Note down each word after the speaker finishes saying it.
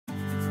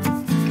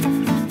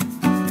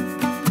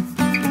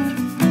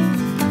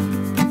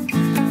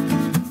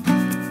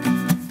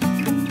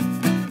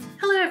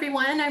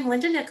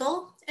Linda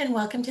Nickell, and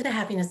welcome to the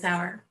Happiness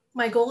Hour.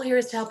 My goal here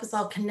is to help us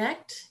all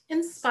connect,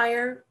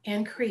 inspire,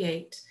 and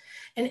create.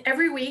 And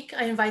every week,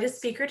 I invite a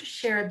speaker to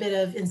share a bit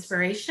of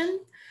inspiration,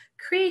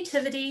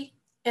 creativity,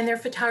 and their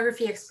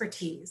photography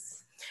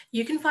expertise.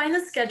 You can find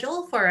the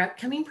schedule for our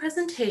upcoming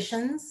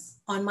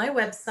presentations on my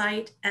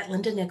website at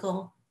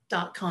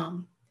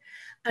lindanickell.com.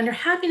 Under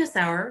Happiness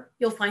Hour,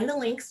 you'll find the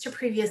links to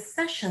previous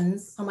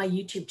sessions on my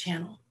YouTube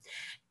channel.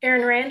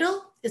 Erin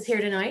Randall is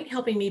here tonight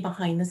helping me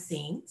behind the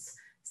scenes.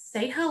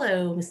 Say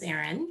hello, Miss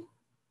Erin.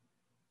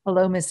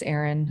 Hello, Miss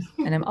Erin.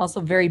 And I'm also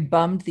very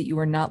bummed that you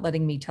are not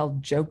letting me tell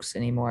jokes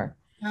anymore.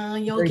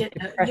 You'll get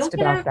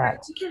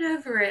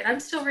over it. I'm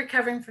still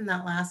recovering from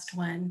that last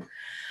one.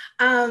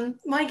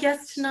 My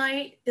guest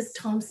tonight is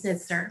Tom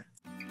Snitzer.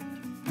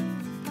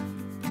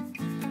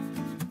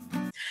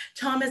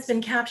 Tom has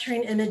been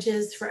capturing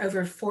images for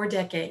over 4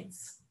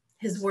 decades.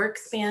 His work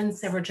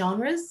spans several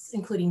genres,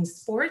 including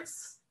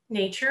sports,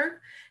 nature,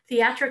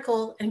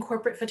 theatrical, and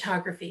corporate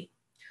photography.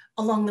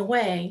 Along the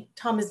way,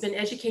 Tom has been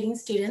educating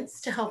students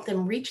to help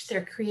them reach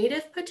their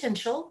creative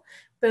potential,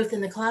 both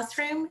in the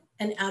classroom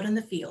and out in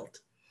the field.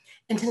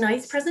 In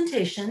tonight's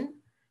presentation,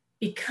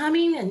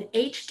 Becoming an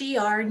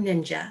HDR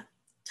Ninja,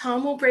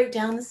 Tom will break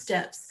down the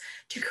steps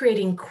to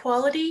creating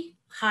quality,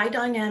 high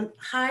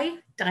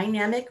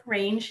dynamic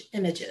range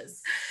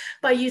images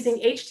by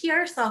using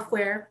HDR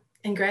software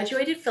and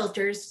graduated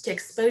filters to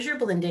exposure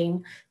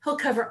blending. He'll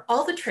cover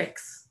all the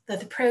tricks that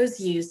the pros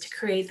use to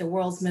create the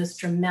world's most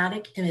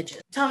dramatic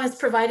images. Tom has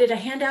provided a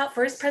handout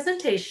for his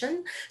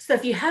presentation, so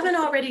if you haven't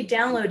already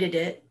downloaded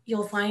it,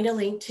 you'll find a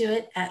link to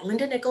it at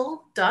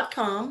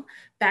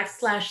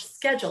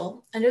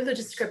lindanickell.com/schedule under the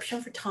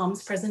description for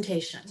Tom's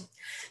presentation.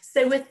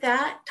 So with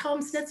that,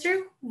 Tom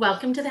Snitzer,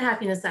 welcome to the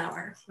Happiness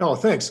Hour. Oh,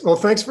 thanks. Well,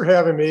 thanks for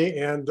having me.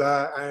 And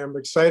I am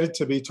excited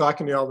to be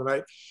talking to you all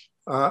tonight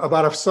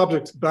about a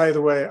subject. By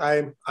the way,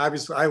 I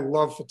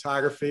love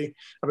photography.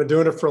 I've been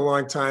doing it for a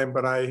long time,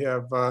 but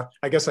I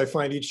guess I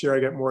find each year I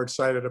get more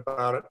excited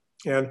about it.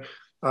 And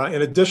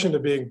in addition to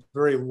being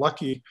very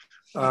lucky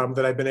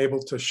that I've been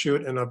able to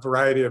shoot in a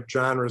variety of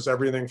genres,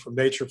 everything from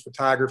nature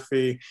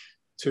photography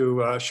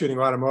to shooting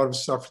automotive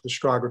stuff for the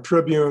Chicago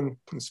Tribune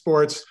and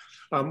sports.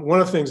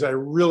 One of the things I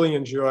really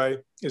enjoy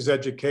is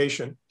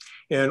education.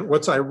 And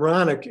what's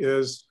ironic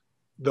is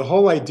the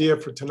whole idea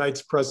for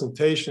tonight's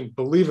presentation,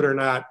 believe it or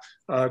not,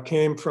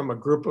 came from a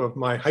group of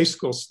my high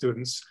school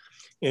students.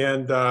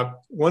 And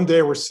one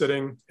day we're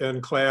sitting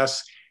in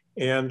class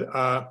and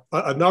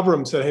a number of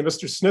them said, "Hey,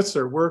 Mr.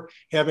 Snitzer, we're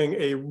having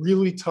a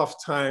really tough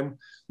time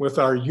with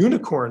our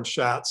unicorn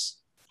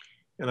shots."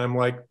 And I'm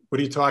like,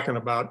 "What are you talking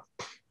about?"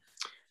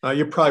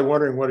 You're probably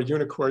wondering what a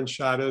unicorn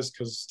shot is,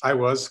 because I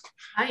was.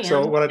 I am.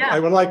 So what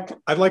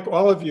I'd like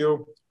all of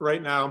you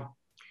right now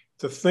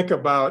to think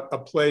about a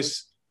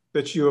place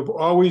that you have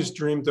always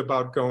dreamed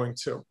about going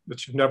to,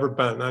 that you've never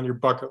been on your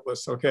bucket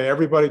list. Okay,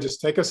 everybody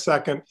just take a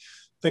second,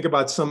 think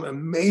about some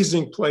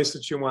amazing place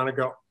that you want to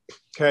go.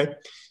 Okay,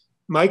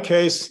 my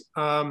case,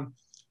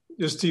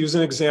 just to use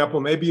an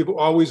example, maybe you've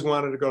always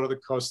wanted to go to the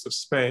coast of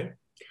Spain.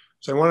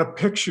 So I want to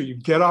picture you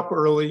get up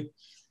early,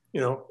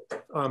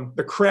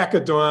 the crack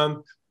of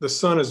dawn, the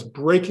sun is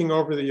breaking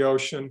over the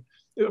ocean,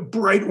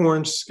 bright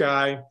orange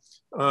sky,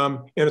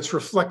 and it's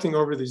reflecting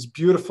over these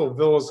beautiful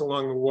villas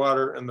along the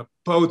water and the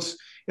boats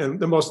and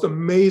the most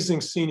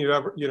amazing scene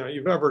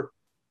you've ever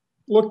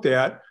looked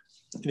at.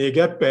 And you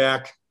get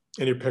back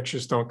and your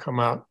pictures don't come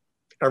out.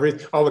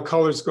 All the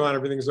colors gone,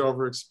 everything's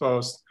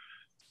overexposed.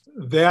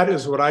 That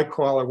is what I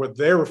call, or what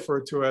they refer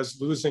to as,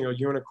 losing a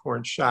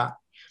unicorn shot.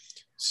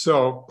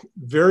 So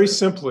very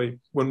simply,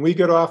 when we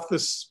get off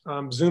this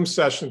Zoom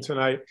session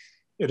tonight,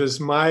 it is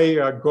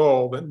my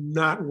goal that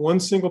not one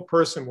single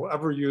person will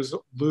ever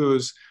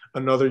lose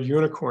another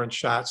unicorn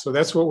shot. So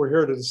that's what we're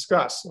here to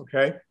discuss,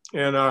 okay?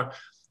 And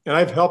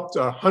I've helped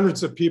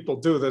hundreds of people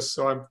do this,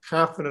 so I'm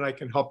confident I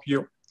can help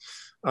you.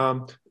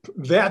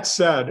 That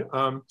said,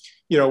 when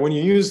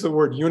you use the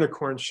word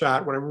unicorn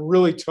shot, what I'm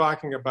really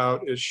talking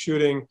about is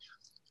shooting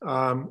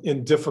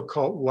in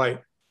difficult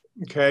light,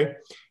 okay?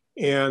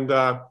 And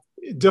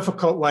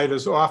difficult light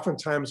is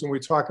oftentimes when we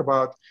talk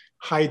about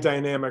high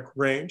dynamic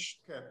range.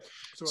 Okay.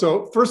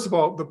 So first of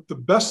all, the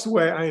best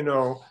way I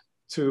know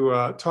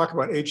to talk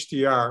about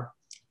HDR,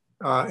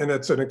 and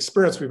it's an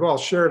experience we've all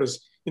shared,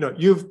 is,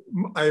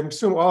 I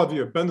assume all of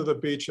you have been to the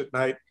beach at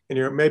night and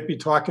you might be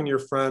talking to your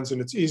friends,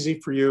 and it's easy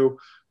for you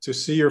to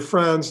see your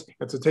friends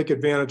and to take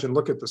advantage and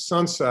look at the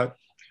sunset.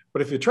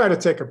 But if you try to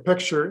take a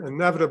picture,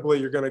 inevitably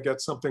you're going to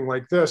get something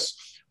like this,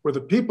 where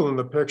the people in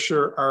the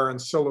picture are in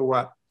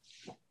silhouette.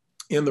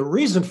 And the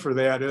reason for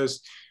that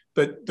is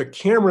that the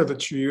camera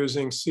that you're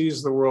using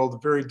sees the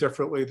world very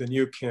differently than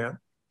you can.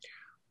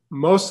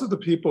 Most of the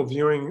people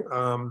viewing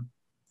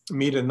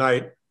me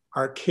tonight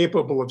are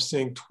capable of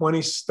seeing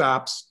 20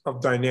 stops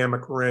of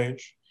dynamic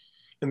range.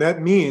 And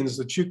that means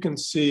that you can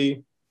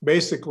see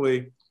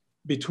basically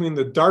between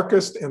the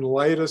darkest and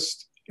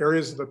lightest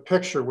areas of the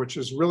picture, which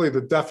is really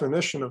the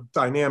definition of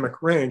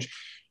dynamic range,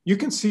 you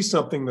can see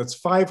something that's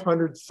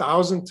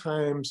 500,000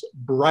 times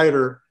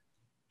brighter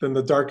than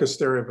the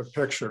darkest area of a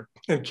picture.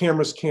 And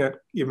cameras can't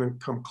even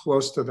come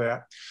close to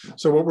that.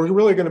 So what we're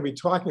really going to be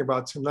talking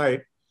about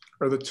tonight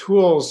are the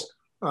tools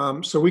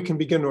so we can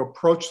begin to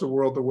approach the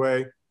world the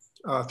way,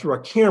 through a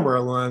camera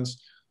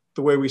lens,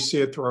 the way we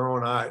see it through our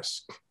own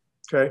eyes.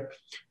 Okay.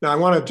 Now I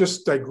want to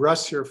just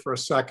digress here for a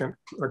second.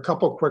 A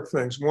couple quick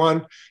things.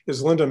 One,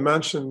 as Linda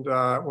mentioned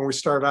when we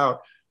started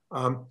out,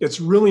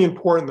 it's really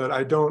important that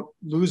I don't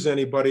lose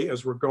anybody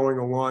as we're going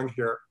along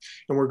here.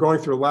 And we're going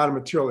through a lot of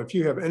material. If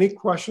you have any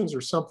questions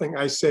or something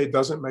I say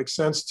doesn't make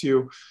sense to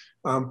you,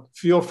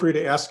 feel free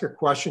to ask a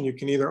question. You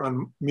can either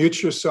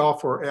unmute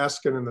yourself or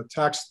ask it in the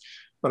text,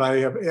 but I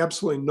have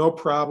absolutely no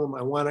problem.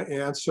 I want to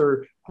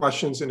answer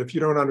questions. And if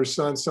you don't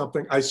understand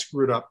something, I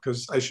screwed up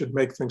because I should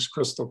make things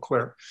crystal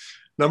clear.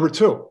 Number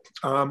two,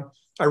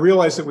 I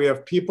realize that we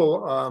have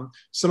people,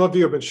 some of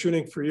you have been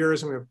shooting for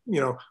years and we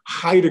have,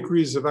 high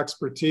degrees of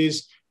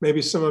expertise.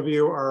 Maybe some of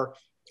you are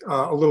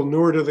a little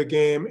newer to the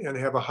game and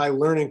have a high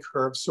learning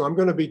curve. So I'm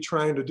going to be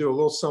trying to do a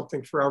little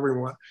something for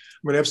everyone.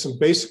 I'm going to have some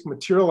basic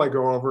material I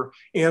go over,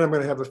 and I'm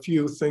going to have a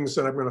few things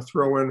that I'm going to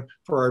throw in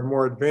for our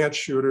more advanced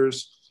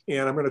shooters.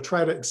 And I'm going to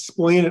try to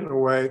explain it in a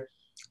way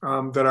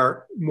that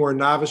our more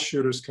novice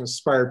shooters can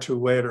aspire to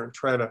later and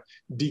try to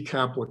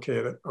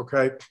decomplicate it,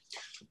 okay?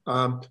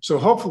 So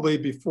hopefully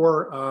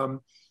before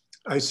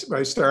I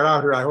start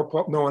out here, I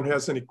hope no one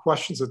has any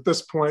questions at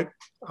this point.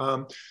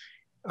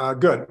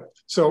 Good.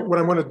 So what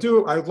I'm going to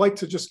do, I'd like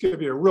to just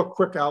give you a real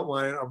quick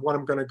outline of what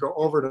I'm going to go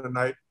over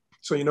tonight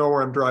so you know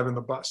where I'm driving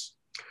the bus.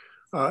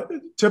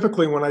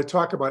 Typically, when I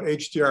talk about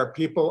HDR,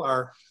 people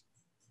are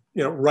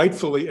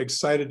rightfully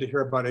excited to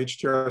hear about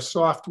HDR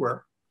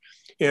software.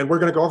 And we're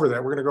going to go over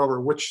that. We're going to go over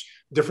which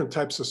different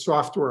types of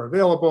software are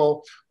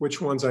available,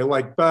 which ones I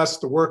like best,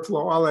 the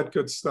workflow, all that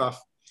good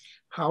stuff.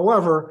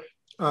 However,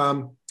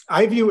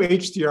 I view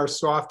HDR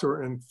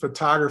software in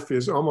photography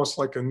as almost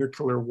like a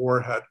nuclear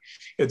warhead.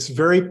 It's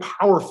very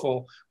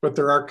powerful, but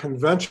there are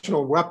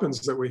conventional weapons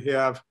that we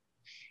have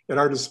at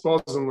our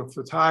disposal with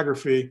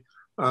photography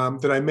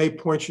that I may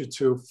point you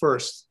to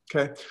first,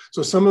 okay?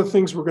 So some of the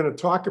things we're going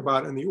to talk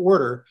about in the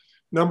order.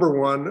 Number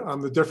one,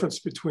 the difference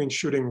between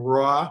shooting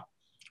RAW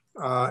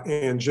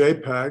and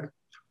JPEG.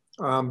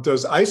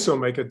 Does ISO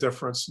make a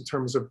difference in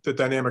terms of the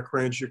dynamic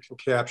range you can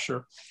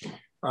capture?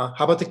 How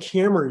about the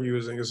camera you're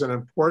using? Is it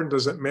important?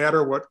 Does it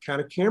matter what kind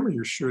of camera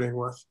you're shooting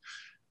with?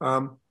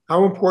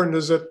 How important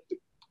is it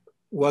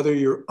whether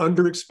you're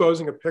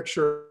underexposing a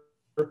picture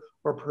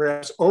or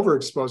perhaps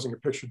overexposing a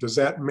picture? Does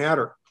that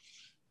matter?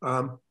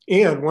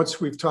 And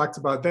once we've talked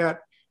about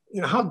that,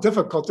 how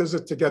difficult is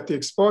it to get the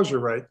exposure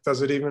right?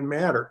 Does it even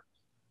matter?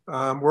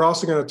 We're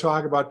also going to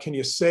talk about, can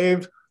you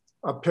save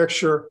a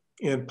picture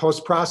in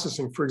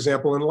post-processing, for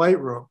example, in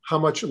Lightroom? How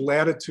much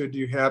latitude do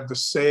you have to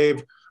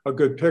save a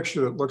good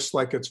picture that looks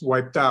like it's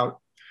wiped out?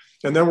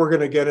 And then we're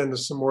going to get into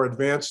some more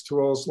advanced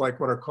tools like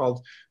what are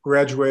called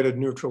graduated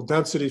neutral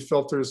density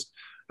filters,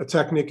 a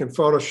technique in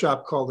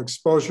Photoshop called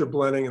exposure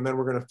blending, and then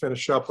we're going to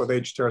finish up with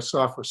HDR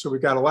software. So we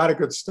got a lot of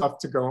good stuff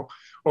to go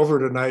over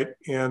tonight.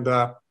 And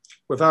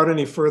without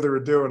any further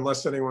ado,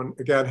 unless anyone,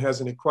 again, has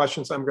any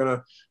questions, I'm going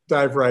to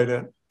dive right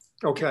in.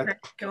 Okay.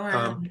 Go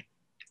ahead.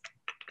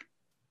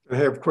 I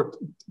have a quick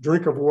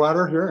drink of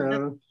water here.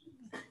 And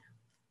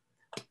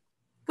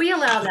we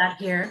allow that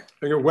here.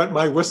 I'm going to wet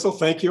my whistle.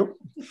 Thank you.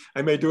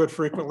 I may do it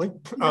frequently.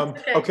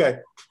 Okay.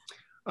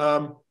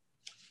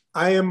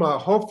 I am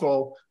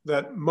hopeful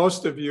that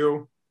most of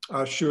you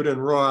shoot in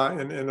RAW,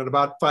 and in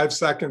about 5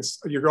 seconds,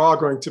 you're all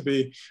going to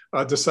be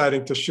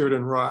deciding to shoot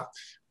in RAW.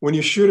 When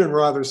you shoot in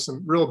RAW, there's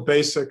some real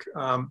basic,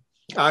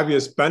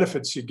 obvious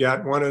benefits you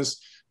get. One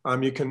is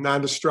you can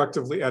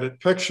non-destructively edit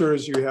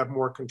pictures. You have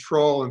more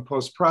control in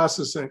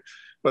post-processing.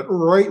 But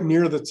right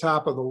near the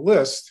top of the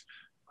list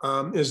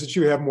is that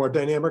you have more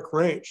dynamic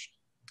range.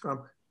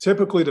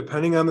 Typically,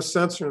 depending on the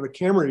sensor and the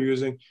camera you're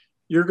using,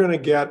 you're going to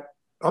get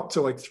up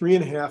to like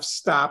 3.5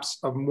 stops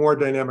of more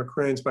dynamic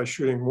range by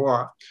shooting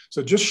RAW.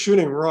 So just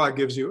shooting RAW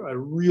gives you a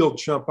real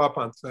jump up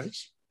on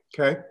things,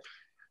 okay?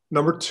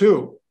 Number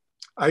two,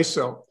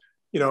 ISO.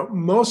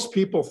 Most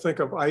people think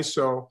of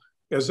ISO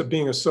as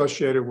being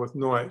associated with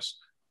noise.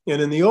 And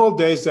in the old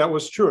days, that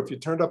was true. If you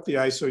turned up the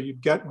ISO,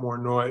 you'd get more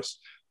noise.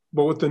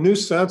 But with the new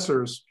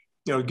sensors,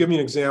 give me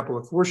an example.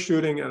 If we're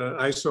shooting at an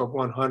ISO of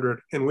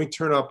 100 and we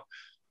turn up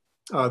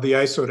the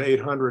ISO to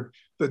 800,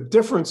 the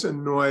difference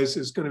in noise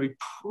is going to be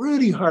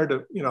pretty hard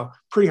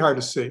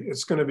to see.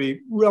 It's going to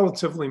be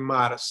relatively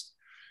modest.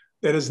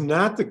 That is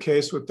not the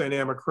case with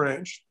dynamic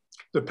range.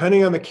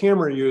 Depending on the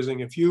camera you're using,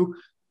 if you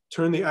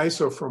turn the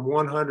ISO from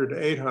 100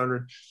 to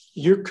 800,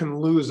 you can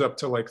lose up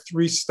to like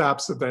 3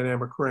 stops of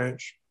dynamic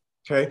range.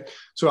 Okay,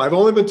 so I've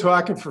only been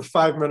talking for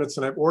 5 minutes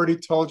and I've already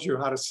told you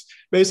how to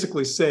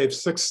basically save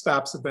 6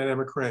 stops of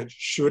dynamic range.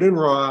 Shoot in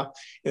RAW,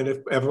 and if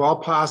at all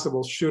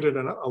possible, shoot it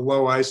in a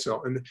low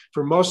ISO. And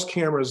for most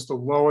cameras, the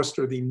lowest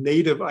or the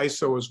native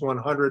ISO is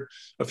 100.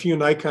 A few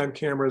Nikon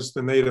cameras,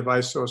 the native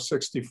ISO is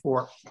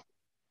 64.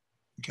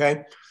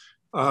 Okay,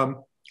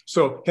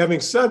 so having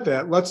said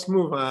that, let's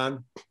move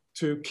on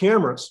to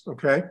cameras,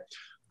 okay?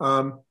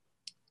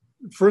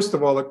 first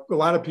of all, a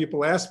lot of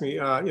people ask me,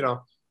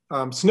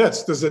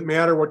 Snitz, does it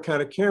matter what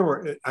kind of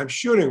camera I'm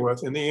shooting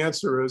with? And the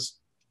answer is,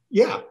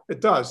 yeah,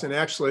 it does. And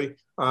actually,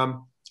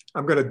 I'm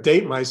going to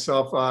date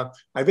myself.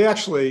 I've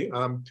actually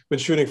been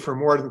shooting for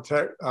more than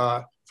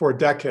 4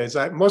 decades.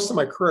 Most of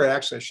my career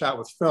actually I shot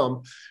with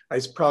film.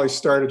 I probably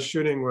started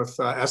shooting with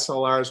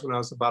SLRs when I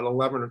was about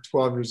 11 or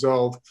 12 years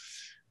old,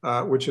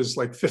 which is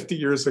like 50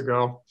 years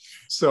ago.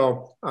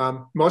 So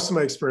most of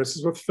my experience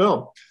is with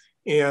film.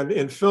 And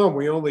in film,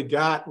 we only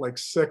got like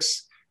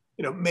 6,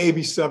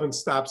 maybe 7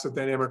 stops of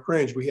dynamic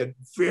range. We had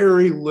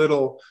very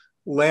little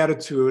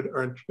latitude,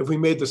 or if we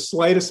made the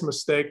slightest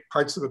mistake,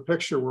 parts of the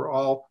picture were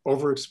all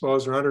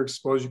overexposed or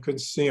underexposed. You couldn't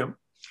see them.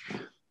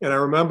 And I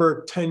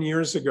remember 10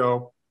 years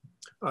ago,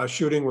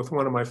 shooting with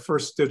one of my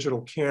first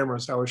digital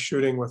cameras. I was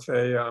shooting with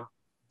a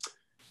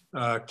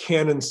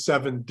Canon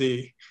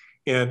 7D.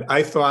 And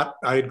I thought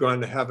I had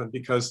gone to heaven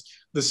because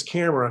this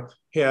camera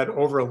had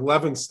over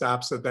 11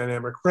 stops of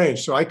dynamic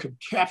range. So I could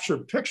capture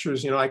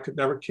pictures, I could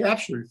never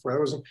capture before. That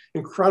was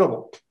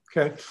incredible,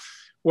 okay?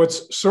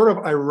 What's sort of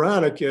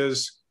ironic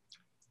is,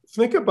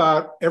 think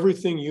about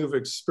everything you've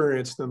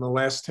experienced in the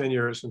last 10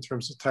 years in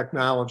terms of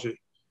technology,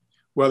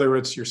 whether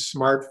it's your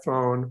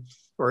smartphone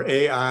or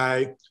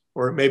AI,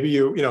 or maybe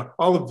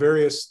all the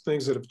various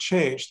things that have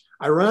changed.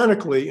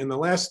 Ironically, in the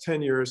last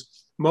 10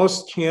 years,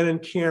 most Canon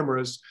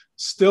cameras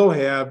still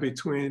have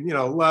between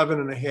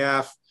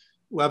 11.5,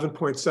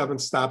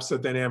 11.7 stops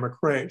of dynamic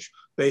range.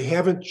 They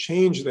haven't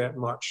changed that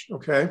much,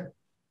 okay?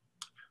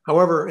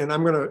 However, and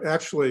I'm going to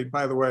actually,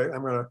 by the way,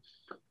 I'm going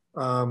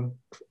to,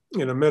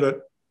 in a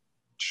minute,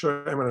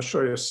 I'm going to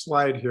show you a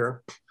slide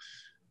here.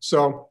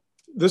 So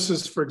this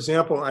is, for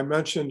example, I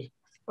mentioned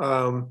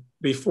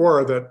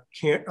before that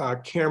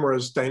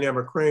camera's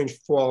dynamic range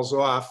falls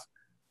off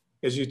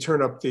as you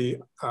turn up the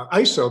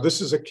ISO.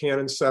 This is a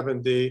Canon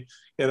 7D.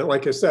 And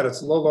like I said,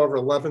 it's a little over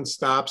 11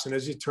 stops. And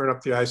as you turn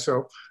up the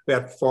ISO,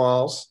 that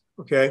falls,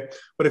 okay?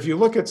 But if you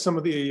look at some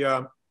of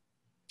the,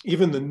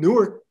 even the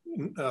newer,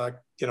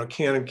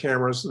 Canon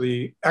cameras,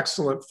 the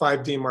excellent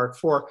 5D Mark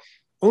IV,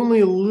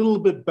 only a little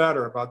bit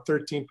better, about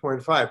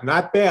 13.5.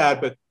 Not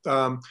bad, but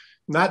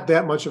not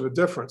that much of a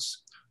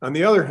difference. On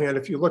the other hand,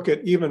 if you look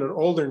at even an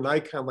older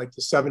Nikon like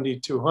the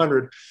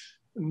 7200,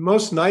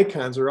 most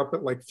Nikons are up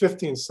at like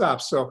 15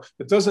 stops. So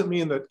it doesn't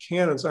mean that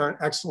Canons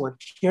aren't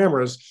excellent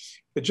cameras.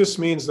 It just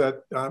means that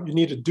you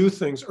need to do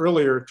things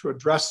earlier to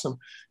address some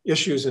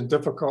issues in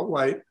difficult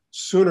light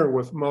sooner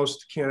with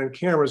most Canon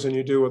cameras than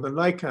you do with a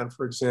Nikon,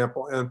 for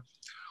example. And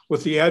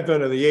with the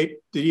advent of the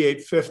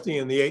 850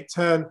 and the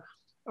 810,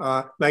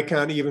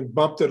 Nikon even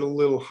bumped it a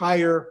little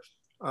higher.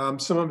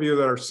 Some of you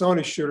that are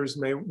Sony shooters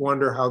may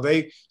wonder how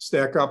they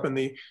stack up, and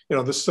the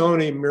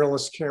Sony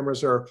mirrorless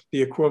cameras are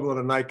the equivalent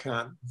of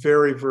Nikon.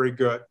 Very, very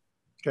good,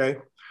 okay?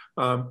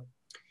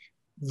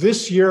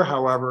 This year,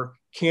 however,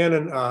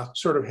 Canon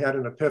sort of had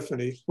an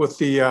epiphany with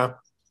the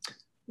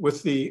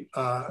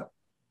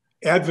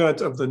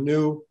advent of the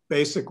new,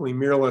 basically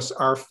mirrorless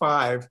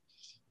R5.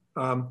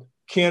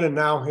 Canon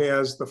now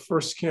has the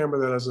first camera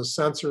that has a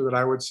sensor that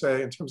I would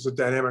say in terms of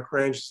dynamic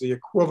range is the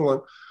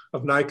equivalent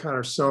of Nikon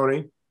or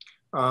Sony.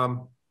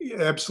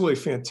 Absolutely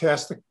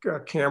fantastic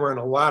camera in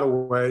a lot of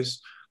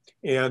ways.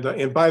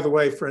 And by the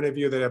way, for any of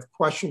you that have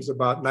questions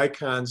about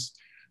Nikon's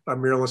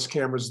mirrorless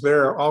cameras,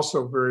 they're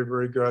also very,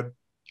 very good.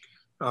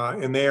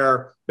 And they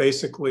are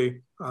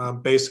basically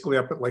up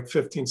at like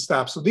 15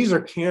 stops. So these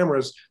are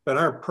cameras that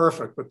aren't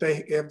perfect, but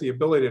they have the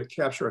ability to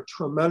capture a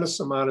tremendous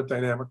amount of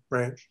dynamic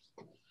range.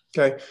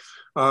 Okay.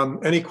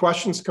 Any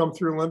questions come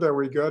through, Linda? Are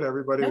we good?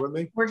 Everybody with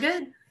me? We're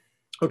good.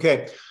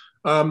 Okay.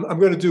 I'm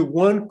going to do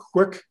one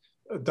quick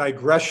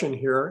digression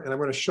here, and I'm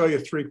going to show you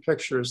 3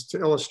 pictures to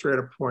illustrate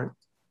a point.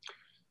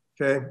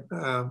 Okay.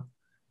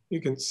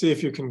 You can see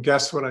if you can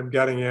guess what I'm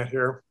getting at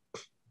here.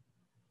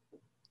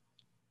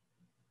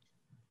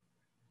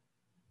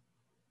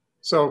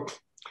 So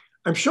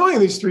I'm showing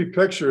these 3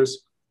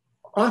 pictures.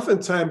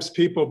 Oftentimes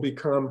people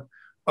become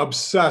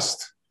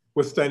obsessed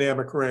with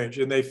dynamic range,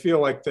 and they feel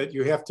like that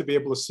you have to be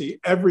able to see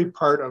every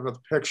part of the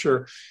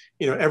picture.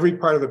 Every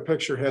part of the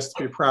picture has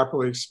to be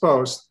properly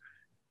exposed.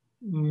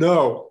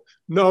 No.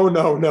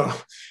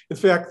 In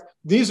fact,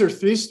 these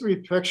 3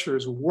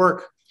 pictures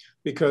work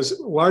because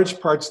large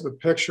parts of the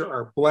picture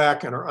are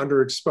black and are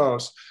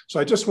underexposed. So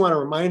I just want to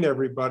remind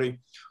everybody,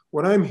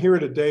 what I'm here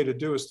today to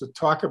do is to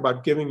talk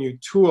about giving you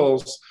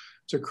tools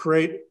to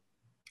create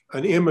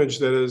an image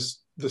that is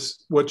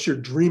what you're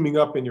dreaming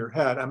up in your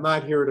head. I'm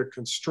not here to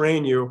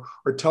constrain you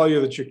or tell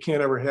you that you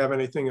can't ever have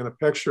anything in a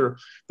picture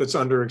that's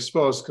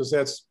underexposed, because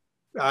that's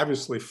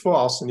obviously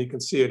false, and you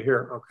can see it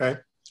here, okay?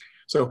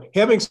 So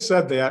having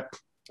said that,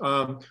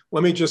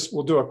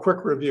 we'll do a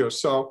quick review.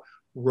 So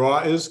RAW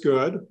is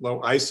good, low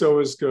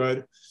ISO is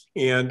good,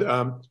 and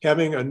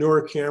having a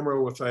newer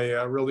camera with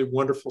a really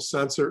wonderful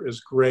sensor is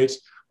great.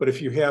 But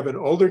if you have an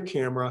older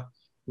camera,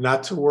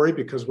 not to worry,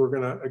 because we're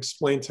going to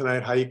explain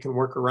tonight how you can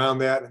work around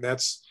that, and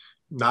that's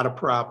not a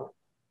problem.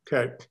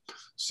 Okay,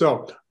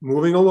 so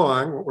moving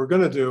along, what we're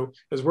going to do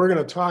is we're going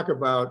to talk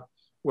about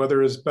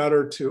whether it's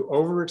better to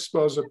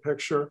overexpose a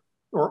picture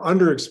or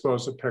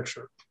underexpose a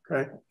picture,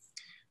 okay?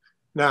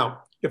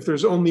 Now, if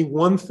there's only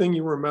one thing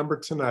you remember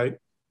tonight,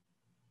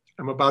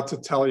 I'm about to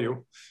tell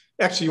you.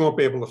 Actually, you won't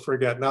be able to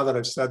forget. Now that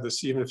I've said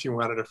this, even if you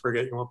wanted to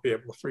forget, you won't be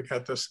able to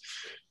forget this.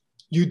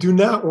 You do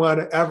not want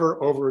to ever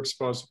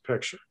overexpose a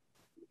picture,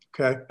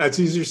 okay? That's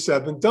easier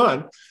said than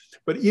done.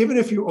 But even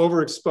if you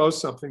overexpose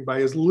something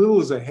by as little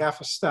as a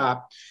half a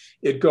stop,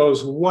 it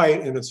goes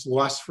white and it's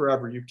lost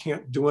forever. You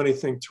can't do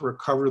anything to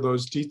recover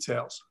those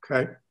details,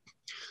 okay?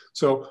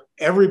 So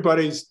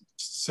everybody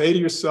say to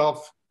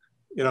yourself,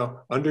 you know,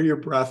 under your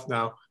breath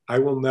now, I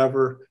will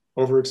never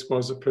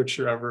overexpose a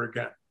picture ever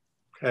again,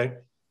 okay?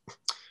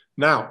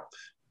 Now,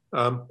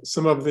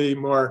 some of the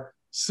more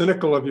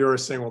cynical of you are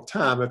saying, well,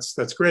 Tom,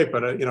 that's great,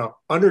 but you know,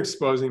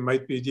 underexposing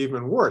might be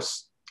even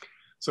worse.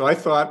 So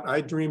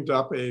I dreamed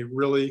up a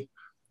really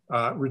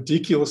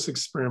ridiculous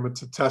experiment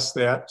to test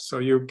that. So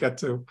you get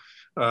to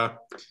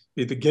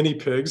be the guinea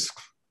pigs.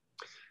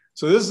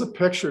 So this is a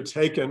picture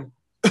taken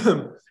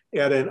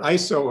at an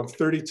ISO of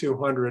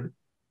 3200.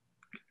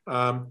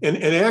 And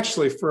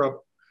actually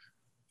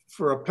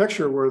for a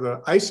picture where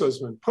the ISO has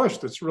been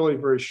pushed, it's really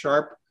very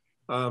sharp,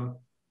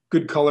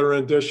 good color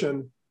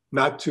rendition,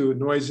 not too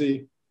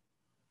noisy.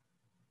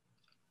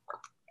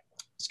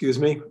 Excuse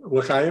me,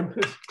 look, I am.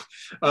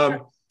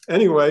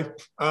 Anyway,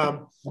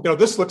 you know,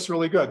 this looks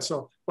really good.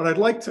 So what I'd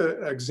like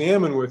to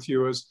examine with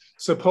you is,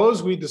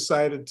 suppose we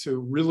decided to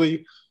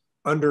really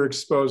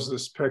underexpose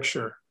this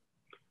picture.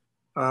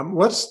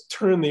 Let's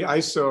turn the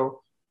ISO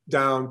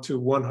down to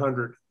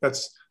 100.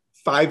 That's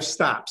 5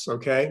 stops,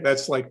 okay?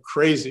 That's like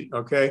crazy,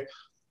 okay?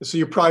 So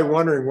you're probably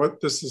wondering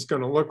what this is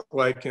going to look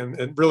like, and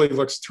it really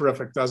looks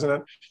terrific, doesn't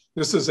it?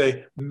 This is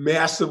a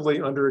massively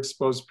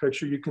underexposed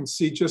picture. You can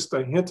see just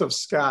a hint of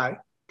sky.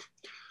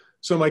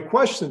 So my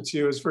question to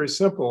you is very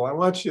simple. I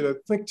want you to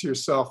think to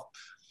yourself,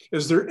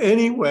 is there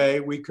any way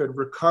we could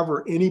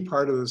recover any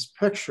part of this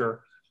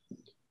picture?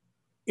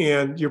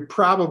 And you're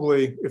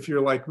probably, if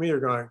you're like me, you're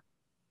going,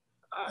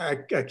 I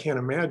can't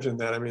imagine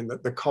that. I mean,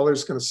 the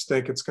color's going to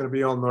stink. It's going to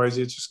be all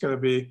noisy. It's just going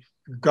to be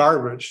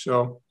garbage.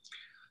 So,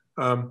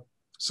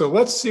 so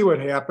let's see what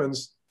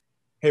happens.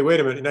 Hey,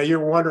 wait a minute. Now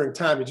you're wondering,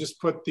 Tom, you just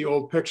put the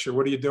old picture.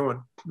 What are you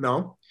doing?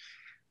 No,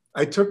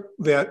 I took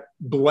that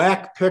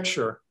black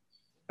picture.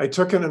 I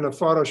took it in a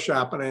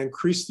Photoshop and I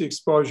increased the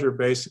exposure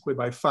basically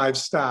by 5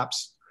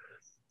 stops.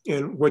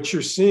 And what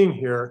you're seeing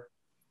here,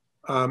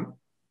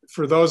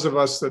 for those of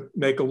us that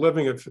make a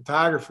living at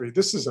photography,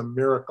 this is a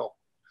miracle.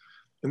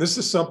 And this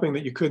is something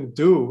that you couldn't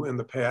do in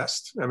the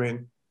past. I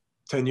mean,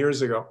 10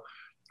 years ago.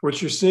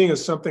 What you're seeing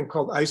is something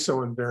called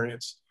ISO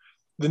invariance.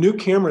 The new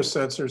camera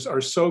sensors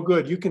are so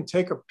good, you can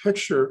take a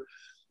picture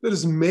that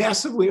is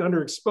massively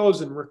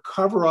underexposed and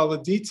recover all the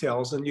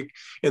details, and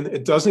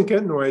it doesn't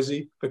get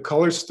noisy. The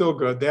color's still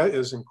good. That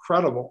is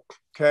incredible,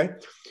 okay?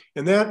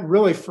 And that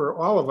really, for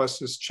all of us,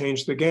 has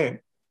changed the game,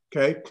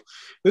 okay?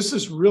 This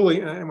is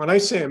really, and when I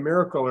say a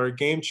miracle or a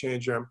game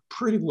changer, I'm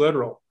pretty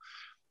literal.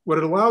 What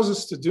it allows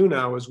us to do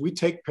now is we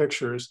take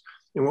pictures,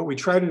 and what we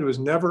try to do is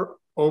never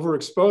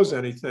overexpose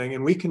anything,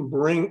 and we can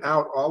bring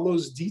out all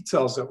those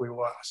details that we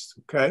lost,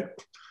 okay?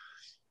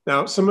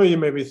 Now, some of you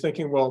may be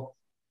thinking, well,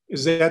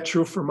 is that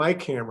true for my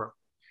camera?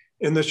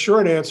 And the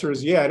short answer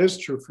is, yeah, it is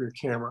true for your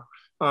camera.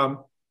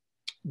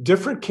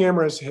 Different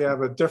cameras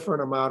have a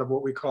different amount of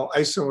what we call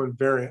ISO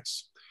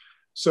invariance.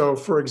 So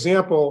for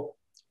example,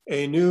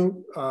 a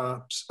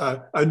newer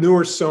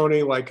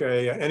Sony, like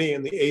any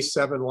in the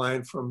A7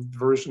 line from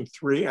version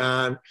 3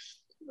 on,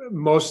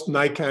 most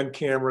Nikon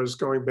cameras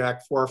going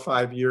back 4 or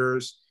 5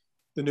 years,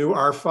 the new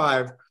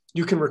R5,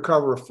 you can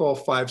recover a full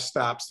 5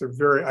 stops. They're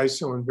very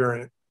ISO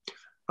invariant.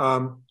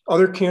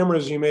 Other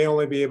cameras, you may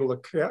only be able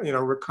to,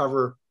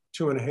 recover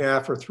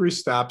 2.5 or 3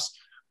 stops,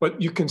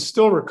 but you can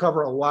still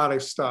recover a lot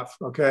of stuff,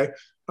 okay?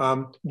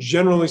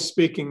 Generally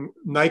speaking,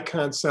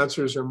 Nikon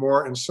sensors are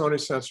more, and Sony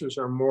sensors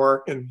are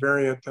more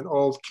invariant than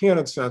old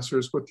Canon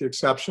sensors, with the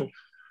exception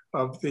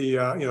of the,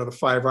 the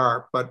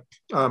 5R. But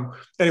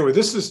anyway,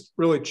 this has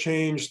really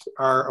changed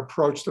our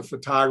approach to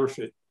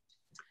photography.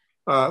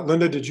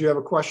 Linda, did you have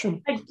a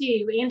question? I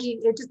do. Angie,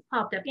 it just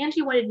popped up.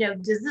 Angie wanted to know,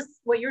 does this,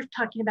 what you're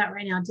talking about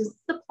right now, does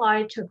this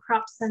apply to a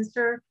crop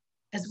sensor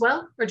as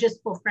well, or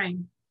just full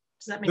frame?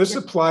 Does that make sense?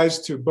 This applies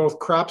to both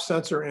crop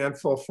sensor and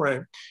full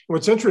frame.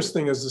 What's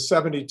interesting is the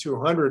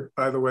 7200,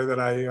 by the way, that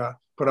I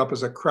put up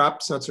as a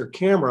crop sensor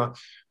camera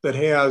that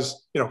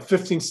has,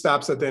 15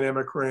 stops at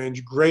dynamic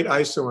range, great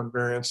ISO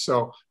invariance.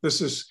 So this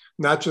is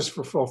not just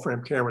for full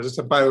frame cameras.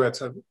 By the way,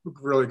 it's a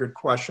really good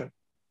question.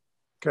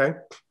 Okay.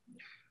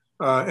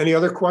 Any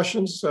other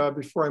questions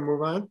before I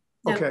move on?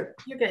 No, okay.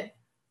 You're good.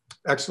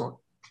 Excellent.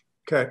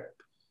 Okay.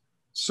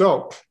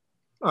 So,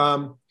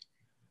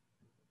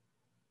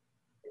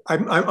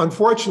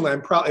 unfortunately,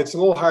 it's a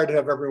little hard to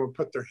have everyone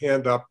put their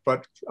hand up,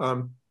 but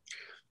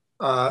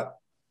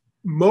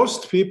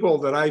most people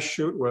that I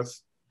shoot with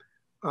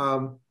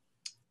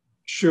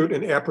shoot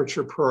in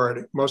aperture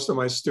priority, most of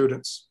my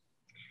students.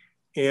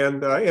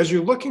 And as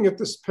you're looking at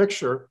this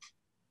picture,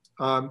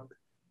 the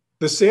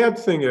sad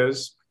thing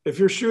is, if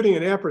you're shooting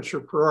in aperture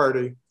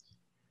priority,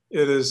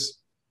 it is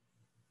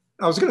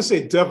I was going to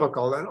say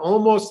difficult and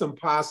almost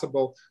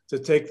impossible to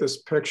take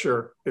this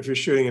picture if you're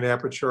shooting an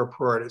aperture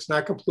priority. It's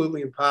not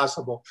completely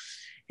impossible.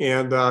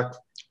 And I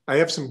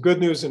have some good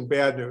news and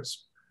bad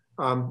news.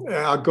 I'm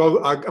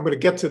going to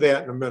get to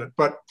that in a minute,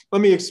 but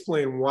let me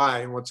explain why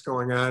and what's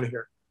going on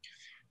here.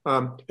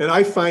 And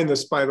I find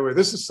this, by the way,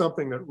 this is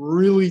something that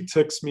really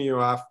ticks me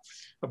off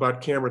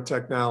about camera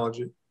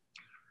technology.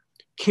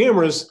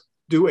 Cameras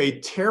do a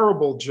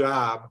terrible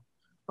job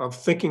of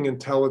thinking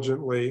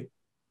intelligently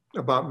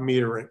about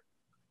metering.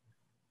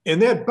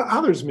 And that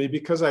bothers me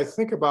because I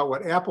think about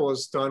what Apple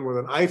has done with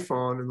an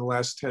iPhone in the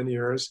last 10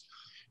 years.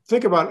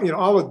 Think about, you know,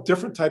 all the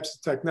different types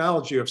of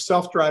technology of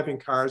self-driving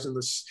cars, and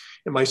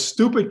my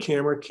stupid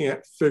camera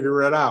can't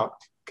figure it out.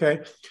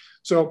 Okay,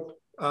 so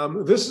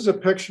this is a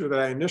picture that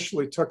I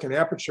initially took in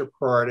aperture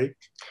priority.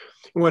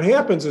 And what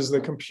happens is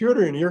the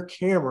computer in your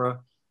camera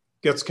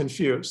gets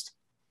confused.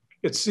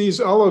 It sees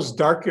all those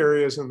dark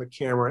areas in the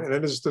camera, and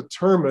it is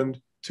determined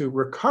to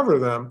recover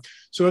them.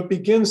 So it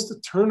begins to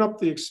turn up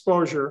the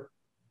exposure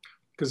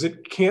because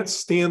it can't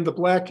stand the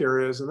black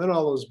areas. And then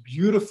all those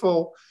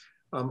beautiful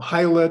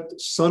highlight,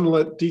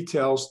 sunlit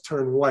details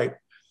turn white.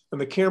 And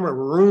the camera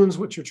ruins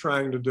what you're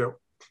trying to do.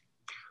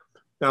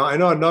 Now, I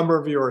know a number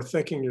of you are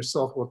thinking to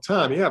yourself, well,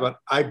 Tom, yeah, but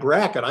I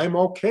bracket, I'm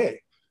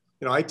okay.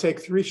 You know, I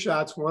take 3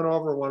 shots, 1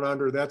 over, 1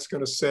 under, that's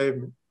going to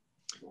save me.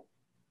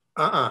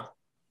 I'm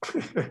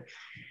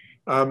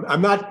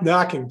not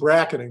knocking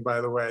bracketing,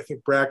 by the way. I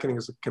think bracketing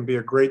can be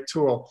a great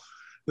tool.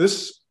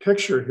 This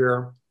picture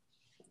here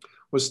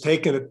was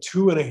taken at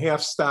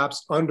 2.5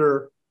 stops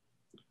under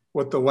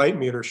what the light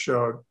meter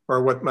showed,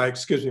 or what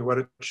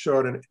it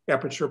showed in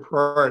aperture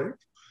priority.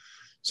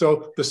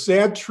 So the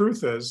sad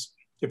truth is,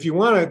 if you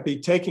want to be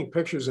taking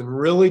pictures in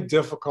really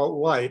difficult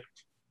light,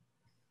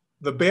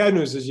 the bad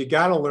news is you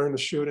got to learn to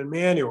shoot in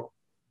manual.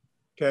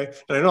 Okay,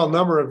 and I know a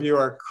number of you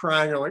are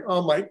crying, are like,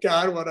 oh my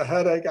God, what a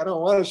headache. I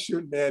don't want to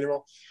shoot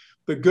manual.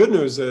 The good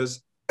news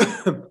is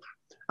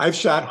I've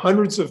taught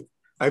hundreds of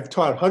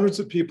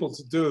people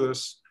to do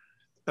this,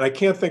 and I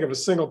can't think of a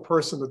single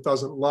person that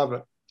doesn't love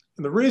it.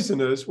 And the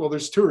reason is, well,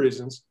 there's 2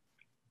 reasons.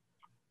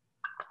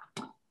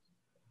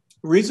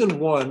 Reason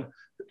 1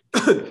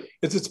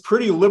 is it's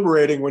pretty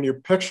liberating when your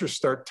pictures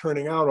start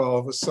turning out all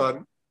of a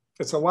sudden.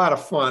 It's a lot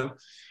of fun.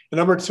 And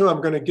number 2,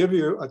 I'm going to give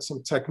you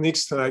some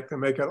techniques tonight to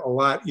make it a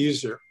lot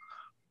easier.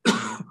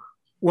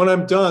 When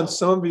I'm done,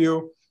 some of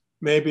you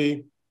may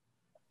be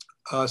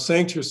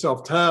saying to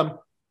yourself, Tom,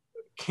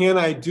 can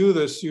I do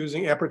this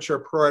using aperture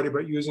priority,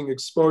 but using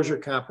exposure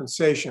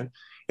compensation?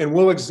 And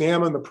we'll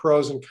examine the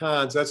pros and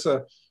cons. That's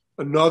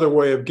another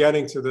way of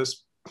getting to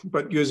this,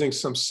 but using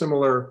some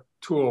similar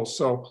tools.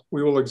 So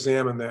we will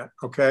examine that,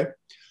 okay?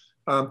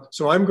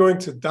 So I'm going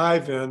to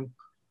dive in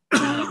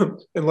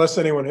unless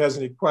anyone has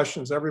any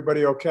questions.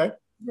 Everybody okay?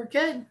 We're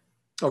good.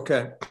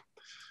 Okay.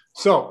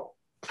 So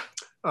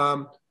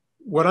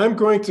what I'm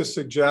going to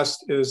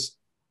suggest is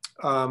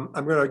I'm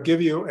going to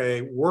give you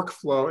a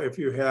workflow if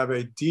you have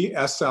a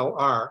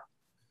DSLR.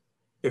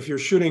 If you're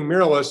shooting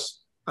mirrorless,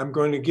 I'm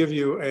going to give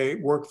you a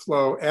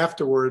workflow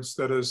afterwards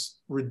that is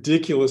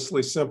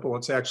ridiculously simple.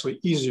 It's actually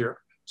easier.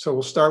 So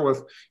we'll start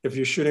with if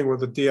you're shooting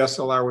with a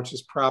DSLR, which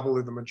is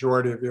probably the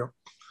majority of you.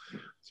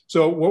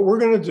 So what we're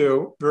going to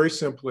do, very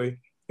simply,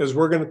 is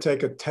we're going to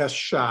take a test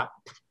shot.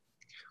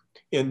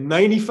 In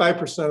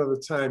 95% of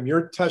the time,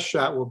 your test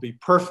shot will be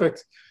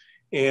perfect,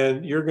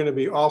 and you're going to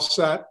be all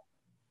set,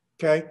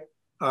 okay?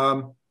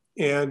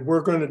 And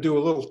we're going to do a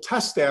little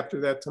test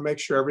after that to make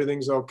sure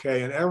everything's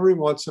okay. And every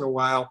once in a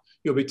while,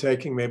 you'll be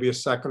taking maybe a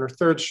 2nd or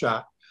 3rd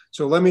shot.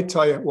 So let me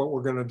tell you what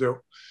we're going to do.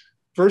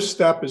 First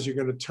step is you're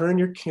going to turn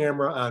your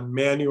camera on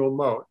manual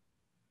mode.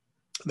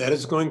 That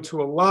is going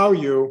to allow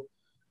you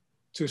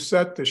to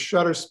set the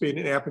shutter speed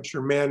and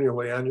aperture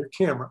manually on your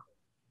camera,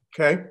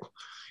 okay?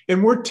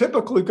 And we're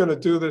typically going to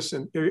do this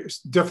in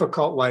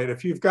difficult light.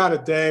 If you've got a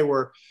day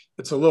where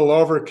it's a little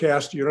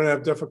overcast, you don't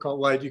have difficult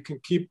light, you can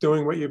keep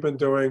doing what you've been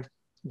doing.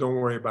 Don't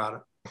worry about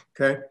it,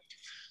 okay?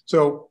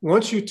 So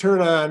once you turn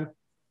on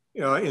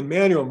in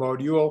manual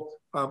mode, you will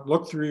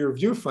look through your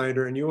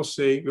viewfinder and you will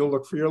see, you'll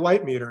look for your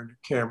light meter in your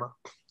camera,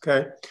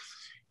 okay?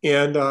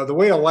 And the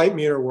way a light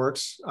meter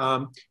works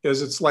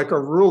is it's like a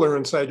ruler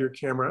inside your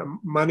camera.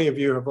 Many of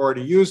you have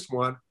already used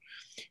one,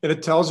 and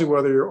it tells you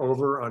whether you're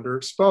over or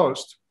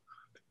underexposed.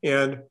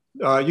 And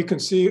you can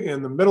see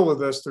in the middle of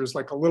this, there's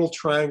like a little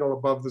triangle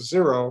above the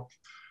 0.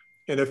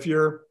 And if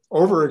you're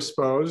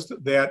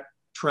overexposed, that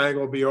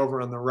triangle will be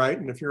over on the right.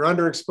 And if you're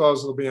underexposed,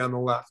 it'll be on the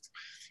left.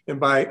 And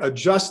by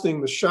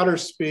adjusting the shutter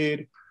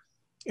speed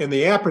and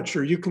the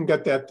aperture, you can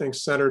get that thing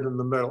centered in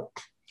the middle.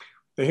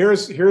 Now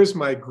here's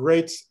my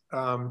great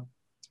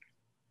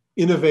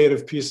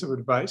innovative piece of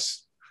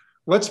advice.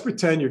 Let's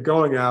pretend you're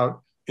going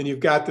out and you've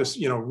got this,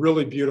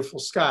 really beautiful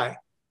sky,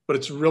 but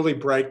it's really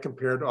bright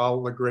compared to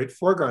all the great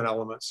foreground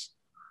elements.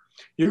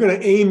 You're going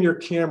to aim your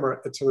camera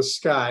to the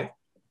sky.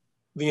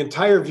 The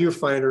entire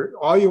viewfinder,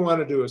 all you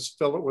want to do is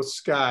fill it with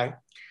sky,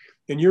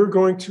 and you're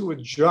going to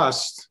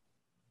adjust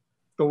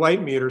the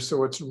light meter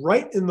so it's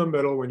right in the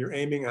middle when you're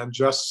aiming on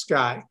just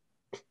sky.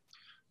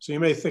 So you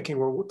may be thinking,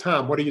 well,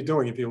 Tom, what are you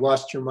doing? Have you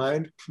lost your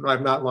mind? No,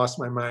 I've not lost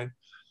my mind.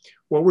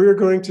 What we're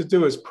going to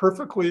do is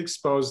perfectly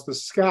expose the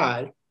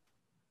sky.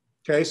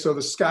 Okay, so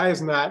the sky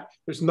is not,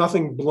 there's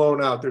nothing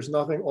blown out. There's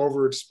nothing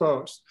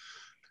overexposed.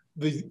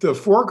 The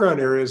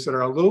foreground areas that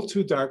are a little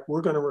too dark,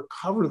 we're going to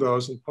recover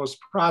those in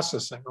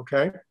post-processing,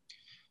 okay?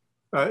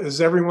 Does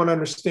everyone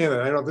understand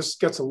that? I know this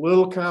gets a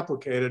little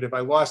complicated if I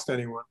lost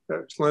anyone.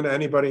 Linda,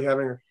 anybody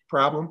having a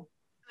problem?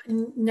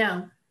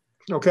 No.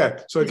 Okay,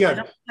 so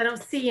again. I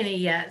don't see any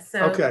yet,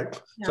 so. Okay,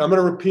 no. So I'm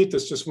going to repeat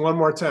this just one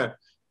more time.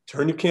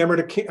 Turn your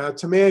camera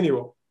to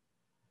manual.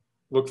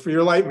 Look for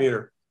your light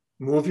meter.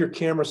 Move your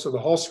camera so the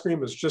whole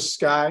screen is just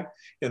sky,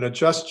 and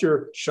adjust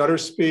your shutter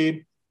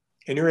speed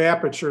and your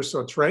aperture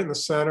so it's right in the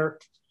center.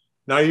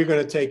 Now you're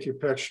going to take your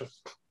picture.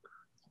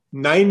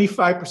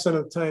 95%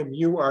 of the time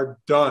you are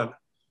done.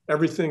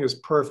 Everything is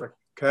perfect,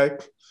 okay?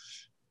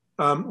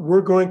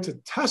 We're going to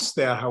test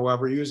that,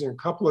 however, using a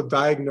couple of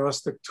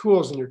diagnostic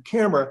tools in your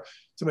camera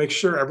to make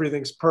sure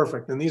everything's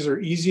perfect, and these are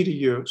easy to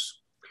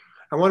use.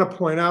 I want to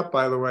point out,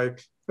 by the way,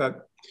 that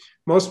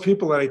most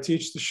people that I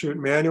teach to shoot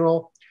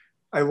manual,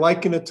 I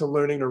liken it to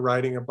learning or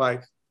riding a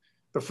bike.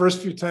 The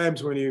first few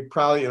times when you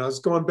probably, it's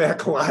going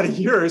back a lot of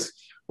years,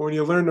 when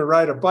you learn to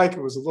ride a bike,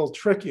 it was a little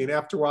tricky, and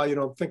after a while, you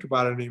don't think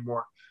about it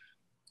anymore.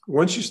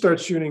 Once you start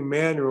shooting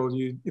manual,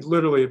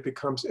 it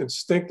becomes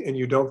instinct and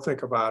you don't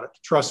think about it.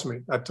 Trust me,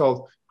 I've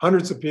told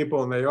hundreds of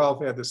people and they all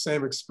have had the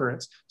same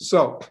experience.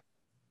 So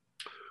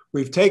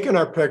we've taken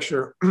our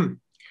picture.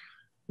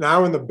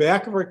 Now in the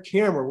back of our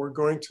camera, we're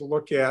going to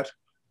look at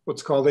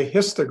what's called a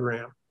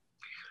histogram.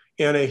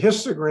 And a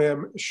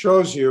histogram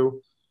shows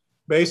you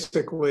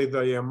basically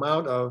the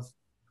amount of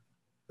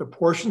the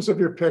portions of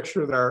your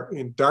picture that are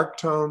in dark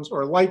tones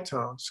or light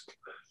tones.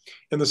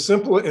 And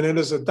it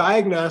is a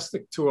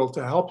diagnostic tool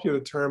to help you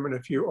determine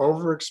if you're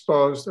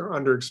overexposed or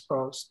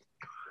underexposed.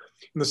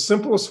 And the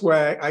simplest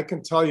way I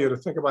can tell you to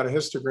think about a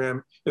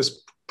histogram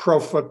is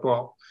pro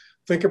football.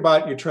 Think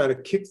about you trying to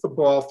kick the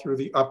ball through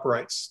the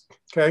uprights,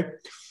 okay?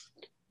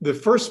 The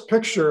first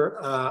picture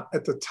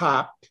at the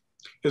top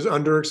is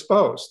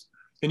underexposed.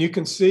 And you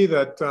can see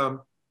that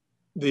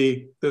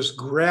this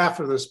graph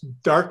or this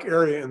dark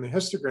area in the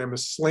histogram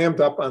is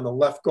slammed up on the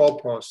left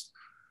goalpost.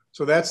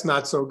 So that's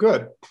not so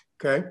good.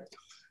 Okay.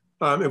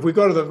 If we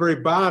go to the very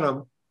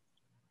bottom,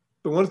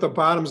 the one at the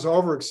bottom is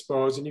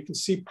overexposed, and you can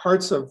see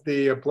parts of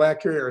the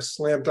black area are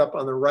slammed up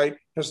on the right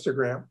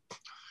histogram.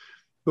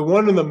 The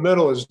one in the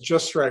middle is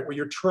just right. What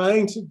you're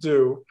trying to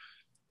do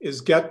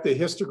is get the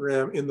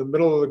histogram in the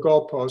middle of the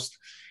goalpost.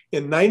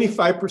 And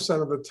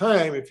 95% of the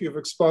time, if you've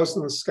exposed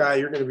in the sky,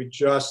 you're going to be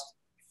just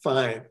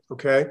fine.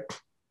 Okay.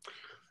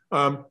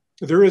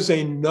 There is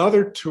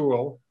another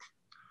tool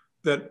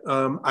that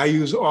I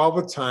use all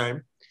the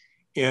time.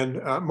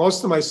 And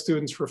most of my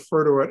students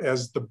refer to it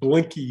as the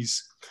blinkies,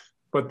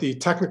 but the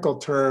technical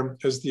term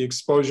is the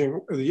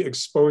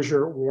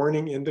exposure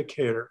warning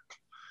indicator.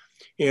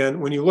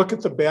 And when you look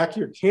at the back of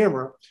your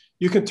camera,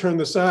 you can turn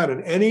this on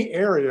in any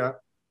area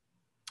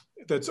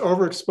that's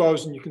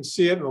overexposed, and you can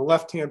see it in the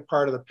left-hand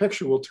part of the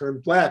picture will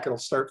turn black. It'll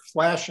start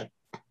flashing,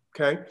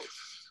 okay?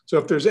 So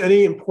if there's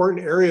any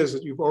important areas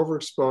that you've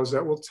overexposed,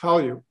 that will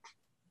tell you,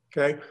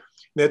 okay? And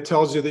that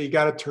tells you that you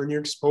got to turn your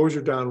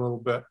exposure down a little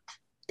bit,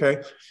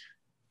 okay?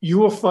 You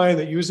will find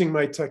that using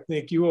my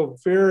technique, you will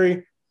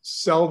very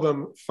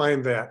seldom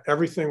find that.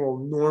 Everything will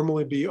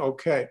normally be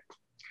okay.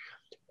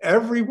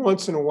 Every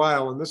once in a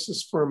while, and this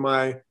is for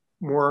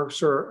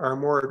our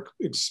more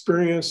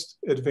experienced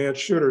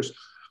advanced shooters,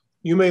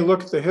 you may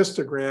look at the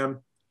histogram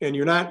and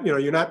you're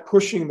not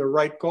pushing the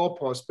right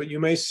goalpost, but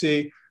you may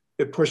see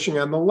it pushing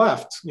on the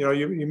left.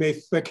 You may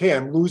think, hey,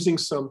 I'm losing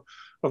some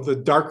of the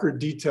darker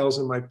details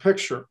in my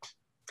picture.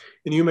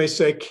 And you may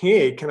say,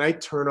 hey, can I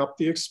turn up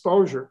the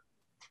exposure?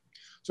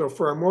 So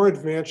for our more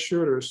advanced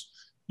shooters,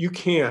 you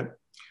can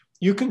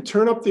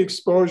turn up the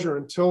exposure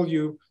until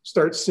you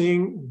start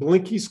seeing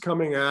blinkies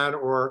coming on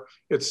or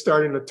it's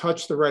starting to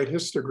touch the right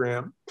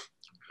histogram.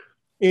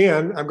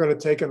 And I'm going to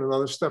take it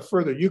another step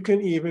further. You can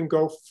even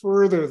go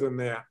further than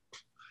that.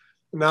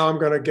 Now I'm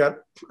going to get,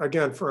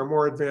 again, for our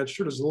more advanced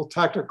shooters, a little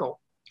technical.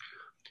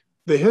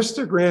 The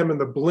histogram and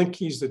the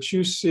blinkies that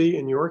you see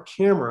in your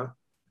camera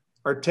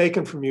are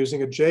taken from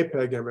using a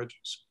JPEG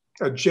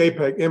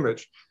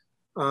image.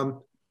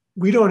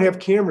 We don't have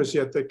cameras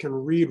yet that can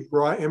read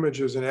raw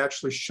images and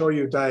actually show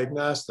you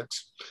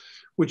diagnostics,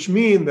 which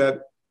mean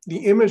that the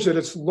image that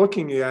it's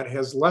looking at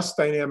has less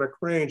dynamic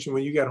range than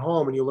when you get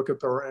home and you look at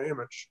the raw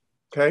image,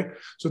 okay?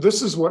 So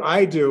this is what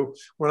I do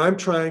when I'm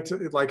trying to,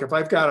 like if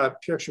I've got a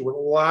picture with a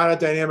lot of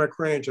dynamic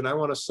range and I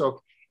want to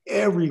soak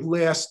every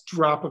last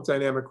drop of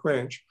dynamic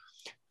range,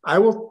 I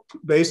will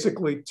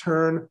basically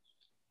turn,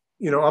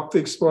 up the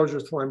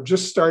exposure till I'm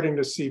just starting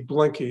to see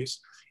blinkies.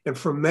 And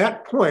from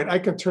that point, I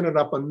can turn it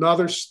up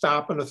another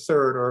stop and a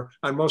third, or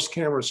on most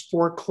cameras,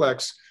 4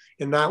 clicks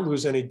and not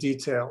lose any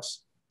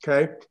details,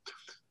 okay?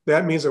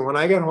 That means that when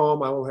I get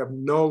home, I will have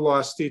no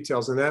lost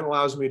details. And that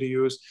allows me to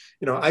use,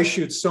 I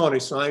shoot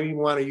Sony, so I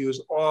want to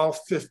use all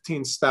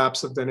 15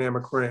 stops of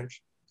dynamic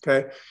range,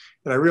 okay?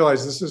 And I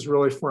realize this is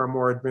really for our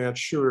more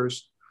advanced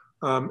shooters.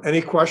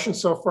 Any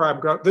questions so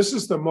far? This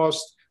is the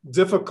most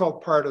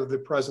difficult part of the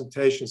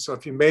presentation. So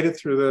if you made it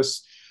through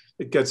this,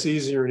 it gets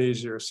easier and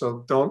easier.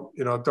 So don't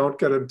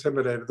get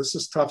intimidated. This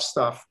is tough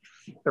stuff.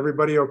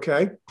 Everybody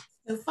okay?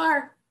 So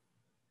far.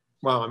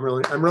 Wow, I'm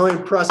really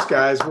impressed,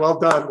 guys. Well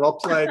done, well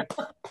played.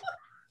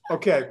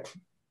 Okay,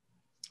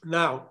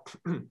 now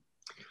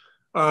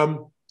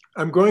I'm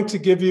going to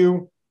give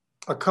you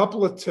a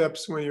couple of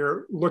tips when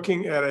you're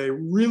looking at a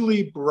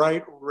really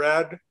bright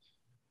red,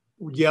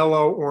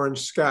 yellow,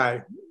 orange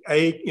sky,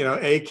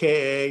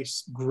 AKA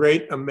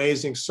great,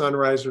 amazing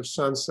sunrise or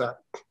sunset,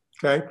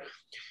 okay?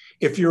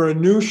 If you're a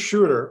new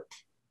shooter,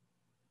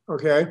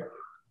 okay,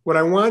 what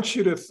I want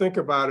you to think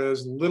about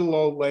is little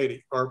old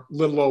lady or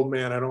little old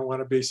man. I don't want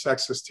to be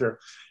sexist here.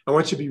 I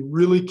want you to be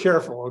really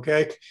careful,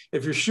 okay?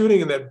 If you're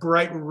shooting in that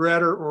bright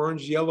red or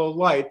orange, yellow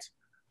light,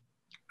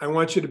 I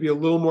want you to be a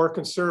little more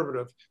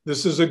conservative.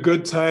 This is a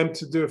good time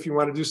to do, if you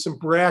want to do some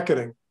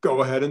bracketing,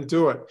 go ahead and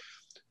do it.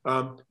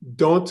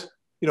 Don't,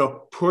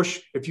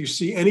 push. If you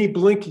see any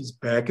blinkies,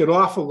 back it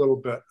off a little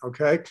bit,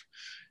 okay?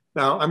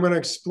 Now, I'm going to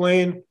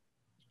explain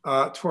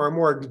to our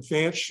more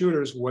advanced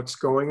shooters what's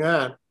going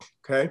on,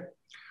 okay?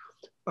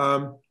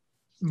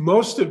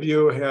 Most of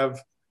you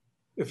have,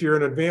 if you're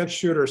an advanced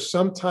shooter,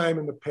 sometime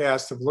in the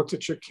past have looked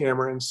at your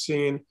camera and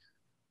seen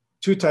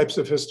two types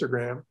of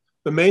histogram.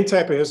 The main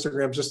type of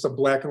histogram is just a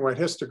black and white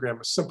histogram,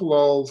 a simple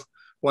old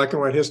black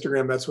and white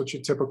histogram. That's what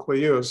you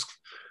typically use.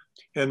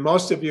 And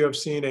most of you have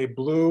seen a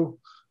blue,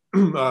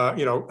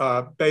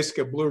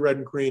 basically a blue, red,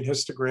 and green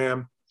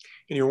histogram.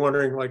 And you're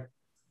wondering, like,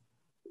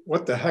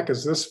 what the heck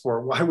is this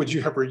for? Why would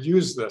you ever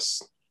use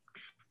this?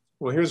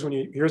 Well, here's when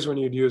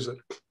you'd use it.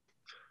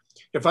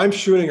 If I'm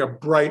shooting a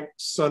bright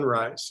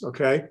sunrise,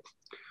 okay,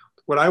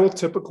 what I will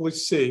typically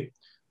see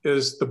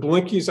is the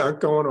blinkies aren't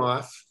going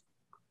off.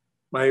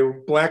 My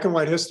black and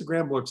white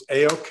histogram looks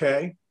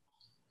A-okay.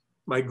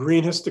 My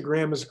green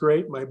histogram is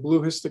great. My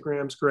blue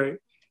histogram is great.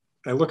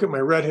 I look at my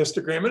red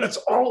histogram and it's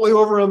all the way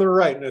over on the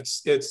right, and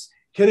it's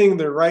hitting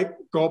the right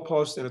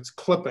goalpost and it's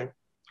clipping.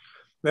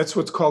 That's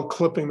what's called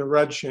clipping the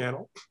red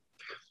channel.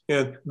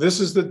 And this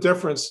is the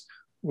difference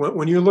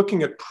when you're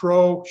looking at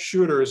pro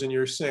shooters and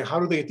you're saying, how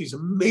do they get these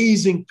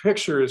amazing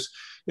pictures,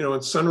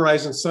 in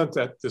sunrise and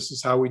sunset? This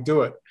is how we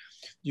do it.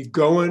 You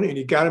go in and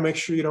you got to make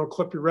sure you don't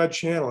clip your red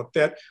channel. If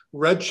that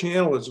red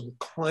channel is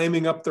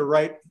climbing up the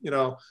right,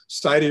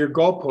 side of your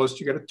goalpost,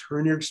 you got to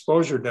turn your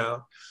exposure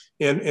down.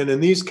 And in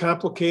these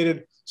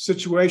complicated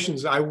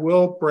situations, I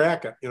will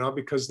bracket,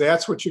 because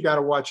that's what you got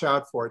to watch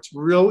out for. It's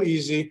real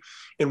easy.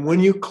 And when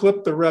you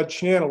clip the red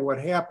channel,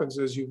 what happens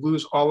is you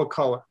lose all the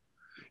color.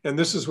 And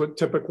this is what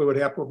typically would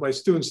happen with my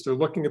students. They're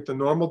looking at the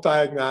normal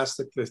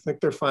diagnostic. They think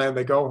they're fine.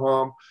 They go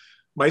home.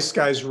 My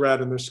sky's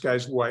red and their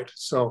sky's white.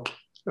 So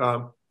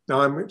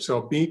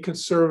so be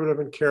conservative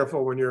and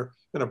careful when you're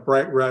in a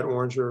bright red,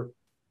 orange, or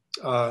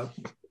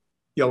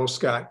yellow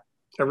sky.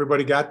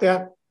 Everybody got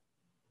that?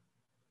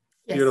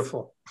 Yes.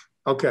 Beautiful.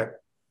 Okay.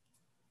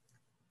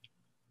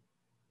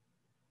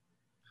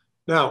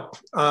 Now,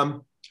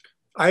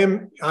 I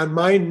am on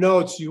my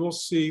notes. You will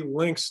see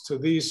links to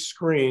these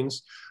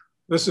screens.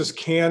 This is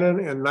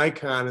Canon and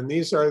Nikon, and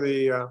these are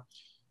the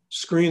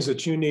screens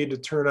that you need to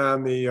turn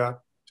on the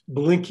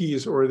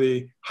blinkies or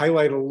the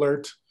highlight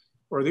alert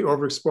or the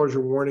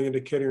overexposure warning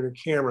indicator in your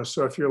camera.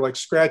 So if you're like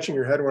scratching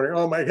your head wondering,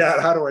 oh my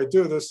God, how do I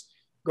do this?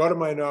 Go to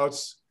my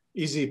notes,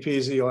 easy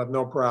peasy, you'll have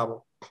no problem.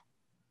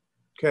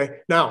 Okay,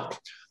 now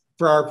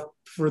for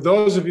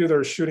those of you that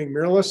are shooting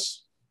mirrorless,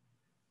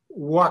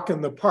 walk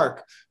in the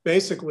park.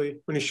 Basically,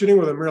 when you're shooting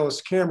with a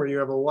mirrorless camera, you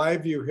have a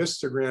live view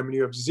histogram and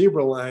you have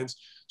zebra lines.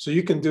 So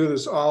you can do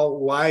this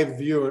all live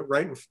view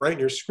right in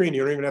your screen.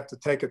 You don't even have to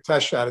take a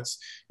test shot. It's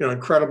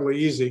incredibly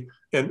easy.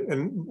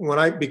 And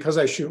because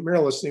I shoot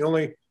mirrorless, the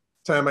only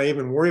time I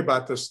even worry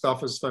about this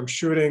stuff is if I'm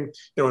shooting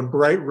in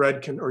bright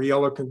red or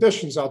yellow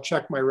conditions, I'll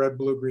check my red,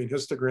 blue, green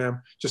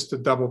histogram just to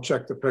double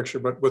check the picture.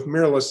 But with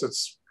mirrorless,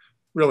 it's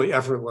really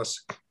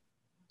effortless.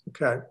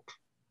 Okay.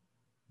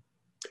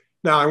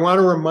 Now I want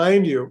to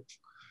remind you,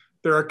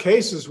 there are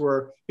cases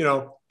where,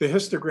 the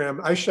histogram,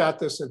 I shot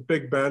this in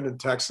Big Bend in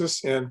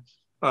Texas, and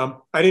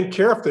I didn't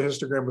care if the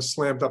histogram was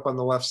slammed up on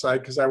the left side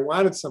because I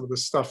wanted some of the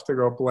stuff to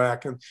go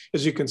black. And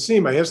as you can see,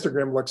 my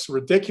histogram looks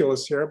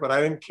ridiculous here, but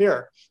I didn't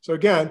care. So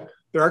again,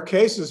 there are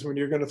cases when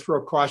you're going to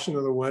throw caution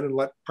to the wind and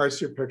let parts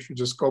of your picture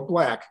just go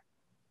black.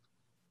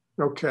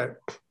 Okay.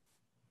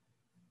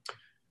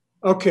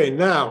 Okay,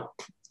 now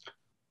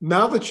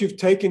that you've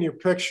taken your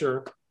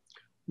picture,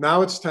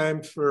 now it's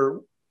time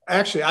for,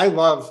 actually, I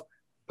love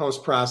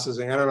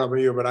post-processing. I don't know about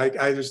you, but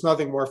there's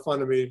nothing more fun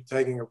to me than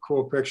taking a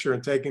cool picture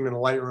and taking it in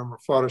Lightroom or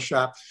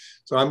Photoshop.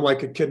 So I'm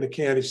like a kid in a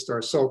candy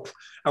store. So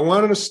I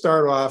wanted to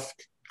start off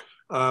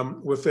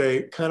with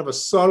a kind of a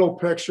subtle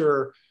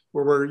picture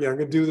where we're going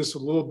to do this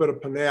with a little bit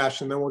of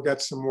panache, and then we'll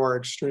get some more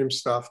extreme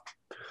stuff.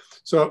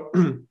 So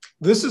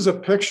this is a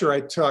picture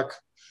I took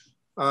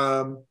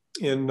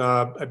in,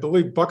 I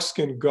believe,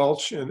 Buckskin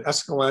Gulch in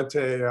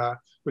Escalante,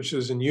 which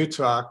is in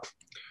Utah.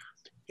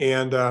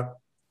 And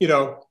you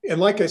know,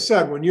 and like I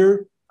said,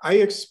 I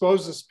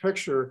exposed this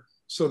picture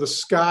so the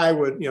sky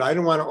would, you know, I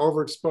didn't want to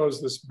overexpose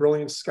this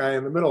brilliant sky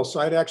in the middle. So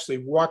I'd actually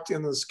walked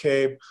in this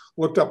cave,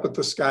 looked up at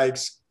the sky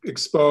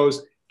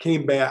exposed,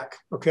 came back,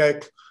 okay?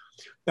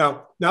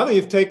 Now that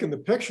you've taken the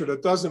picture,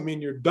 that doesn't mean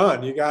you're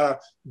done. You got to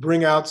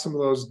bring out some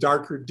of those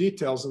darker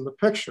details in the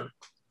picture,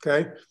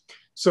 okay?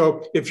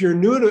 So if you're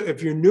new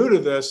to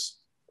this,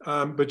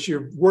 but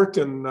you've worked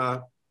in,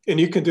 and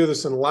you can do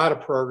this in a lot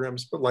of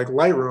programs, but like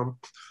Lightroom,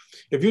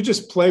 if you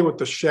just play with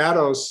the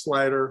shadows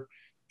slider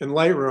in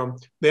Lightroom,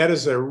 that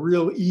is a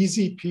real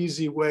easy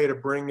peasy way to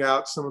bring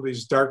out some of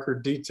these darker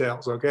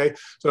details, okay?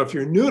 So if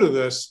you're new to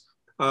this,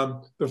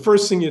 the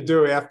first thing you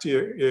do after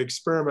you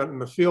experiment in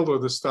the field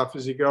with this stuff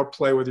is you go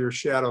play with your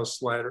shadow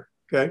slider,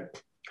 okay?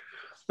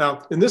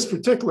 Now, in this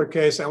particular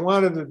case, I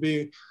wanted to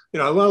be, you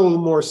know, a little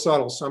more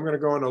subtle. So I'm going to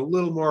go into a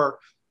little more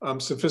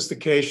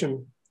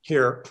sophistication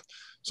here.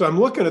 So I'm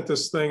looking at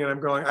this thing and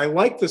I'm going, I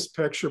like this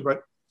picture,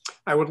 but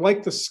I would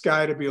like the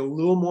sky to be a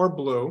little more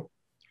blue.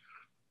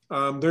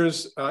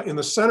 There's in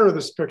the center of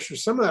this picture,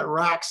 some of that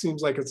rock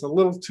seems like it's a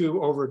little too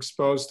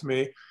overexposed to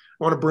me.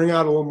 I want to bring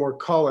out a little more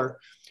color.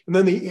 And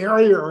then the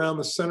area around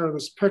the center of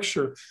this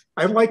picture,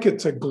 I'd like it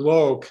to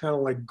glow kind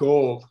of like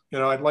gold. You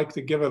know, I'd like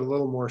to give it a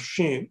little more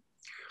sheen.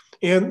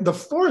 And the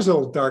floor is a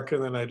little darker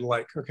than I'd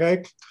like,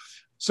 okay?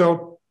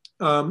 So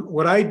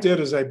what I did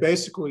is I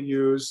basically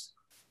used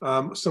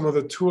some of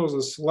the tools,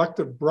 the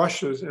selective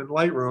brushes in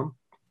Lightroom.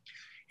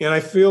 And I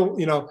feel,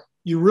 you know,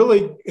 you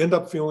really end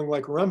up feeling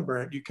like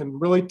Rembrandt. You can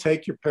really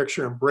take your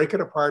picture and break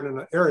it apart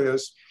into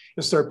areas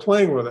and start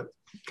playing with it,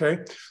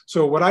 okay?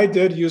 So what I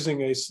did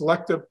using a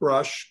selective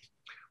brush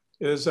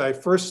is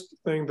first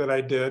thing that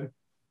I did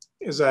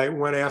is I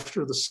went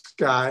after the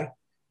sky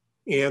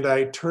and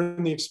I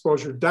turned the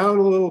exposure down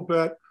a little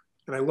bit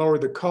and I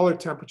lowered the color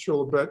temperature a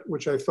little bit,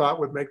 which I thought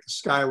would make the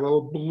sky a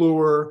little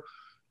bluer,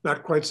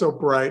 not quite so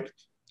bright.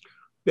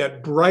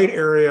 That bright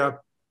area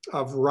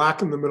of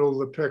rock in the middle of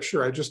the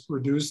picture, I just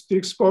reduced the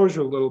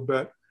exposure a little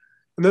bit.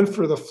 And then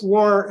for the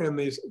floor and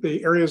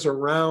the areas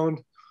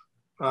around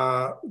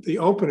the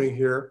opening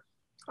here,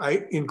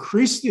 I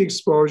increased the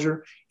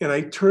exposure and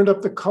I turned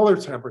up the color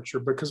temperature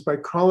because by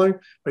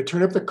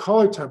turning up the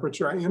color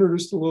temperature, I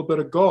introduced a little bit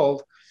of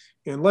gold.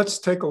 And let's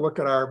take a look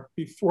at our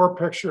before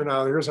picture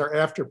now. Here's our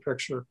after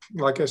picture.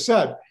 Like I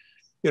said,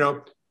 you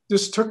know,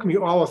 this took me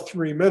all of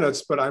 3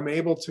 minutes, but I'm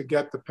able to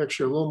get the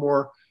picture a little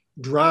more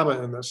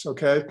drama in this,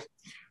 okay?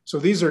 So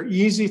these are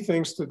easy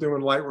things to do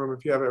in Lightroom.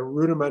 If you have a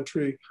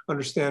rudimentary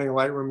understanding of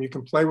Lightroom, you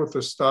can play with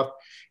this stuff.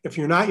 If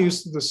you're not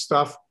used to this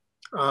stuff,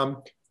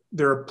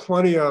 there are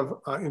plenty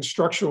of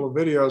instructional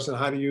videos on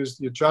how to use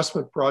the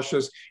adjustment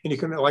brushes. And you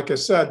can, like I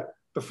said,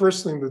 the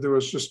first thing to do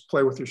is just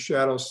play with your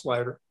shadow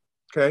slider,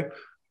 okay?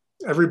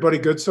 Everybody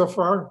good so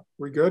far?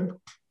 We good?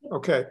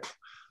 Okay.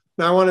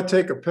 Now I want to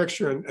take a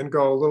picture and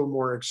go a little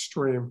more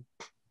extreme.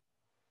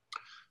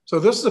 So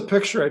this is a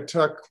picture I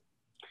took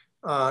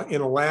in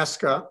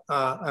Alaska.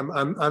 I'm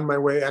on my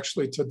way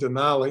actually to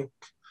Denali.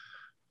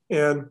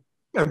 And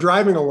I'm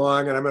driving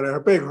along and I'm in a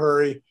big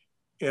hurry.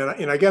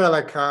 And I get out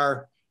of that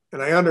car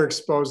and I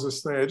underexpose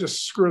this thing. I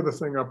just screw the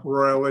thing up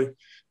royally.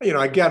 You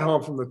know, I get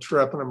home from the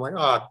trip and I'm like,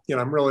 oh, you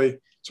know, I'm really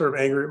sort of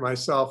angry at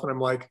myself. And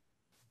I'm like,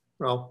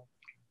 well,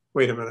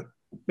 wait a minute.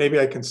 Maybe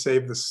I can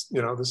save this,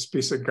 you know, this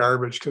piece of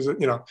garbage because,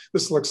 you know,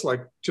 this looks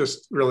like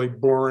just really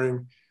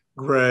boring,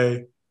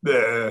 gray.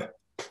 Bleh.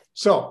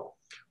 So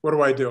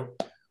what do?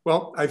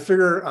 Well, I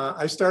figure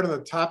I start on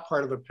the top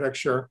part of the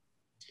picture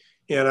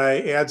and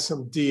I add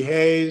some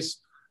dehaze.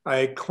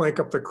 I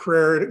crank up the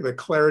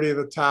clarity of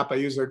the top. I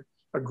use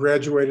a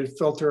graduated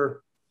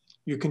filter.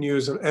 You can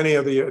use any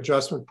of the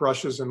adjustment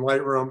brushes in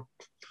Lightroom.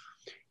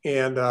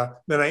 And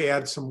then I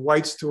add some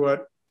whites to it.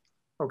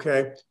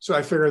 Okay, so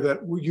I figure that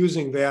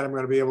using that, I'm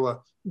going to be able to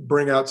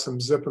bring out some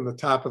zip in the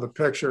top of the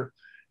picture.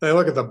 And I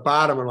look at the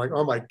bottom and I'm like,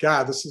 oh my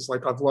God, this is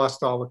like I've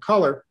lost all the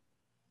color.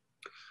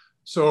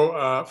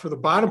 So for the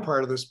bottom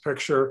part of this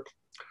picture,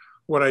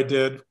 what I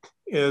did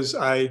is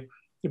I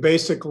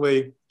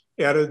basically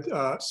added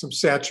some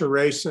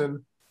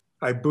saturation.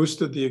 I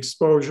boosted the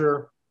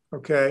exposure,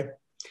 okay?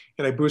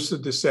 And I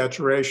boosted the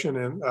saturation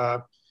and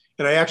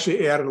I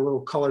actually added a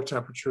little color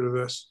temperature to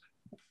this.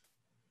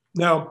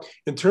 Now,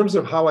 in terms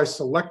of how I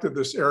selected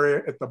this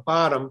area at the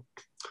bottom,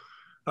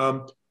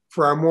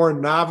 for our more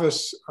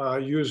novice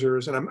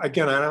users, and I'm not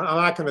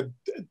going to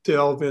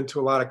delve into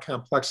a lot of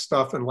complex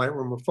stuff in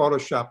Lightroom or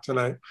Photoshop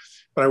tonight,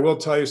 but I will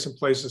tell you some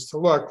places to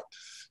look.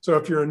 So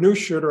if you're a new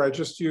shooter, I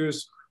just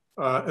use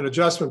an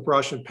adjustment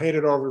brush and paint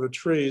it over the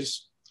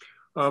trees.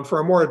 For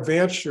our more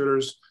advanced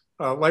shooters,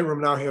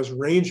 Lightroom now has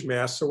range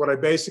masks. So what I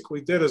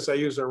basically did is I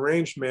used a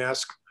range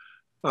mask.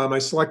 I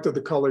selected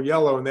the color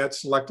yellow and that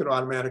selected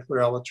automatically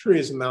all the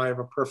trees. And now I have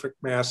a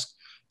perfect mask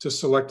to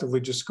selectively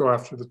just go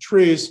after the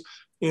trees.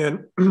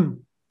 And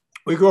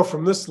we go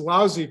from this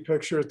lousy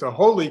picture to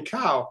holy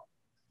cow.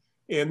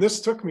 And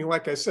this took me,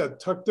 like I said,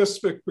 took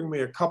me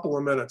a couple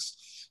of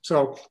minutes.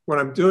 So what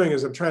I'm doing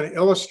is I'm trying to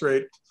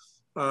illustrate,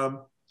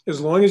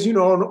 as long as you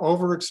don't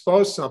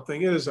overexpose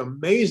something, it is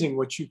amazing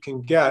what you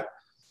can get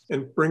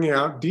and bringing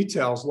out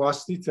details,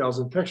 lost details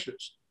in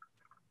pictures.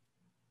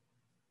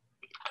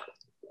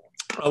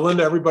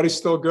 Linda, everybody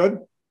still good?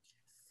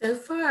 So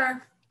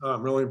far. Oh,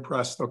 I'm really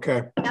impressed.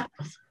 Okay.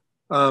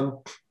 Yeah.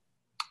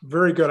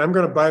 Very good. I'm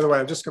going to, by the way,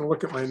 I'm just going to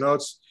look at my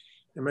notes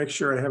and make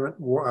sure I haven't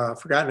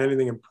forgotten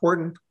anything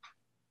important.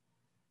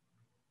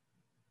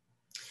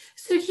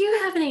 So do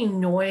you have any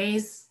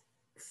noise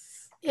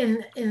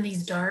in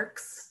these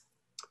darks?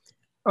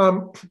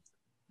 You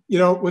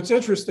know, what's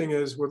interesting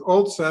is with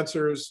old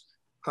sensors,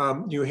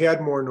 you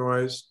had more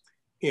noise,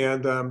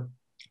 and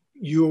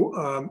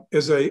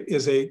as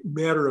a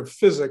matter of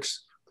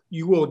physics,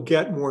 you will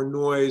get more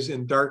noise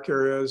in dark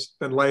areas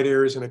than light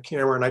areas in a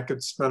camera, and I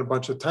could spend a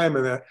bunch of time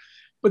in that.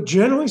 But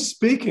generally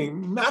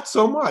speaking, not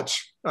so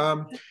much.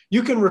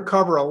 You can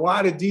recover a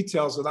lot of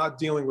details without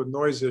dealing with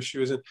noise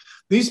issues. And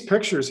these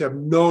pictures have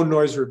no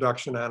noise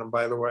reduction on them,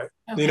 by the way.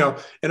 Okay. You know,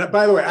 and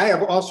by the way, I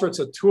have all sorts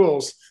of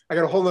tools. I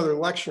got a whole nother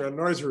lecture on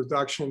noise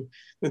reduction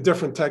and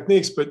different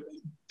techniques, but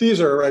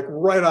these are like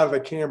right out of the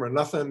camera,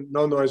 nothing,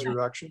 no noise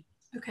reduction.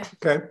 Okay.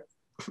 Okay.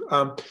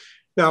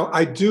 Now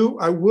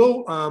I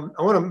want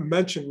to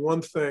mention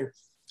one thing.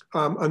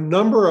 A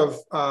number of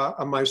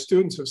my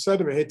students have said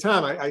to me, hey,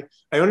 Tom, I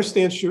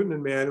understand shooting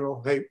in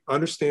manual. Hey,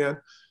 understand.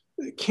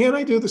 Can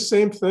I do the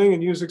same thing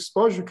and use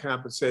exposure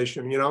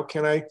compensation? You know,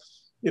 can I,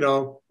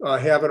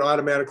 have it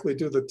automatically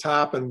do the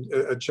top and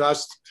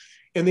adjust?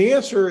 And the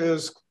answer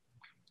is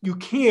you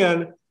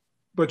can,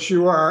 but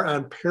you are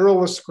on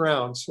perilous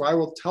ground. So I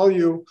will tell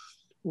you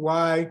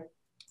why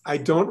I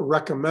don't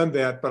recommend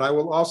that, but I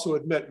will also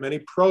admit many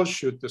pros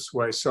shoot this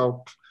way.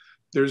 So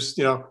there's,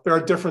 there are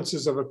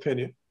differences of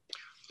opinion.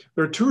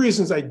 There are two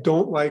reasons I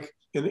don't like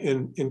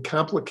in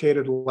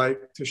complicated light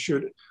to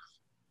shoot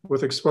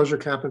with exposure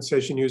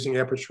compensation using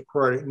aperture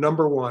priority.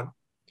 Number one,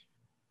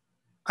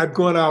 I've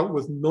gone out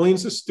with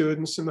millions of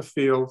students in the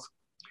field.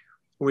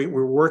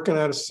 We're working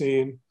on a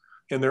scene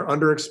and they're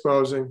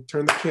underexposing,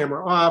 turn the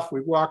camera off,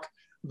 we walk,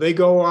 they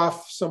go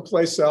off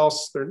someplace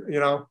else,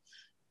 and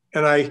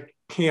I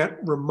can't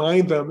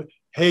remind them,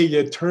 hey,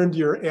 you turned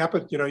your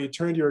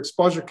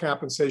exposure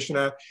compensation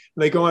on, and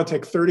they go on and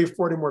take 30 or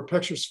 40 more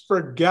pictures,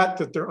 forget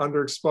that they're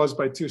underexposed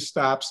by 2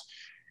 stops.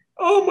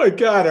 Oh my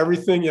God,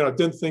 everything,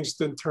 things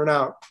didn't turn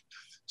out.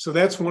 So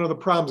that's one of the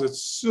problems.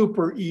 It's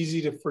super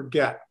easy to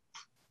forget,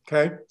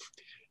 okay?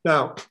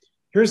 Now,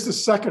 here's the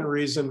second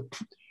reason,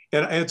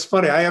 and it's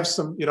funny, I have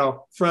some,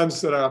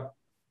 friends that,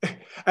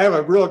 I have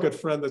a real good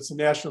friend that's a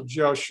National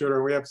Geo shooter,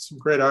 and we have some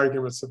great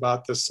arguments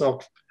about this. So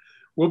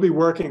we'll be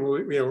working,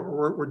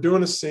 we're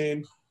doing a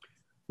scene.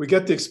 We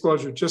get the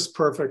exposure just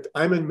perfect.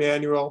 I'm in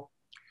manual.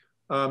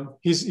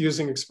 He's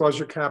using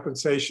exposure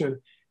compensation.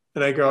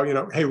 And I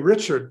go, hey,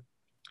 Richard,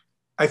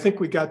 I think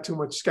we got too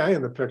much sky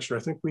in the picture. I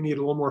think we need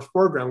a little more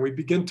foreground. We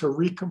begin to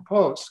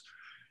recompose.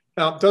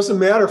 Now, it doesn't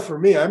matter for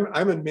me.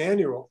 I'm in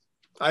manual.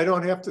 I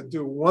don't have to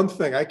do one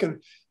thing. I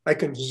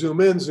can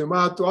zoom in, zoom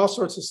out, do all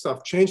sorts of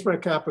stuff, change my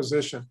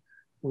composition.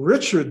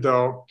 Richard,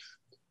 though,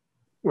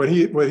 what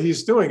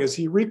he's doing is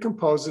he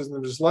recomposes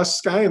and there's less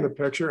sky in the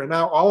picture. And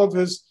now all of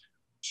his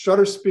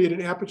shutter speed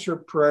and aperture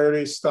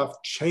priority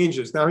stuff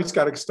changes. Now he's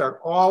got to start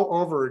all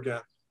over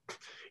again.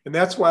 And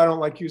that's why I don't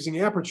like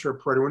using aperture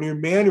priority. When you're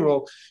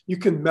manual, you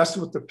can mess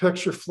with the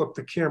picture, flip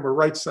the camera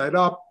right side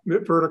up,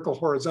 vertical,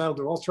 horizontal,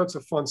 do all sorts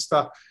of fun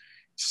stuff.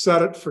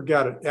 Set it,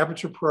 forget it.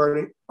 Aperture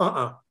priority,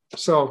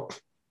 So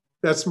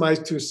that's my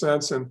 2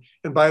 cents. And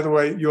by the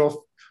way,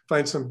 you'll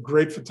find some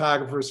great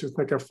photographers who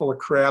think I'm full of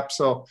crap.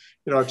 So,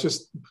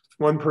 just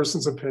one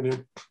person's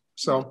opinion.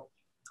 So,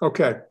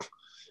 okay.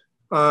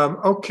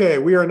 Okay,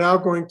 we are now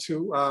going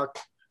to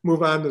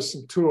move on to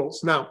some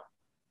tools. Now,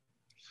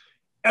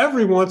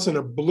 every once in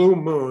a blue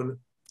moon,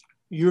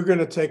 you're going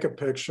to take a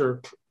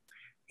picture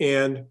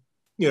and,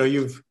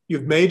 you've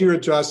made your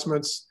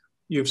adjustments,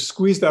 you've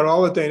squeezed out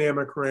all the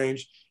dynamic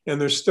range,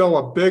 and there's still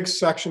a big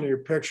section of your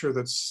picture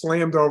that's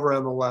slammed over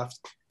on the left.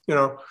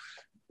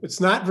 It's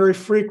not very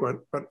frequent,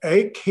 but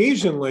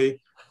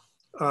occasionally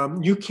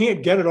you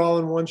can't get it all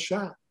in one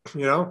shot,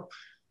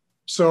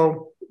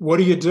 So what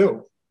do you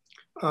do?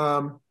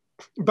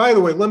 By the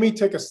way, let me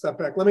take a step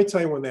back. Let me tell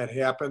you when that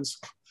happens,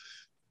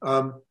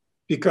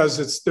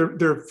 because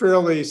they're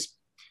fairly,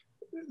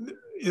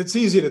 it's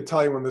easy to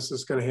tell you when this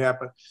is going to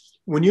happen.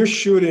 When you're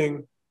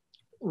shooting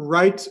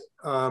right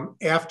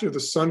after the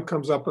sun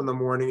comes up in the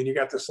morning and you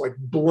got this like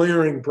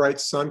blaring bright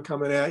sun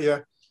coming at you,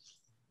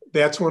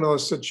 that's one of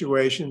those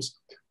situations.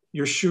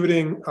 You're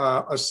shooting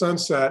a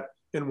sunset,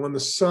 and when the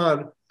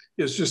sun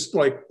is just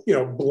like,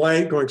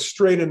 blank, going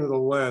straight into the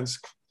lens,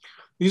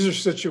 these are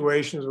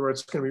situations where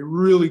it's going to be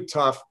really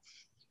tough,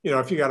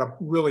 if you got a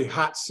really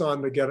hot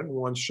sun to get it in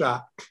one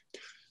shot.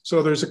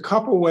 So there's a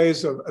couple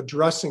ways of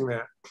addressing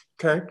that,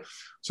 okay?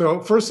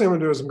 So first thing I'm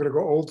gonna do is I'm gonna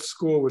go old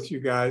school with you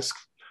guys.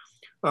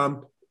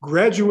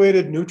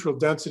 Graduated neutral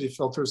density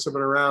filters have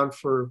been around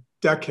for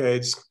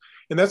decades,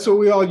 and that's what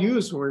we all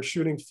use when we're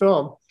shooting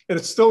film, and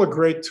it's still a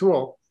great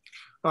tool.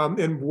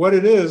 And what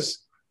it is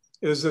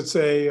it's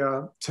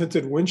a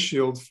tinted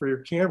windshield for your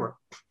camera,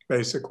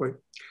 basically.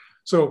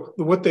 So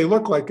what they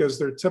look like is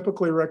they're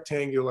typically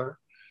rectangular,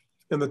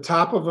 and the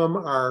top of them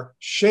are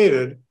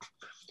shaded.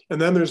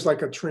 And then there's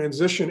like a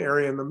transition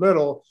area in the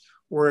middle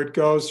where it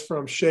goes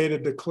from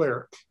shaded to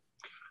clear.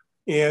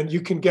 And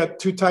you can get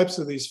two types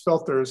of these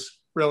filters,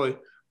 really.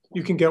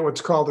 You can get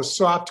what's called a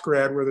soft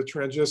grad, where the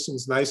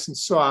transition's nice and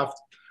soft,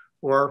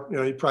 or, you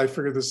know, you probably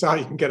figured this out,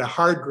 you can get a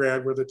hard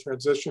grad where the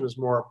transition is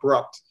more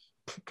abrupt,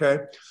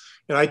 okay?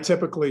 And I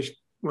typically,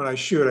 when I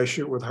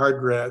shoot with hard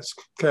grads,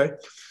 okay?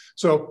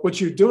 So what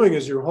you're doing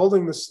is you're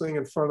holding this thing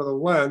in front of the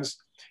lens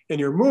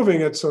and you're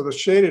moving it so the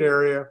shaded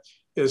area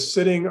is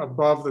sitting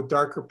above the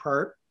darker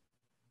part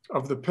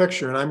of the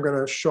picture. And I'm going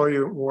to show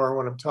you more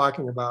what I'm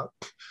talking about.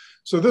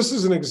 So this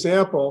is an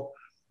example.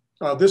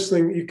 This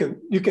thing,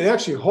 you can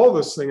actually hold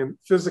this thing and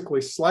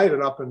physically slide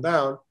it up and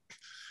down.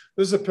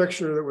 This is a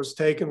picture that was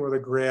taken with a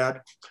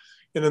grad.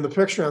 And in the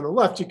picture on the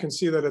left, you can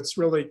see that it's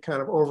really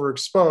kind of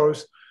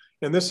overexposed.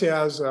 And this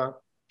has a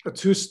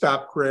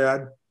two-stop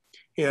grad.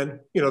 And,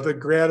 you know, the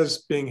grad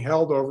is being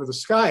held over the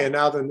sky. And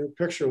now the new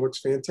picture looks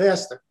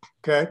fantastic,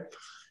 okay?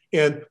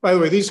 And by the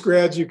way, these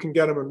grads, you can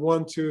get them in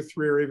 1, 2,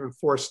 3, or even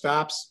 4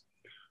 stops.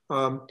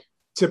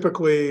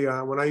 Typically,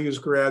 when I use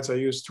grads, I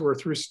use 2 or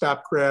 3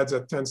 stop grads.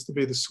 That tends to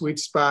be the sweet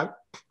spot.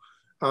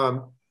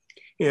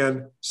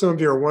 And some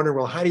of you are wondering,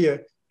 well, how do you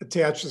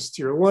attach this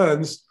to your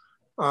lens?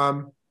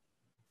 And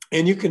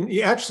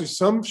actually,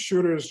 some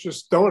shooters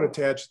just don't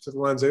attach it to the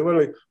lens. They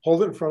literally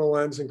hold it in front of the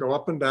lens and go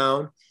up and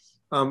down.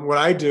 What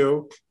I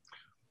do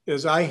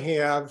is I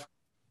have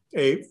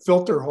a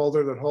filter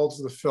holder that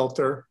holds the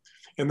filter.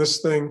 And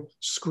this thing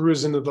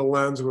screws into the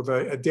lens with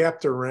an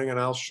adapter ring, and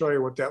I'll show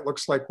you what that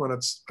looks like when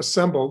it's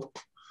assembled.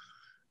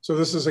 So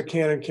this is a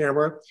Canon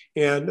camera,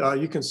 and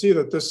you can see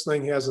that this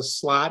thing has a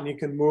slot, and you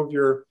can move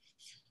your,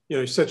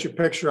 you set your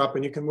picture up,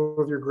 and you can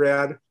move your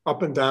grad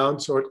up and down,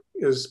 so it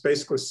is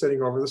basically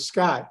sitting over the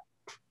sky.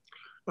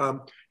 And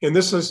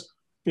this is,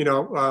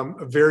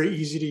 very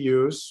easy to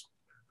use,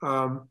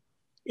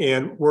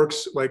 and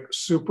works like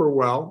super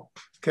well.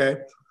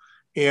 Okay.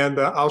 And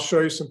I'll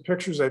show you some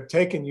pictures I've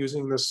taken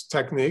using this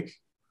technique.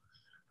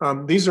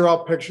 These are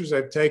all pictures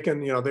I've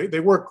taken. They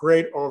work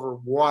great over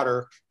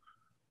water.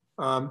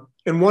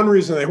 And one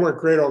reason they work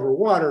great over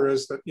water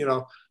is that,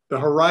 the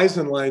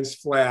horizon line's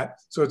flat,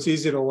 so it's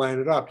easy to line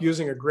it up.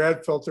 Using a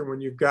grad filter when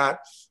you've got,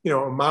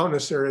 a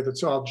mountainous area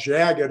that's all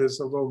jagged is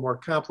a little more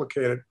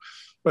complicated.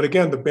 But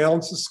again, to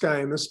balance the sky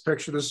in this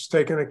picture, this is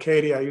taken at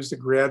Katy. I used a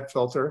grad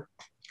filter.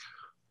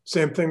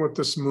 Same thing with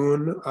this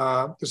moon.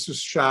 This is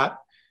shot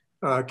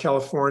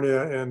California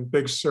and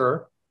Big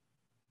Sur.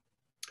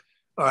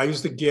 I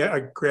used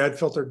a grad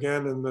filter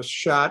again in the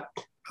shot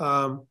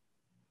in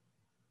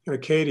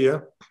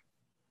Acadia.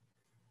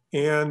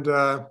 And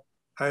I'm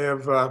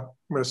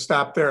going to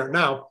stop there.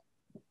 Now,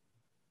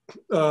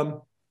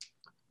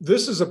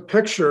 this is a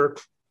picture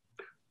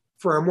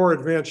for our more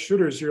advanced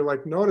shooters. You're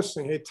like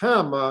noticing, hey,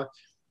 Tom,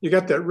 you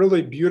got that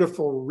really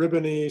beautiful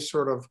ribbony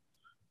sort of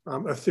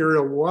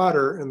ethereal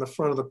water in the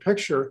front of the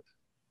picture.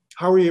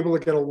 How are you able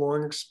to get a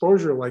long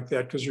exposure like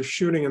that? Because you're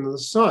shooting into the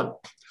sun.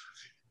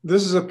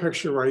 This is a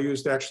picture where I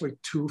used actually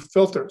 2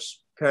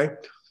 filters, okay?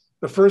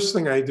 The first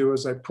thing I do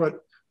is I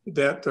put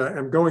that,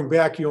 I'm going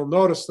back, you'll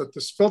notice that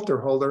this filter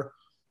holder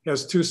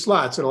has 2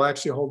 slots. It'll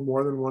actually hold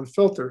more than 1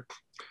 filter.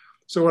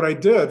 So what I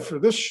did for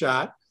this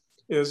shot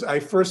is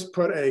I first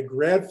put a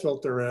grad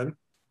filter in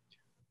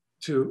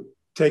to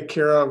take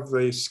care of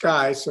the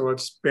sky so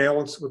it's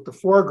balanced with the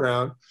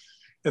foreground.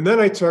 And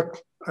then I took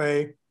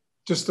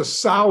just a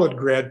solid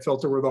grad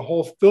filter where the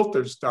whole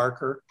filter's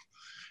darker.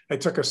 I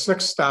took a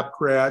 6-stop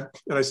grad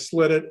and I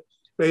slid it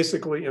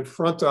basically in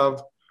front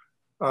of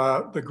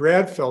the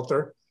grad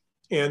filter.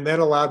 And that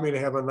allowed me to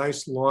have a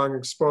nice long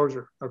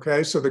exposure.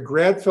 Okay, so the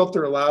grad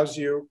filter allows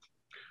you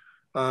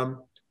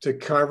to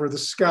cover the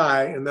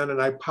sky. And then,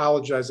 and I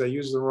apologize, I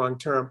used the wrong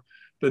term.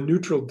 The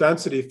neutral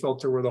density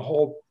filter where the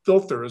whole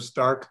filter is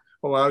dark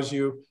allows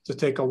you to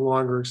take a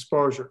longer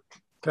exposure.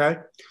 Okay.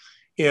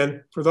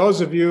 And for those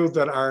of you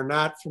that are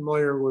not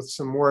familiar with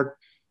some more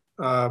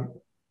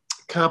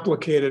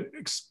complicated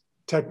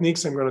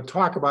techniques I'm going to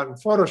talk about in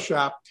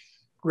Photoshop,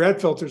 grad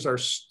filters are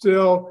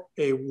still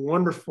a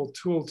wonderful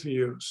tool to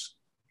use.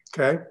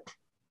 Okay.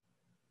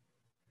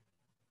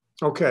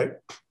 Okay.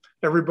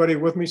 Everybody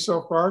with me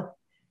so far?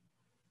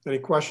 Any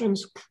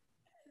questions?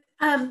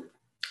 I'm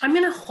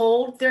going to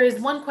hold. There is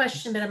one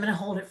question, but I'm going to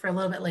hold it for a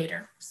little bit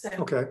later. So.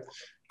 Okay.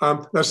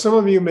 Now, some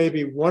of you may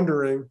be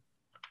wondering,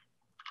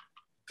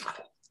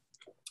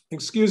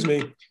 excuse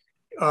me,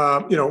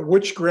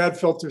 which grad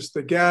filters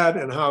to get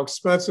and how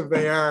expensive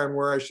they are and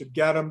where I should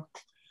get them.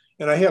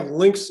 And I have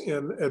links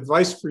and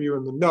advice for you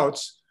in the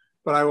notes,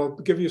 but I will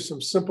give you some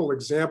simple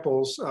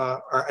examples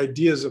or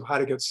ideas of how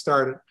to get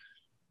started.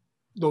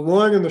 The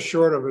long and the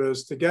short of it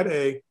is to get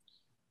a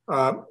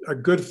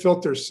good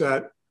filter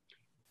set,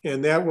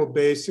 and that will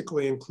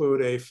basically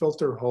include a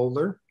filter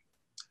holder,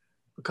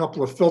 a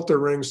couple of filter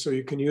rings so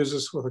you can use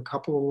this with a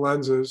couple of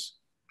lenses,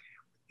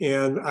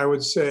 and I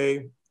would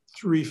say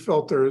 3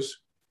 filters,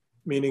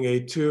 meaning a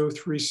 2,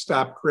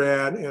 3-stop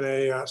grad and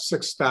a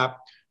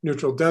 6-stop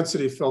neutral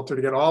density filter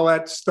to get all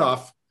that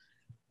stuff,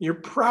 you're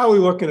probably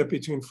looking at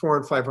between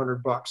 $400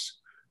 and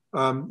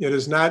 $500. It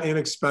is not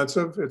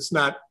inexpensive. It's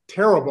not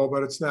terrible,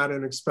 but it's not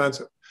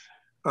inexpensive.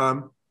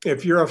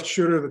 If you're a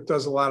shooter that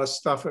does a lot of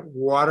stuff at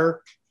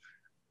water,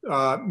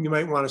 you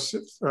might want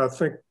to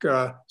think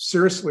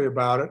seriously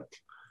about it.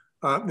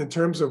 In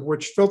terms of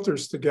which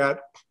filters to get,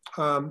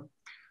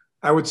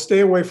 I would stay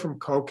away from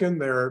Koken.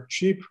 They're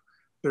cheap,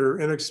 they're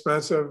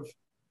inexpensive,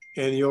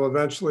 and you'll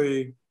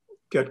eventually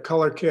get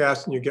color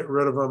cast and you get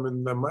rid of them,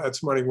 and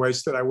it's money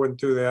wasted. I wouldn't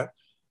do that.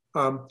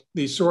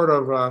 The sort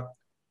of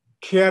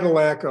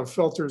Cadillac of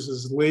filters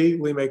is Lee.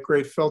 Lee make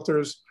great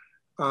filters.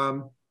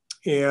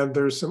 And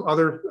there's some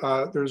other,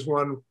 there's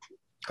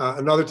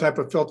another type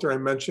of filter I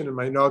mentioned in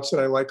my notes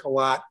that I like a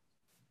lot.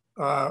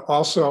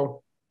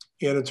 Also,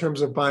 and in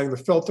terms of buying the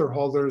filter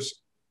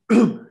holders,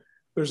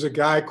 there's a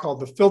guy called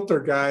the Filter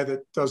Guy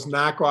that does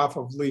knockoff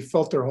of Lee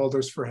filter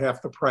holders for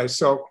half the price.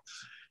 So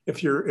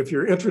if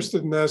you're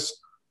interested in this,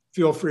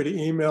 feel free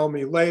to email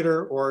me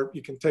later, or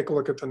you can take a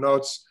look at the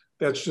notes.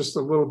 That's just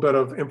a little bit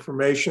of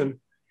information.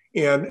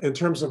 And in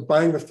terms of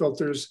buying the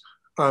filters,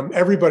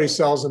 everybody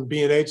sells them.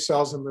 B&H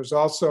sells them. There's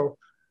also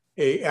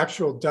a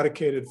actual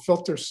dedicated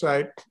filter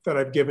site that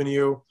I've given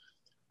you.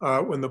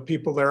 When the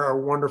people there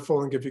are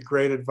wonderful and give you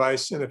great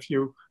advice. And if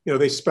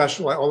they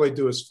specialize, all they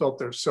do is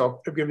filters.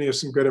 So I've given you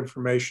some good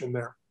information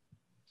there.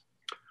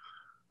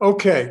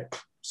 Okay,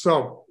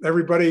 so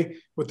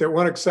everybody, with that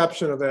one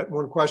exception of that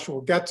one question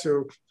we'll get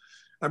to,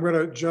 I'm going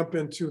to jump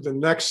into the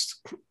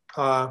next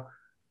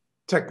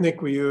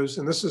technique we use.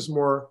 And this is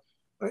more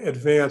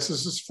advanced.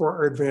 This is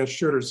for advanced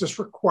shooters. This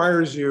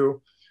requires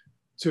you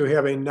to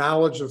have a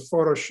knowledge of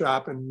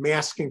Photoshop and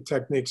masking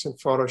techniques in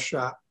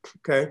Photoshop,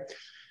 okay?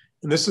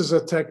 And this is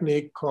a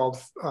technique called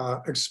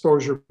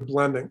exposure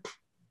blending.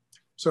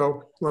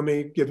 So let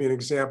me give you an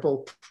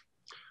example.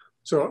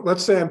 So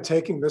let's say I'm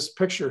taking this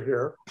picture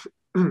here,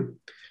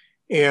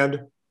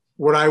 and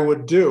what I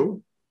would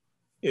do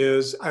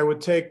is I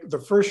would take the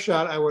first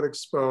shot I would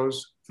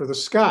expose for the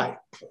sky,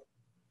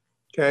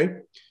 okay?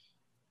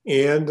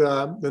 And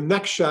the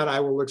next shot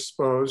I will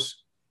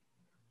expose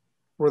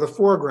for the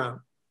foreground,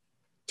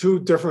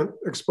 2 different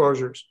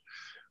exposures.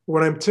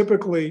 What I'm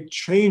typically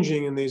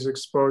changing in these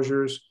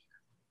exposures,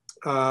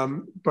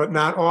 but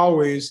not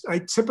always, I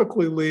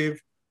typically leave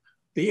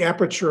the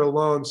aperture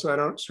alone so I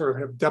don't sort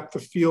of have depth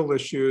of field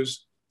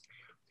issues.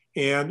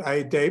 And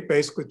I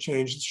basically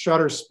change the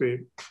shutter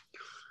speed.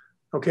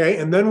 Okay,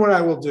 and then what I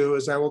will do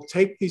is I will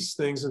take these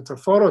things into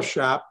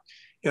Photoshop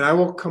and I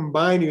will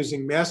combine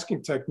using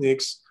masking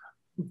techniques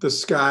the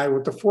sky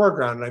with the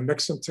foreground, and I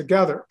mix them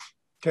together.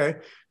 Okay,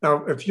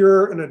 now if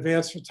you're an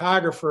advanced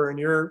photographer and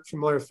you're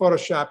familiar with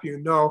Photoshop, you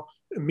know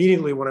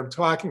immediately what I'm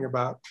talking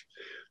about.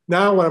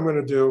 Now what I'm going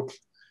to do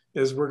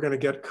is we're going to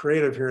get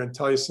creative here and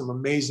tell you some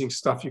amazing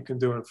stuff you can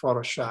do in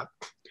Photoshop.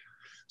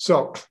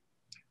 So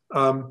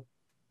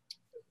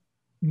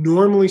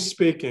normally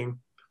speaking,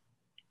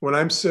 when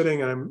I'm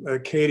sitting and I'm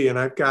at Katie and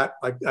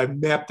I've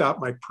mapped out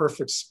my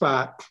perfect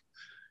spot,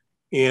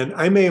 and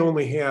I may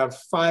only have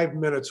 5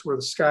 minutes where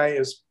the sky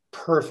is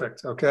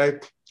perfect, okay?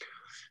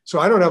 So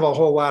I don't have a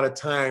whole lot of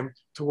time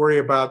to worry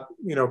about,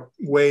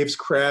 waves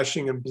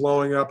crashing and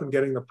blowing up and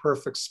getting the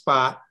perfect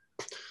spot.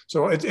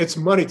 So it's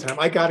money time.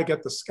 I got to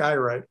get the sky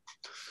right.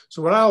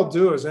 So what I'll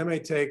do is I may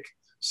take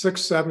 6,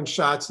 7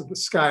 shots of the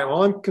sky.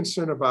 All I'm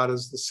concerned about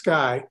is the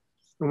sky.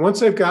 And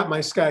once I've got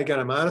my sky, again,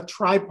 I'm on a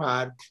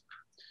tripod,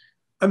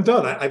 I'm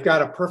done. I've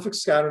got a perfect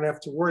sky I don't have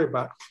to worry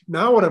about.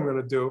 Now what I'm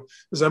going to do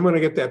is I'm going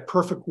to get that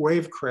perfect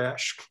wave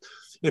crash.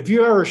 If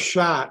you ever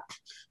shot,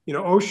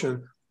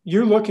 ocean,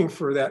 you're looking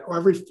for that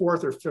every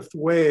 4th or 5th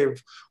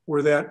wave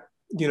where that,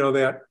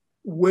 that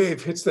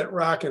wave hits that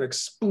rock and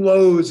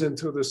explodes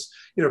into this,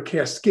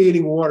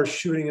 cascading water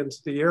shooting into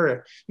the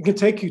area. It can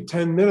take you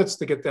 10 minutes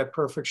to get that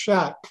perfect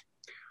shot.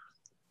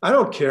 I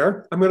don't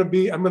care. I'm going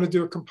to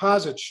do a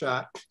composite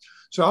shot.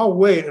 So I'll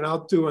wait and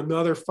I'll do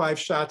another 5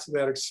 shots of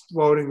that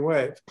exploding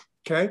wave,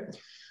 okay?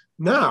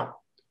 Now,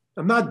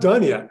 I'm not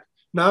done yet.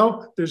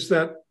 Now there's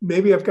that,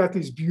 maybe I've got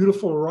these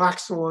beautiful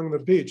rocks along the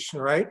beach, all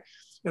right?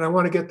 And I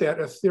want to get that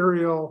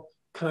ethereal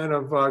kind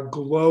of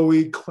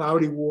glowy,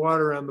 cloudy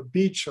water on the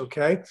beach,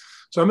 okay?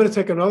 So I'm going to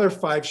take another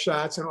 5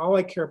 shots, and all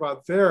I care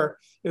about there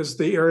is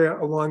the area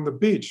along the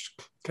beach,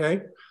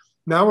 okay?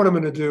 Now what I'm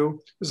going to do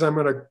is I'm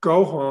going to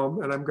go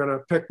home and I'm going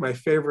to pick my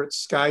favorite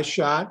sky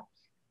shot,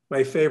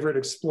 my favorite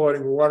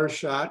exploding water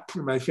shot,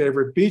 my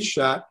favorite beach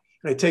shot,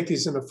 and I take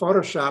these into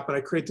Photoshop and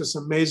I create this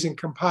amazing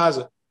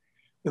composite.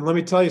 And let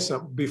me tell you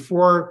something,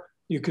 before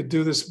you could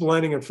do this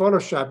blending in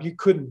Photoshop, you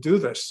couldn't do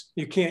this.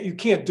 You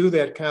can't do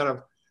that kind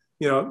of,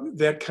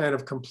 that kind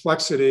of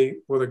complexity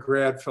with a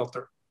grad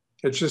filter.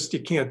 It's just, you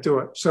can't do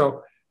it.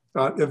 So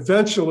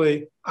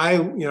eventually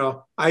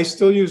I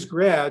still use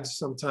grads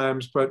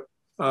sometimes, but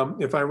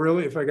if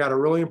I got a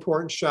really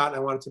important shot and I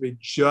want it to be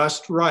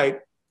just right,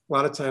 a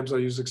lot of times I'll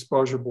use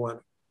exposure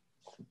blending,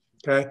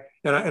 okay?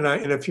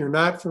 And if you're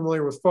not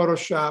familiar with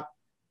Photoshop,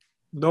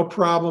 no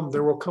problem.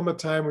 There will come a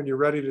time when you're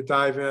ready to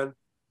dive in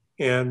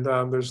And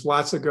there's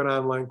lots of good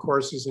online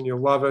courses and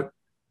you'll love it.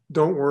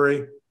 Don't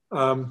worry.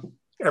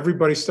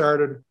 Everybody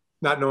started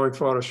not knowing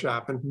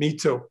Photoshop, and me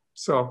too.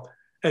 So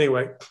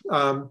anyway,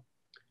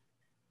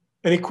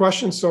 any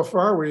questions so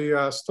far? We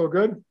still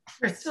good?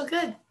 We're still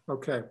good.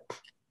 Okay.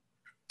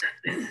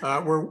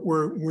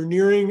 We're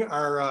nearing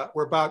our,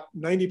 we're about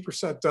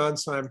 90% done,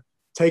 so I'm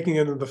taking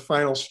into the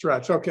final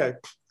stretch. Okay.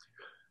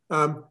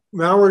 Now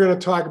we're going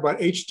to talk about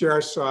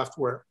HDR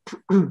software.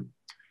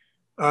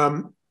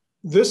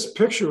 This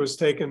picture was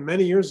taken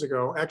many years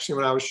ago, actually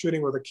when I was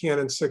shooting with a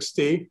Canon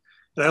 6D,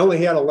 and I only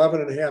had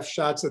 11.5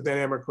 shots of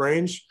dynamic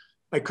range.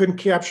 I couldn't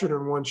capture it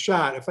in one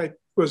shot. If I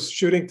was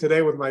shooting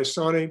today with my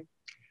Sony,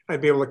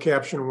 I'd be able to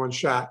capture in one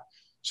shot.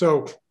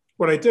 So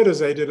what I did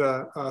is I did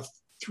a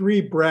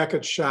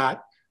 3-bracket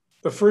shot.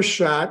 The first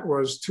shot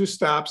was 2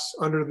 stops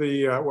under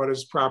the what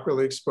is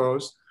properly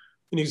exposed.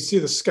 And you can see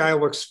the sky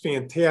looks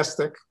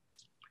fantastic.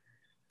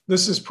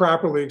 This is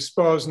properly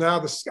exposed. Now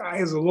the sky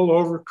is a little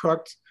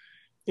overcooked.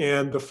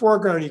 And the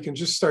foreground, you can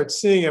just start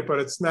seeing it, but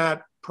it's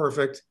not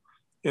perfect.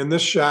 And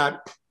this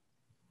shot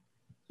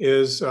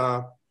is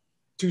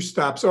 2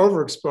 stops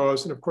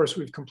overexposed. And of course,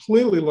 we've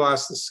completely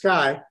lost the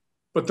sky,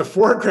 but the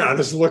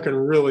foreground is looking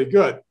really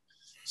good.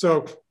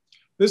 So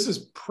this is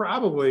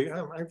probably,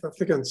 I'm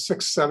thinking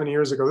 6-7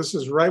 years ago. This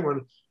is right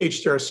when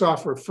HDR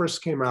software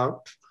first came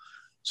out.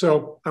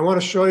 So I want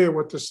to show you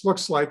what this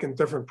looks like in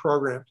different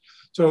programs.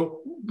 So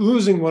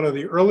using one of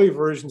the early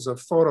versions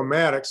of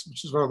Photomatix,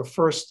 which is one of the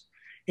first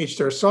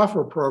HDR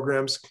software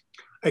programs,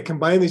 I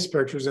combine these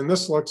pictures and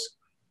this looks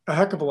a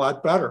heck of a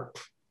lot better,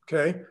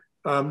 okay?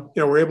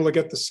 We're able to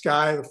get the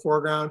sky, the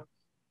foreground,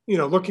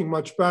 looking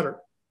much better.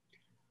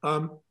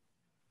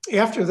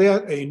 After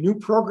that, a new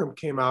program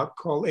came out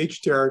called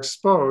HDR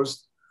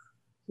Exposed,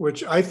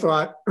 which I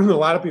thought, a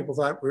lot of people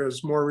thought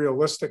was more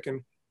realistic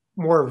and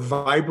more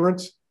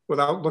vibrant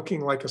without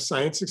looking like a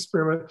science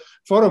experiment.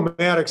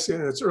 Photomatix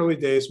in its early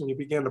days, when you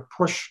began to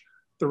push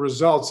the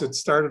results, it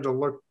started to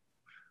look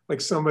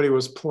like somebody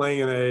was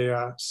playing in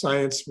a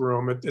science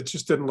room. It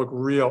just didn't look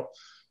real.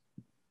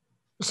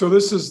 So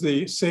this is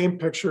the same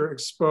picture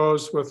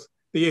exposed with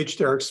the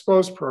HDR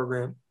Exposed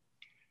program.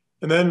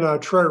 And then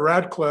Troy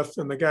Radcliffe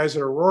and the guys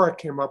at Aurora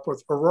came up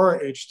with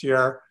Aurora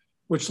HDR,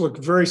 which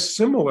looked very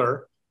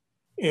similar.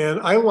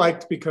 And I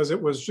liked because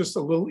it was just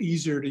a little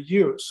easier to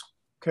use,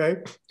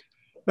 okay?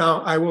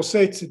 Now, I will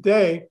say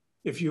today,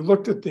 if you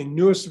looked at the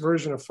newest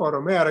version of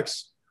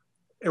Photomatix,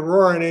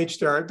 Aurora and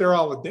HDR, they're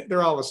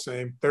all the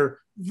same. They're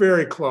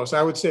very close.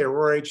 I would say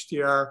Aurora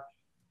HDR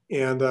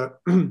and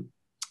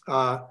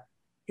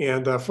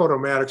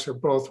Photomatix are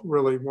both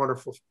really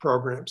wonderful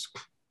programs.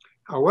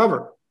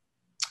 However,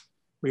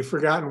 we've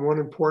forgotten one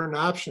important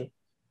option.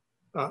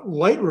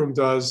 Lightroom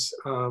does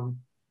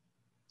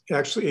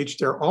actually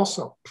HDR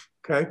also,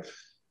 okay?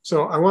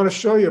 So I want to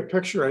show you a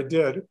picture I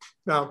did.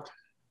 Now,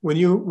 when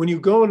you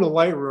go into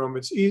Lightroom,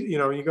 it's easy,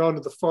 you go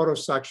into the photo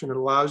section, it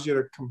allows you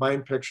to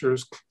combine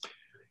pictures.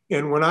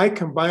 And when I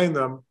combine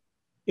them,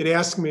 it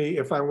asks me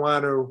if I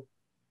want to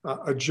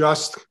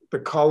adjust the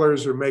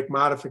colors or make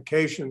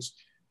modifications.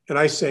 And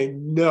I say,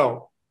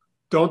 no,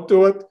 don't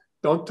do it.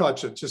 Don't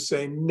touch it. Just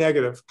say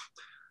negative.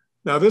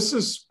 Now, this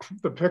is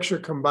the picture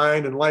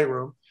combined in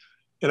Lightroom.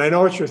 And I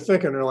know what you're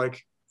thinking. They're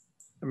like,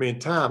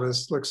 Tom,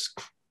 this looks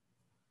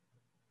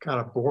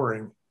kind of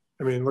boring.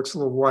 It looks a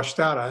little washed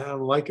out. I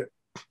don't like it.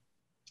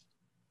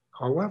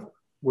 However,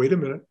 wait a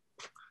minute.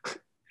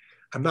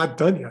 I'm not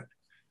done yet.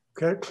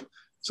 Okay.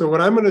 So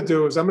what I'm going to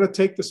do is I'm going to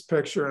take this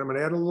picture and I'm going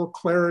to add a little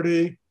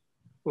clarity,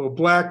 a little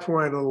black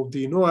point, a little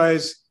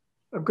denoise.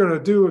 I'm going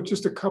to do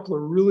just a couple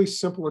of really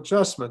simple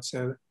adjustments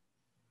and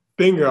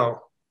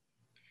bingo.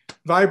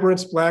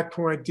 Vibrance, black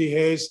point,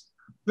 dehaze.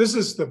 This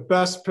is the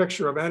best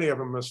picture of any of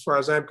them as far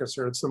as I'm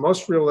concerned. It's the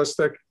most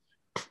realistic,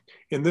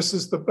 and this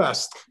is the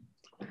best.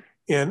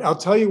 And I'll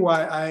tell you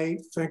why I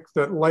think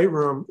that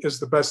Lightroom is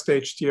the best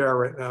HDR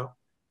right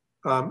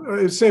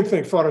now. Same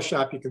thing,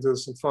 Photoshop, you can do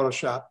this in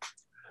Photoshop.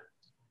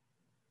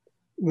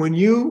 When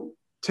you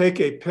take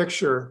a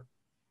picture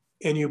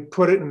and you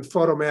put it in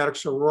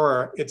Photomatix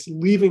Aurora, it's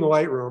leaving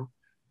Lightroom.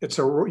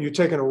 You're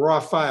taking a raw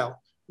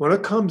file. When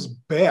it comes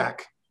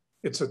back,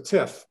 it's a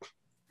TIFF.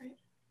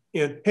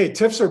 And hey,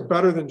 TIFFs are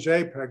better than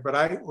JPEG,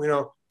 but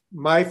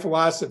my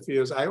philosophy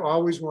is I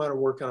always want to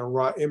work on a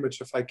raw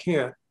image if I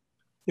can.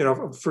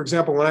 For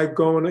example, when I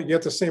go in, you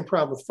get the same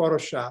problem with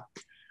Photoshop.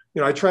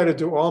 I try to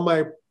do all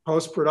my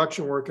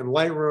post-production work in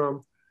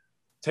Lightroom,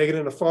 take it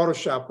into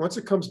Photoshop. Once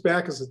it comes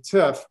back as a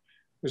TIFF,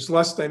 there's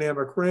less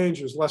dynamic range,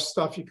 there's less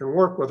stuff you can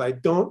work with. I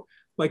don't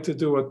like to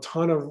do a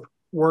ton of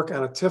work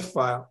on a TIFF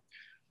file.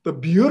 The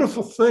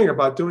beautiful thing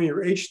about doing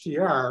your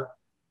HDR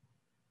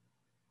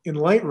in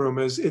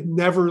Lightroom is it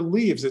never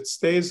leaves. It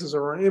stays as a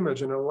raw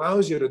image and it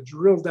allows you to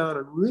drill down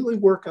and really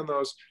work on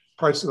those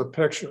parts of the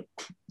picture,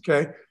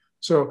 okay?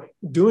 So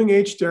doing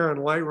HDR in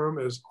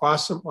Lightroom is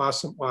awesome,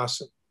 awesome,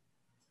 awesome,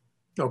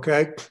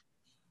 okay?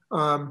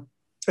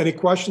 Any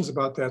questions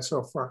about that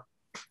so far?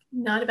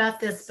 Not about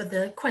this, but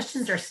the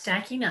questions are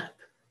stacking up.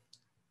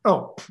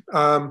 Oh,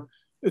 do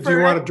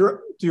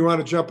you want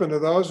to jump into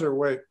those or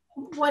wait?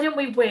 Why don't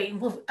we wait?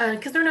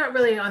 Because they're not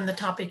really on the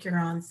topic you're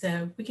on,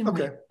 so we can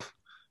wait.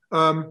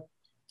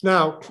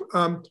 Now,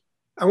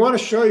 I want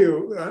to show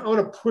you, I want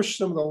to push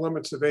some of the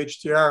limits of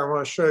HDR. I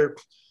want to show you,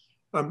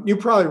 you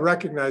probably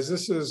recognize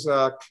this is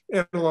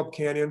Antelope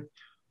Canyon,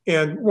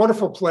 and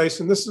wonderful place.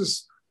 And this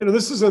is,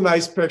 this is a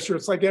nice picture.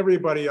 It's like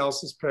everybody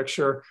else's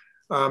picture.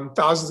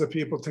 Thousands of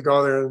people to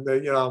go there, and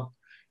they,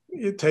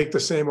 you take the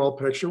same old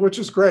picture, which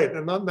is great.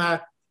 And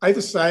I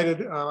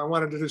decided I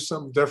wanted to do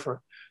something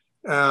different.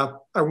 I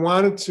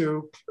wanted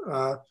to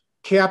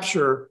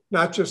capture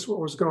not just what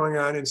was going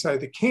on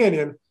inside the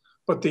canyon,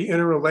 but the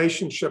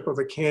interrelationship of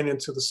the canyon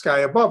to the sky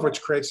above,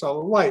 which creates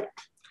all the light.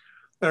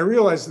 And I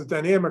realized the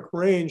dynamic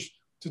range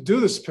to do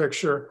this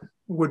picture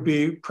would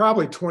be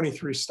probably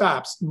 23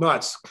 stops,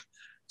 nuts.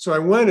 So I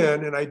went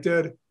in and I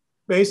did,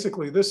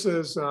 basically, this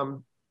is,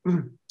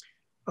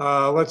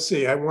 let's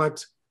see, I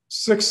went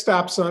 6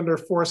 stops under,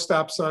 4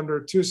 stops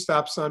under, 2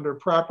 stops under,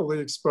 properly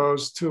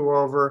exposed, 2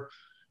 over,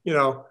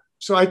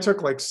 so I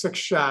took like 6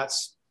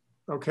 shots,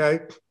 okay?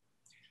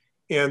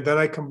 And then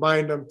I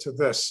combined them to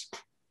this.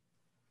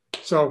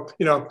 So,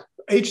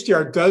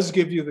 HDR does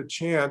give you the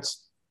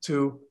chance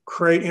to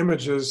create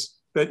images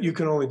that you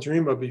can only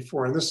dream of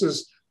before. And this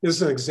is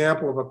an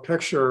example of a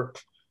picture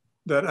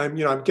that I'm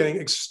getting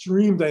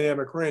extreme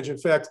dynamic range. In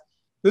fact,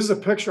 this is a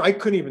picture, I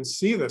couldn't even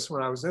see this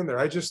when I was in there.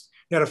 I just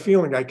had a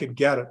feeling I could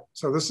get it.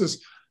 So this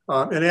is,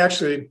 and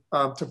actually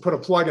to put a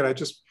plug in,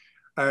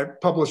 I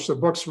published the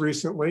books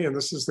recently, and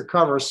this is the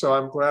cover. So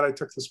I'm glad I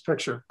took this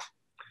picture.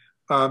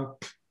 And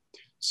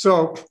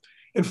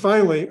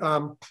finally,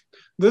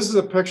 this is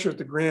a picture at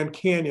the Grand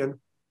Canyon.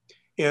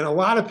 And a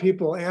lot of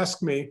people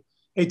ask me,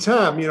 hey,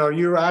 Tom,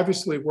 you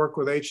obviously work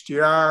with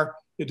HDR,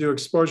 you do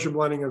exposure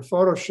blending in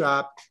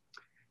Photoshop.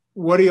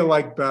 What do you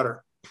like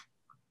better?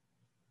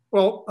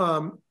 Well,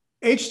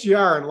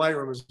 HDR in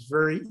Lightroom is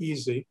very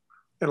easy.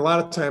 And a lot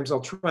of times I'll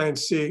try and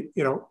see,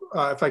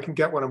 if I can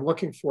get what I'm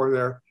looking for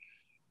there.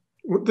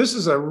 This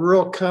is a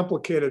real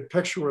complicated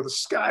picture where the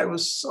sky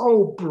was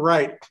so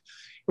bright.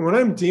 And when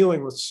I'm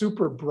dealing with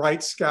super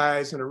bright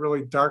skies and a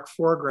really dark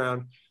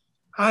foreground,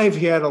 I've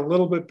had a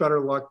little bit better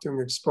luck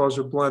doing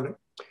exposure blending.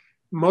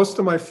 Most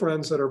of my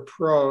friends that are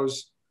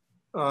pros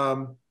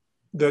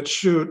that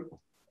shoot,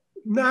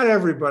 not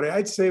everybody,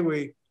 I'd say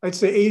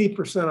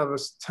 80% of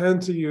us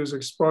tend to use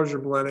exposure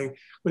blending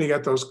when you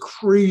got those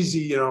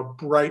crazy,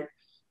 bright,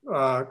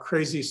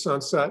 crazy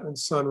sunset and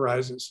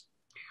sunrises.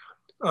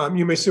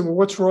 You may say, well,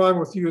 what's wrong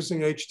with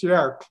using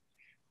HDR?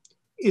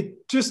 It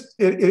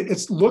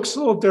looks a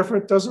little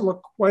different, doesn't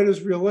look quite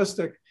as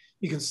realistic.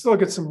 You can still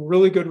get some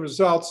really good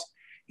results.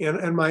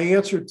 And my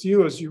answer to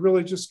you is you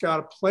really just got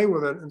to play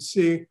with it and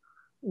see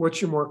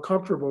what you're more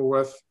comfortable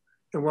with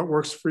and what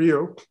works for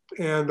you.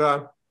 And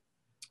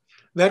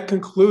that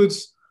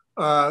concludes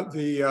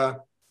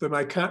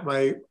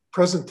my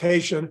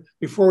presentation.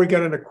 Before we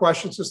get into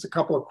questions, just a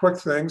couple of quick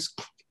things.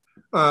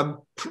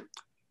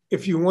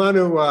 If you want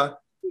to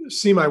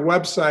see my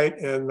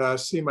website and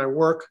see my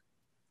work,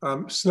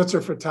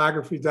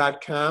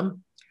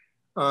 snitzerphotography.com.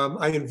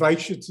 I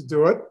invite you to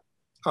do it.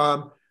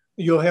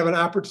 You'll have an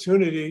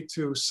opportunity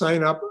to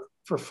sign up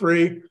for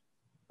free.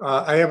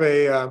 I have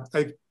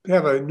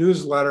a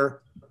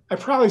newsletter. I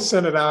probably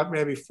send it out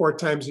maybe 4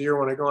 times a year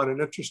when I go on an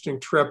interesting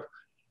trip,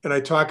 and I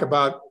talk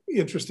about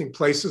interesting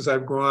places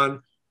I've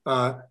gone,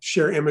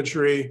 share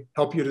imagery,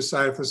 help you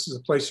decide if this is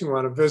a place you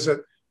want to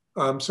visit.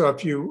 So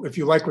if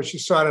you like what you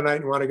saw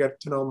tonight and want to get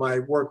to know my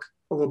work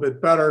a little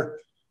bit better,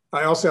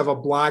 I also have a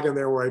blog in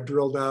there where I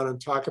drill down and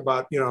talk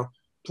about,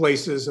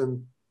 places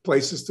and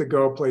places to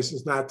go,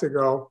 places not to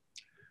go.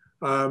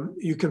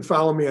 You can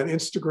follow me on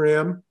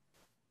Instagram.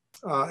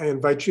 I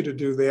invite you to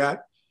do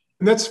that.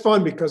 And that's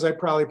fun because I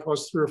probably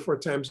post 3 or 4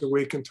 times a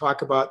week and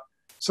talk about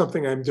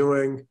something I'm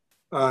doing.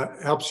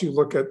 Helps you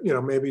look at,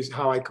 maybe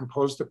how I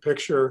composed a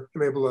picture.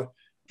 I'm able to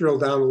drill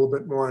down a little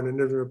bit more on an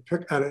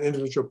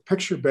individual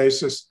picture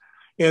basis.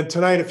 And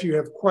tonight, if you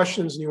have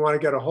questions and you want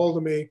to get a hold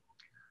of me,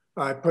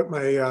 I put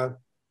my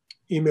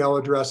email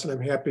address, and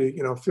I'm happy,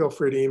 feel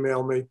free to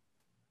email me.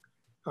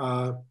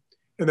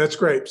 And that's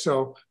great.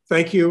 So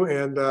thank you.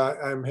 And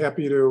I'm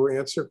happy to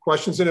answer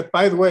questions. And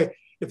by the way,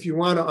 if you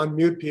want to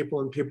unmute people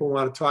and people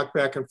want to talk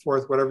back and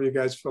forth, whatever you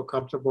guys feel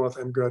comfortable with,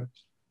 I'm good.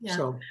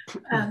 Yeah.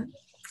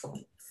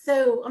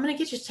 So I'm going to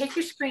get you to take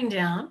your screen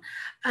down.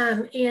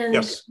 And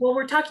yes. While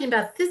we're talking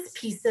about this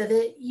piece of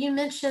it, you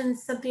mentioned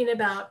something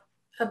about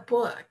a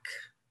book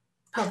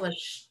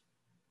published.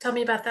 Tell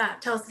me about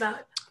that. Tell us about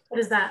it. What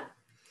is that?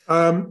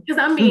 Because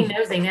I'm being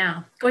nosy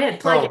now. Go ahead,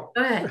 plug it.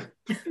 Go ahead.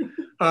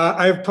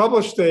 I've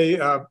published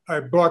a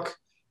book,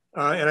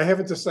 and I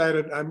haven't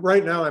decided.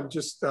 Right now, I'm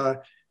just, I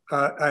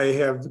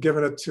have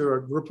given it to a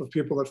group of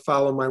people that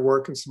follow my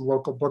work in some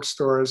local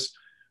bookstores.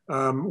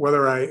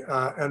 Whether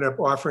I end up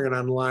offering it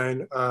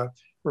online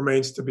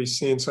remains to be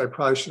seen. So I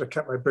probably should have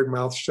kept my big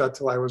mouth shut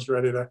till I was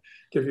ready to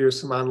give you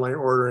some online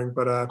ordering.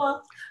 But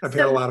I've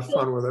had a lot of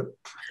fun with it.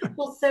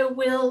 Well, so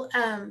we'll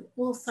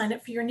sign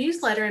up for your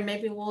newsletter, and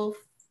maybe we'll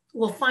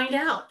find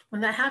out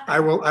when that happens. I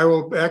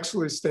will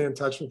actually stay in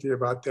touch with you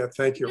about that.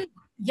 Thank you.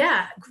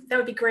 Yeah, that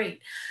would be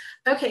great.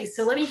 Okay,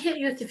 so let me hit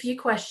you with a few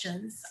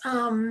questions.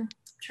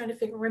 Trying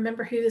to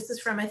remember who this is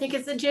from. I think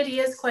it's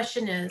Agidia's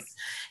question is.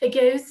 It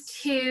goes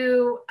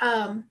to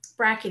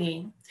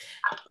bracketing.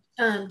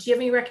 Do you have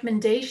any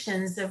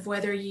recommendations of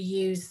whether you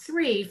use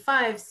 3,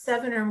 5,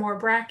 7, or more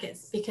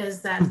brackets?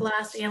 Because that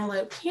last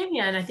Antelope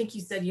Canyon, I think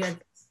you said you had,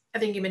 I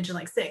think you mentioned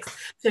like 6.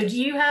 So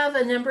do you have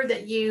a number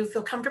that you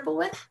feel comfortable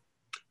with?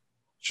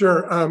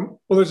 Sure.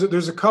 Well,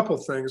 there's a couple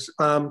things.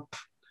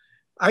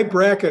 I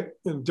bracket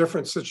in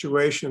different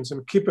situations,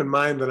 and keep in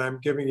mind that I'm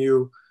giving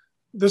you,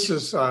 this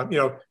is,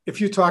 if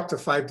you talk to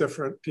 5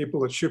 different people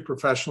that shoot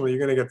professionally,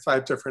 you're going to get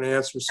 5 different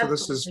answers. So Absolutely.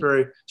 This is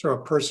very sort of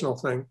a personal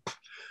thing.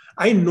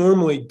 I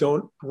normally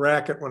don't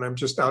bracket when I'm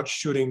just out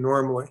shooting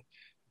normally.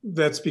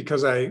 That's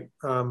because I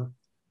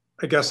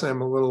guess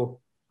I'm a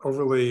little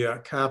overly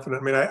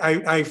confident. I mean,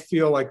 I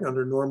feel like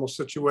under normal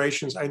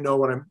situations, I know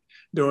what I'm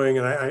doing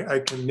and I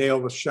can nail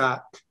the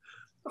shot.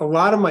 A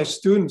lot of my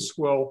students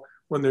will,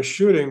 when they're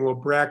shooting, will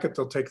bracket.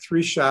 They'll take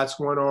 3 shots,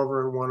 1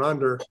 over and 1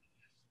 under.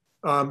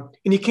 And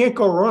you can't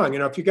go wrong.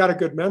 If you got a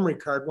good memory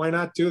card, why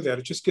not do that?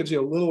 It just gives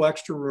you a little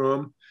extra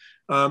room.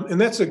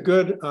 And that's a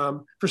good,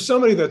 for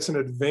somebody that's an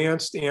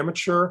advanced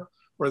amateur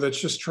or that's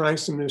just trying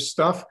some new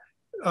stuff,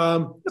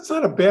 that's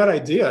not a bad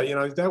idea.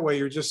 That way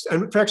you're just,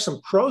 and in fact,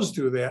 some pros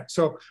do that.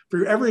 So for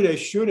your everyday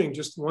shooting,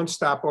 just 1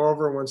 stop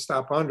over, 1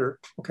 stop under,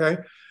 okay?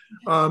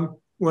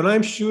 When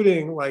I'm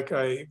shooting like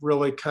a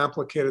really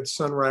complicated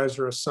sunrise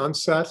or a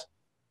sunset,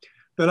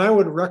 then I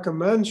would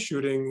recommend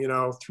shooting,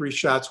 3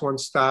 shots, 1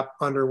 stop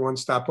under, 1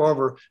 stop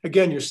over.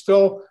 Again, you're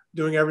still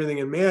doing everything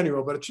in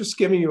manual, but it's just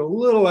giving you a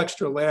little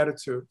extra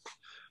latitude.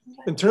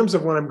 In terms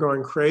of when I'm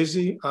going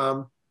crazy,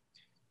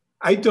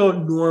 I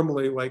don't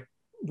normally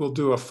will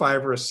do a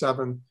 5 or a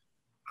 7,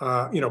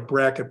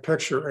 bracket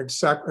picture,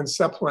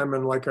 except when I'm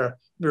in like a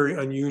very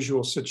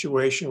unusual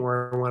situation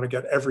where I want to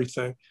get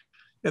everything.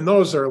 And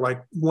those are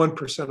like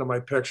 1% of my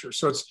pictures.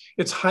 So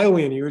it's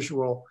highly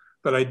unusual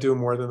that I do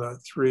more than a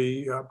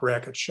 3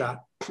 bracket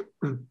shot.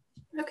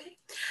 Okay.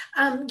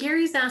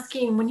 Gary's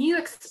asking, when you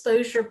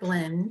exposure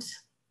blend,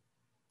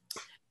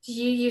 do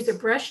you use a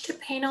brush to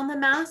paint on the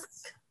mask,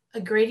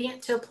 a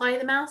gradient to apply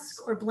the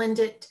mask, or blend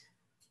it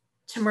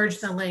to merge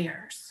the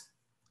layers?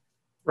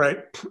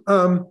 Right.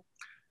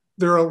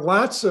 There are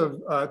lots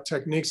of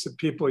techniques that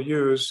people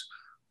use.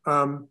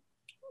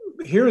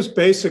 Here's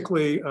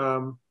basically,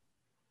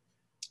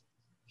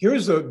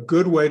 here's a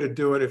good way to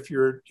do it if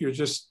you're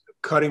just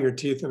cutting your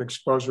teeth in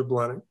exposure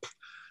blending.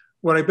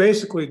 What I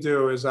basically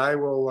do is I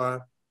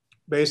will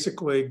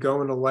basically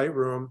go into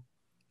Lightroom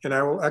and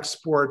I will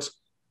export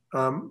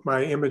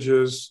my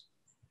images,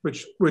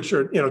 which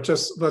are,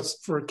 just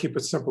keep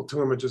it simple,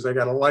 2 images. I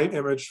got a light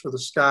image for the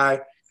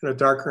sky and a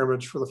darker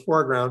image for the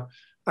foreground.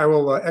 I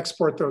will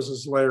export those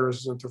as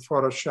layers into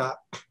Photoshop,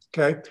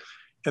 okay?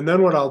 And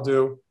then what I'll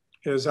do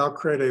is I'll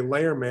create a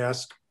layer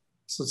mask,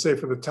 so let's say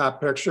for the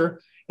top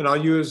picture, and I'll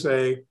use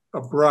a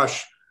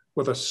brush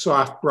with a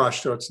soft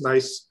brush, so it's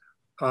nice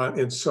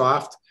and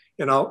soft.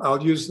 And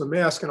I'll use the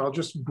mask and I'll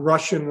just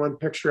brush in one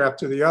picture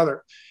after the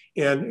other.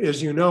 And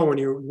as you know, when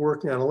you're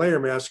working on a layer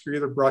mask, you're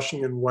either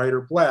brushing in white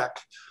or black.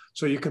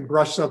 So you can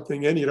brush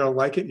something in, you don't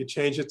like it, you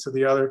change it to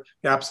the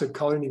opposite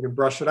color, and you can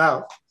brush it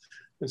out.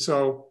 And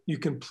so you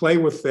can play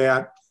with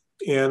that.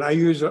 And I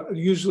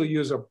usually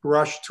use a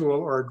brush tool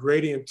or a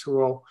gradient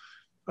tool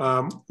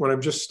when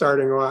I'm just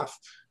starting off.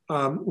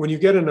 When you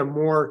get into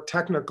more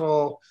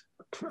technical,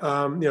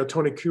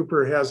 Tony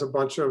Cooper has a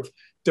bunch of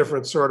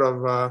different sort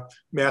of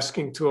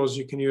masking tools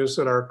you can use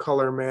that are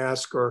color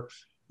mask or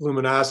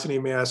luminosity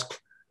mask.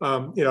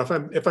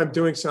 If I'm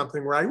doing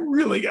something where I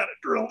really got to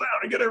drill down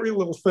and get every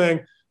little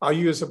thing, I'll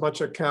use a bunch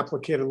of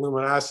complicated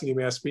luminosity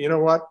masks. But you know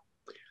what?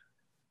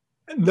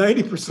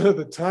 90% of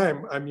the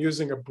time I'm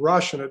using a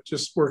brush and it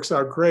just works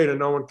out great and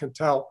no one can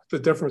tell the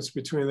difference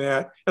between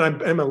that.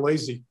 And I'm a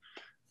lazy.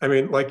 I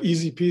mean, like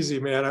easy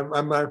peasy, man.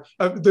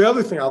 The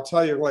other thing I'll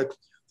tell you, like,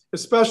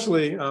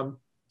 especially,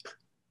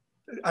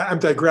 I'm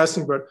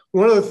digressing, but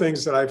one of the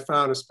things that I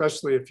found,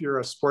 especially if you're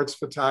a sports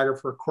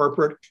photographer,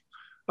 corporate,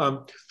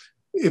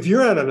 if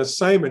you're on an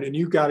assignment and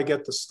you got to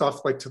get the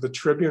stuff like to the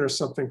Tribune or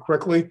something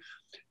quickly,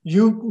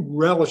 you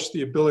relish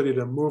the ability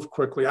to move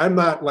quickly. I'm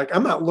not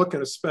looking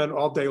to spend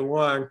all day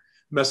long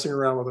messing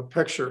around with a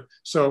picture.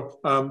 So,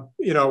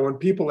 when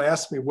people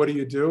ask me, what do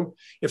you do?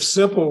 If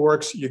simple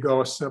works, you go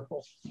with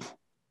simple.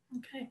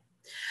 Okay.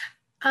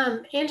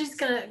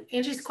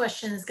 Angie's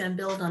question is gonna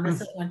build on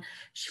this one.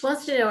 She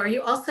wants to know, are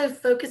you also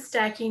focus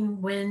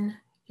stacking when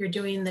you're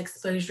doing the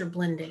exposure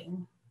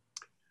blending?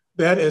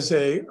 That is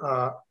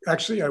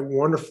actually a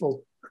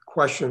wonderful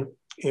question.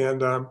 And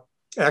matter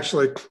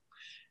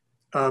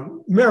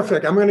of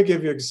fact, I'm going to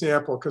give you an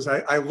example because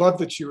I love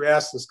that you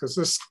asked this, because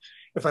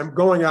if I'm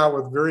going out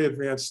with very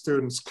advanced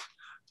students,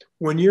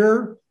 when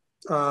you're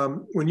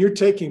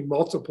taking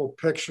multiple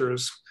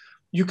pictures,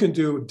 you can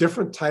do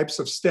different types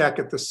of stack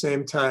at the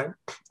same time,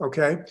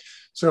 okay?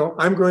 So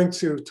I'm going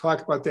to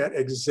talk about that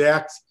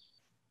exact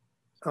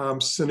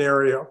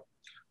scenario.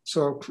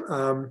 So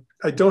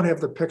I don't have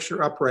the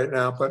picture up right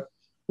now, but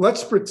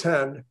let's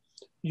pretend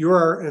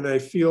you're in a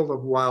field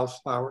of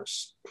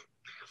wildflowers.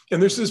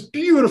 And there's this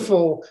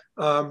beautiful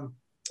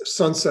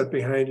sunset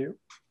behind you.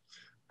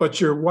 But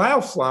your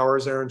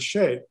wildflowers are in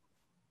shade,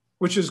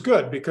 which is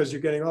good because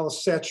you're getting all the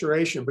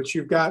saturation. But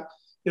you've got,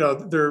 you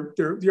know,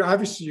 you're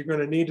obviously you're going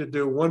to need to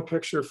do one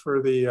picture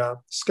for the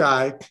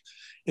sky,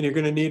 and you're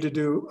going to need to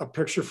do a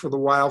picture for the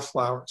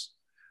wildflowers.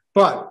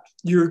 But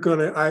you're going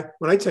to,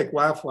 when I take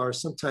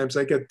wildflowers, sometimes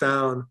I get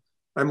down,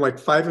 I'm like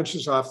 5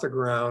 inches off the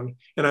ground,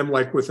 and I'm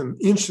like within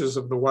inches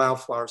of the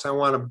wildflowers. I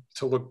want them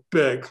to look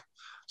big.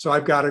 So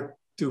I've got to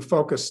do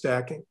focus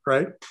stacking,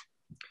 right?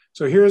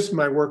 So here's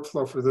my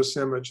workflow for this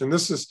image. And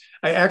this is,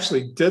 I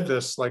actually did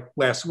this like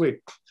last week.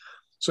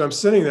 So I'm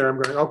sitting there,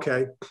 I'm going,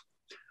 okay.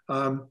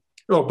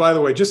 Oh, by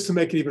the way, just to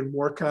make it even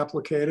more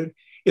complicated,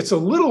 it's a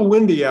little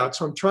windy out.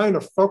 So I'm trying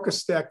to focus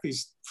stack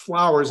these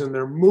flowers and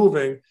they're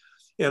moving.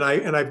 And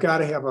I've got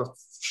to have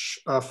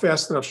a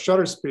fast enough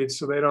shutter speed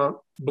so they don't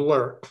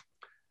blur.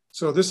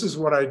 So this is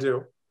what I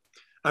do.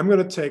 I'm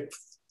going to take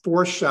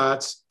 4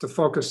 shots to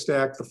focus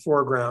stack the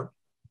foreground,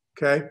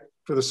 okay,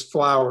 for the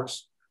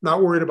flowers.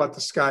 Not worried about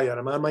the sky yet.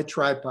 I'm on my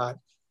tripod,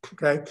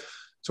 okay?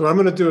 So what I'm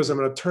gonna do is I'm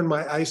gonna turn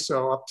my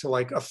ISO up to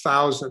like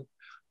 1,000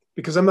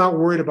 because I'm not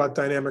worried about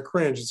dynamic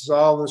range. It's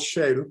all in the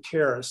shade, who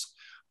cares?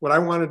 What I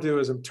wanna do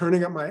is I'm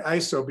turning up my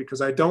ISO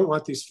because I don't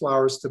want these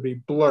flowers to be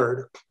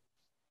blurred.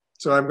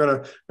 So I'm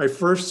gonna, my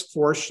first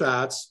 4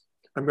 shots,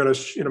 I'm gonna,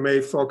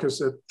 maybe focus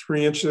at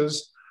 3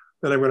 inches,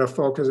 then I'm gonna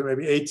focus at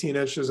maybe 18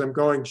 inches. I'm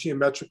going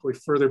geometrically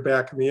further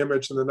back in the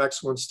image, and the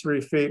next one's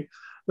 3 feet.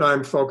 Now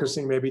I'm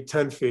focusing maybe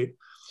 10 feet.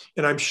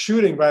 And I'm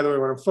shooting, by the way,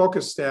 when I'm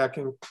focus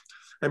stacking,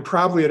 I'm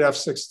probably at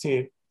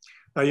f/16.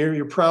 Now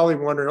you're probably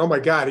wondering, oh my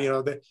God,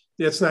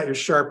 that's not your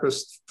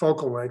sharpest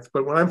focal length.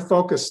 But when I'm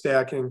focus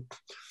stacking,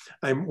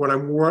 what I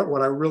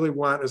really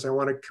want is I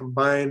want to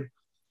combine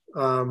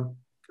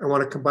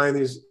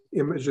these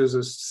images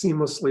as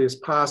seamlessly as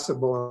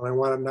possible, and I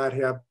want to not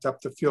have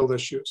depth of field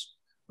issues.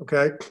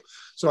 Okay,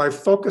 so I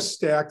focus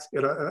stacked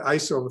at an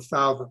ISO of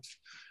 1,000.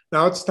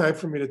 Now it's time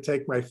for me to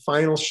take my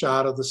final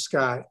shot of the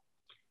sky.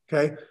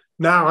 Okay.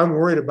 Now I'm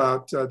worried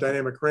about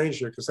dynamic range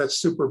here because that's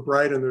super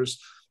bright, and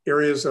there's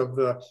areas of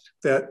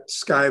that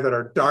sky that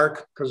are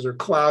dark because they're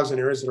clouds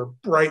and areas that are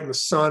bright in the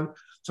sun.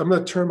 So I'm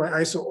going to turn my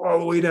ISO all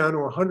the way down to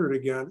 100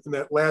 again. And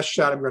that last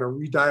shot, I'm going to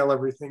redial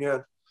everything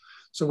in.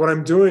 So what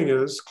I'm doing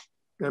is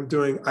I'm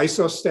doing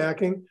ISO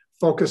stacking,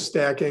 focus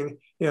stacking,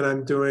 and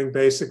I'm doing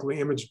basically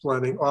image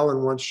blending all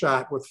in one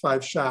shot with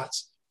 5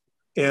 shots.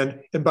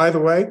 And by the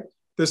way,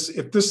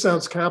 if this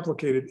sounds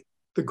complicated,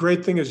 the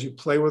great thing is you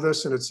play with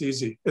this and it's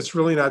easy. It's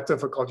really not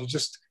difficult. You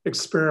just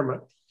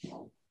experiment.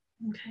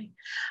 Okay.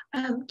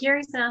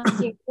 Gary's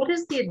asking, what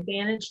is the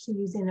advantage to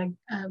using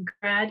a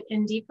grad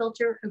ND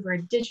filter over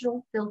a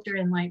digital filter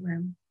in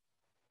Lightroom?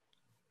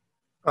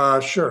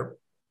 Sure.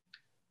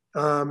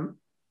 I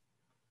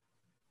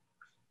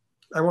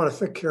want to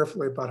think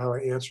carefully about how I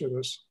answer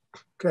this.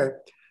 Okay.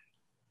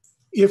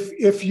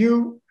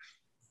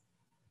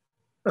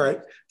 All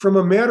right, from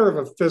a matter of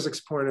a physics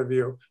point of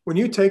view, when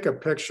you take a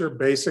picture,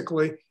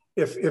 basically,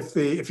 if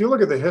you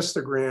look at the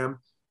histogram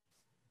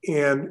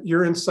and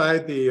you're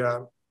inside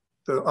the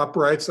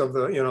uprights of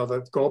the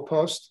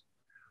goalpost,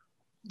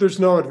 there's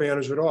no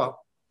advantage at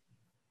all.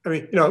 I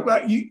mean,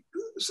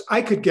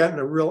 I could get in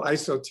a real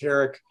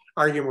esoteric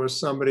argument with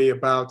somebody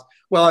about,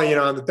 well,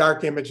 on the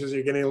dark images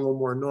you're getting a little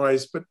more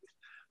noise, but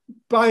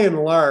by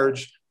and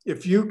large,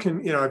 if you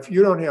can, if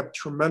you don't have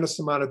tremendous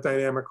amount of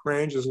dynamic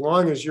range, as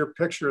long as your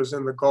picture is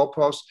in the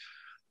goalpost,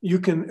 you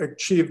can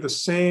achieve the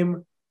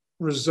same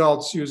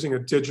results using a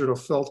digital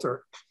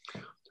filter.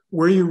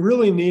 Where you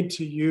really need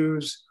to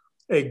use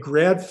a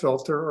grad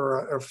filter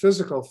or a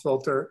physical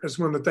filter is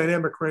when the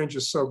dynamic range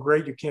is so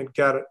great you can't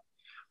get it.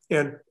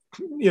 And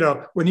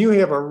when you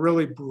have a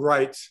really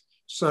bright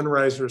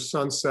sunrise or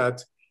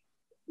sunset,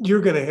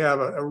 you're going to have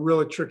a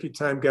really tricky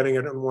time getting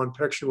it in one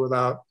picture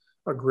without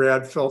a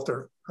grad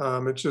filter.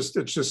 It's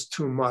just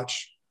too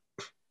much.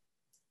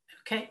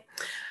 Okay.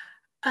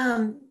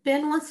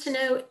 Ben wants to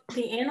know,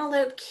 the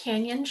Antelope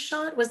Canyon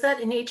shot, was that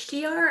an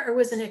HDR or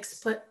was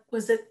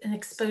it an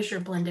exposure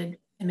blended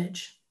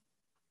image?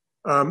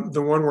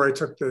 The one where I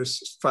took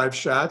those 5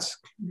 shots,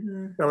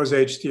 that was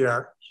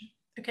HDR.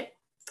 Okay.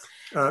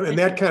 And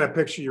that kind of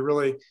picture,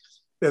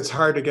 it's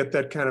hard to get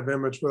that kind of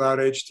image without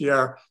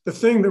HDR.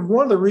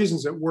 One of the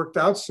reasons it worked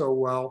out so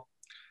well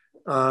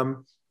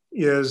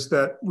is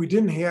that we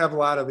didn't have a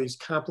lot of these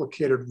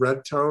complicated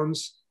red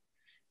tones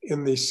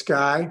in the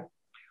sky.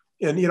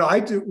 And, I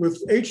do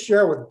with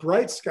HDR, with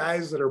bright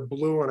skies that are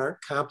blue and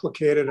aren't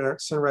complicated and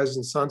aren't sunrises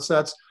and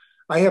sunsets,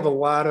 I have a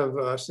lot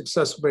of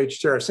success with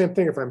HDR. Same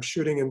thing if I'm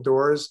shooting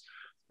indoors.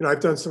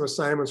 I've done some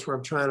assignments where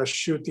I'm trying to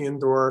shoot the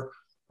indoor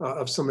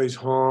of somebody's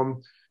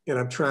home, and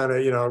I'm trying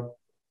to,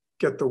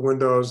 get the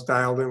windows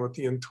dialed in with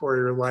the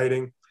interior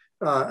lighting.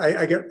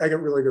 I get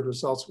really good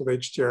results with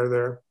HDR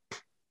there.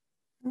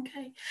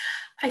 Okay,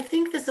 I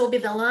think this will be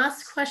the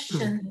last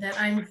question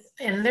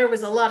and there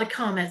was a lot of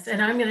comments,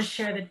 and I'm going to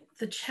share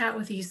the chat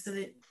with you so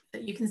that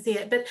that you can see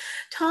it. But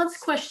Todd's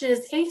question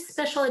is, any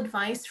special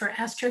advice for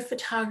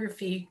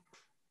astrophotography,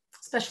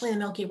 especially in the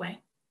Milky Way?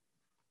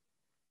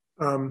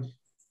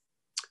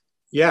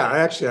 Yeah,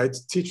 I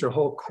teach a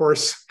whole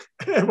course.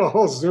 I have a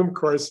whole Zoom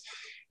course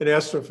in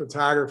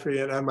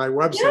astrophotography, and on my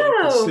website you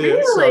can see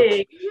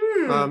really? it.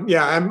 So,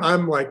 yeah,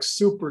 I'm like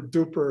super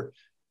duper.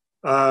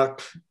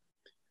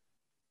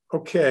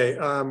 Okay,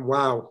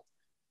 wow,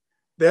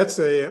 that's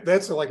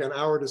like an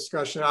hour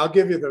discussion. I'll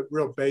give you the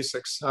real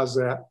basics. How's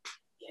that?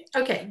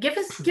 Okay, give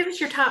us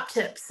your top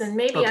tips, and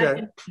maybe Okay. I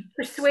can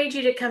persuade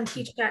you to come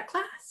teach that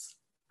class.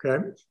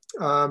 Okay.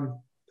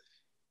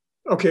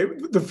 Okay,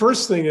 the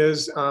first thing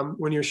is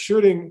when you're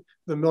shooting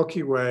the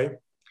Milky Way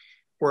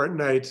or at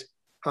night,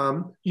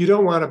 you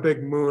don't want a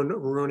big moon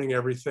ruining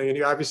everything. And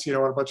you obviously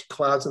don't want a bunch of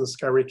clouds in the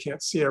sky where you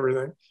can't see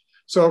everything.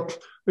 So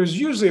there's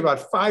usually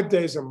about 5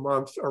 days a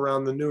month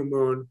around the new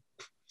moon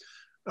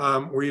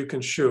where you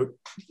can shoot,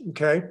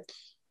 okay?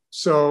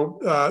 So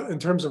in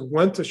terms of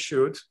when to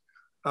shoot,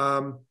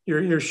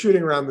 you're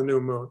shooting around the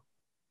new moon,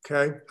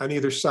 okay, on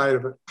either side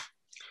of it.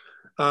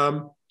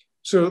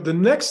 So the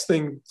next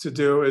thing to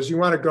do is you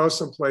want to go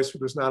someplace where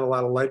there's not a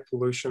lot of light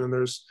pollution,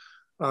 and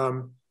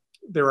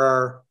there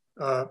are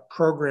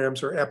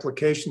programs or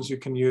applications you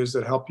can use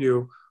that help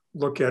you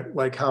look at,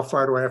 like, how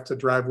far do I have to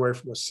drive away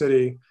from the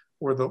city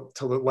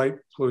till the light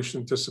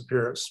pollution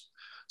disappears.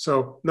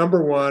 So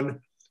number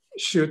one,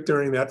 shoot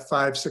during that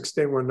 5-6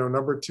 day window.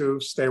 Number two,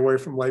 stay away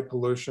from light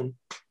pollution.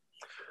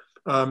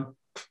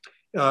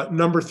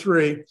 Number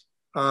three,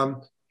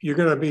 you're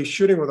going to be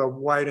shooting with a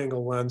wide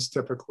angle lens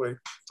typically,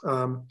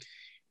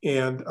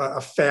 and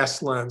a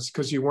fast lens,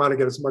 because you want to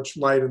get as much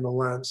light in the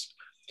lens.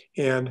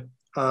 And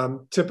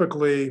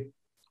typically,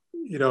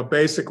 you know,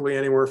 basically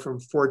anywhere from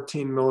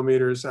 14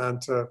 millimeters on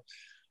to,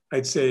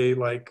 I'd say,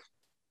 like,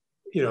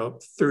 you know,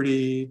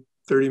 30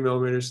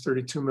 millimeters,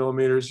 32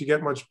 millimeters. You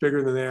get much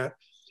bigger than that.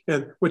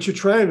 And what you're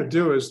trying to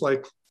do is,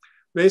 like,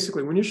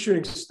 basically when you're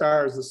shooting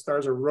stars, the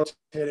stars are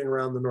rotating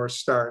around the North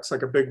Star. It's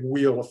like a big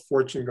wheel of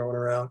fortune going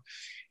around.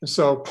 And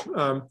so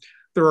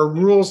there are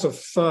rules of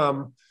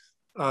thumb,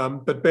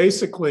 but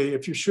basically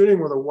if you're shooting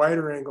with a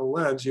wider angle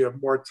lens, you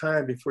have more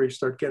time before you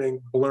start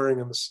getting blurring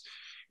in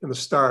the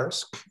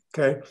stars,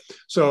 okay?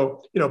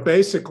 So, you know,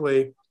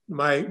 basically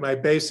my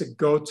basic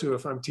go-to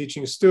if I'm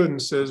teaching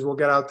students is we'll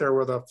get out there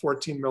with a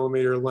 14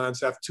 millimeter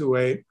lens,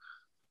 f2.8,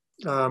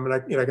 and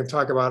I can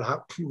talk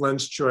about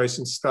lens choice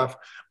and stuff,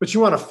 but you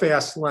want a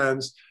fast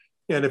lens.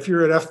 And if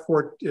you're at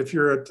f4, if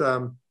you're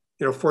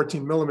at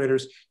 14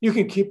 millimeters, you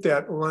can keep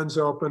that lens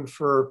open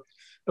for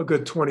a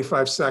good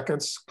 25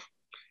 seconds.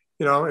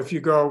 You know, if you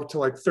go to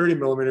like 30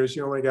 millimeters,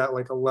 you only got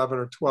like 11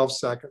 or 12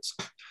 seconds.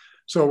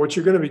 So what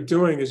you're going to be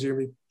doing is you're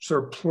going to be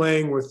sort of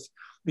playing with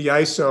the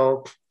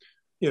ISO,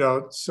 you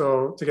know,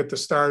 so to get the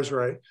stars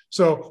right.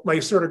 So my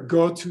sort of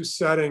go-to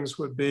settings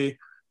would be,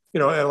 you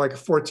know, at like a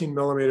 14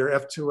 millimeter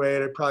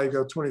f2.8, I'd probably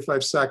go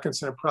 25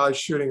 seconds, and I'm probably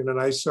shooting at an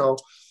ISO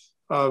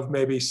of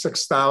maybe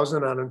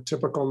 6,000 on a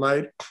typical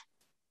night.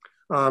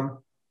 And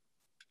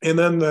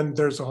then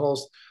there's a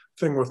whole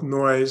thing with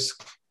noise.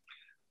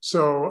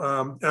 So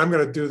and I'm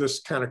going to do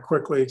this kind of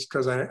quickly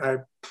because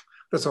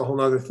that's a whole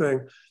other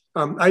thing.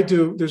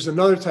 There's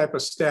another type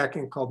of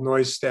stacking called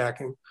noise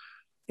stacking.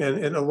 And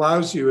it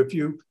allows you, if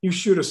you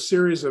shoot a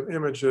series of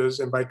images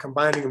and by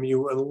combining them,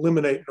 you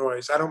eliminate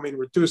noise. I don't mean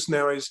reduce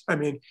noise, I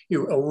mean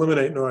you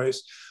eliminate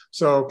noise.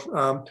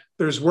 So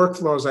there's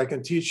workflows I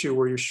can teach you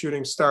where you're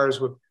shooting stars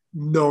with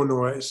no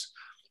noise.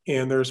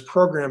 And there's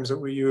programs that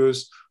we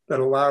use that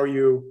allow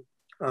you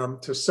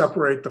to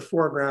separate the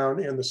foreground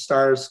and the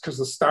stars, because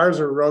the stars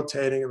are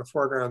rotating and the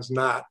foreground's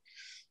not.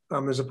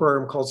 There's a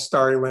program called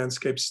Starry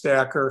Landscape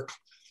Stacker.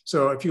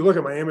 So if you look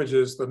at my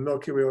images, the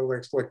Milky Way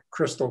looks like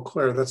crystal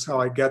clear. That's how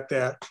I get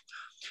that.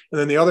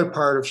 And then the other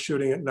part of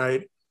shooting at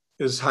night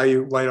is how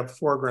you light up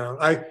foreground.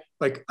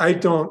 I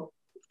don't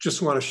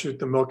just want to shoot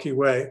the Milky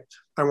Way.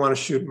 I want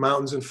to shoot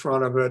mountains in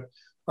front of it,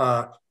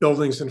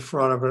 buildings in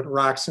front of it,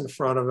 rocks in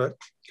front of it.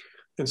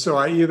 And so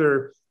I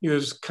either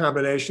use a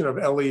combination of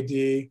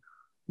LED,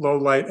 low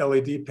light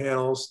LED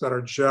panels that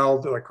are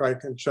gelled, like I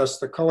can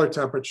adjust the color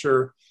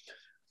temperature,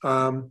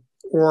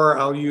 or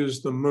I'll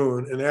use the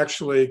moon. And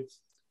actually,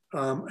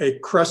 a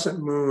crescent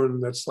moon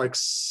that's like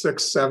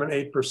 6, 7,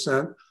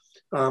 8%.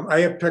 I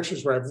have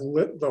pictures where I've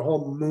lit, the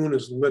whole moon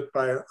is lit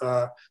by,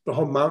 the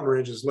whole mountain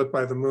range is lit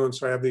by the moon.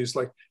 So I have these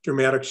like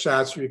dramatic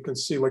shots where you can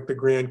see like the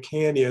Grand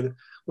Canyon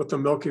with the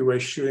Milky Way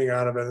shooting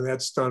out of it. And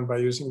that's done by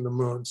using the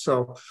moon.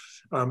 So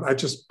I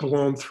just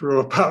blown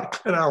through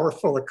about an hour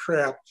full of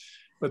crap,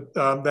 but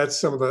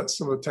that's some of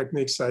the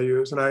techniques I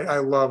use. And I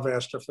love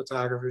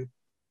astrophotography.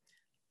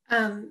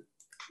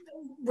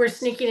 We're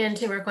sneaking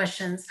into our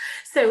questions.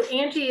 So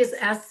Angie is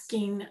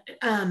asking,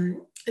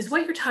 is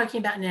what you're talking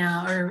about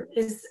now, or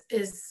is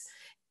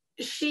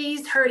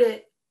she's heard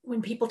it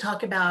when people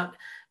talk about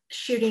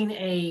shooting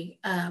a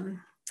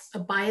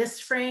bias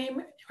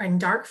frame or in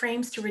dark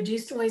frames to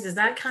reduce noise? Is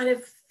that kind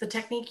of the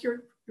technique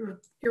you're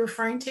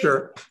referring to?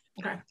 Sure.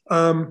 Okay.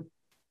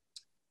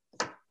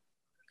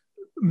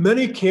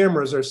 Many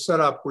cameras are set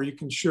up where you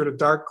can shoot a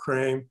dark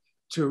frame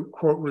to,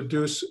 quote,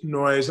 reduce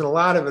noise. And a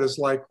lot of it is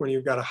like when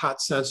you've got a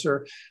hot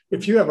sensor.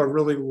 If you have a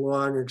really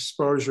long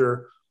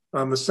exposure,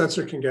 the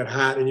sensor can get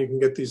hot and you can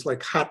get these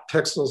like hot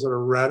pixels that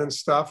are red and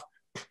stuff.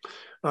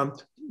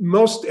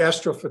 Most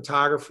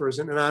astrophotographers,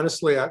 and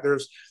honestly,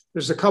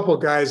 there's a couple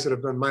of guys that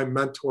have been my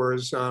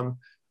mentors,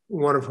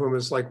 one of whom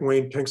is like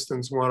Wayne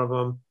Pinkston's one of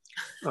them,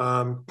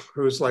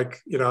 who's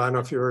like, I don't know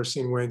if you've ever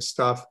seen Wayne's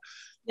stuff.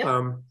 Yep.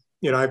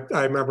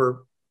 I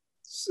remember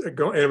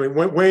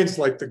Wayne's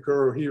like the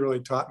guru. He really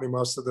taught me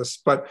most of this.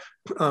 But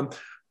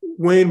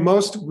Wayne,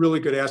 most really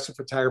good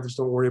astrophotographers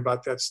don't worry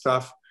about that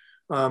stuff.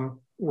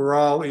 We're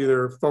all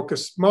either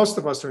focused, most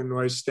of us are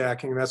noise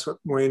stacking. That's what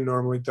Wayne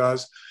normally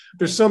does.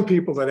 There's some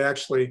people that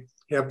actually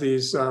have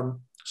these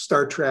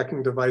star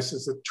tracking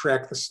devices that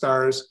track the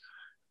stars.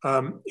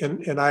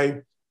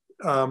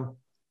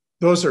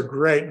 Those are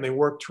great and they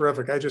work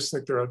terrific. I just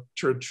think they're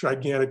a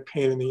gigantic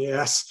pain in the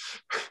ass.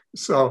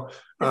 So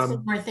that's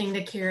one more thing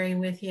to carry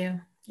with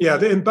you. Yeah,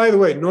 and by the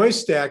way, noise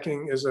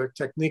stacking is a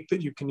technique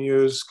that you can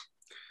use.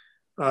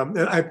 And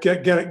I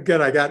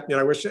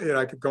wish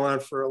I could go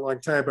on for a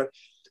long time, but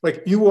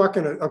like you walk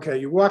into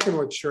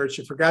a church,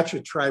 you forgot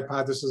your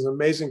tripod. This is an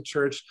amazing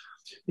church.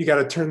 You got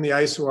to turn the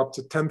ISO up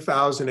to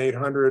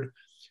 10,800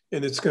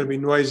 and it's going to be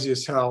noisy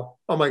as hell.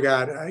 Oh my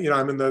God,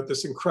 I'm in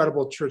this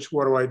incredible church.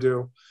 What do I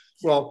do?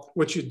 Well,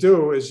 what you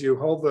do is you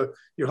hold the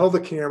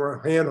camera,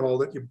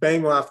 handhold it, you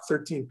bang off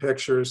 13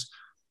 pictures,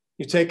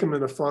 you take them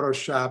into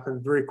Photoshop,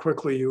 and very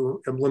quickly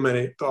you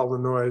eliminate all the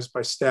noise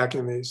by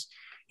stacking these.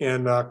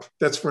 And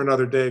that's for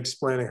another day,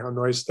 explaining how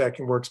noise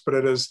stacking works, but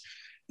it is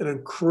an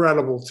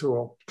incredible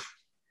tool.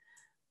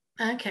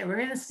 Okay, we're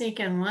going to sneak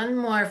in one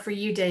more for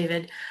you,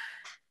 David.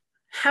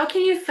 How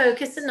can you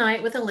focus at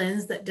night with a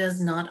lens that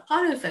does not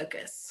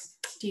autofocus?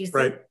 Do you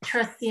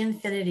trust the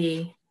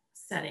infinity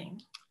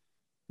setting?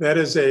 That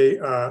is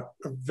a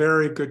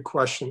very good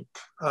question.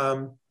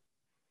 I'm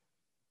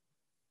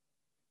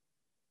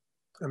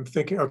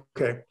thinking,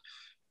 okay.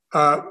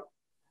 I'm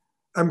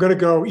going to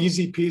go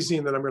easy peasy,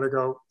 and then I'm going to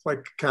go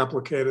like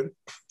complicated.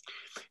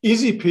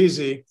 Easy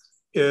peasy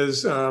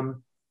is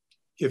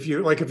if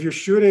you're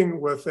shooting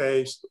with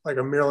a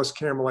mirrorless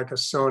camera like a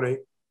Sony,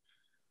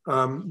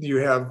 you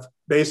have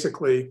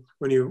basically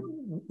when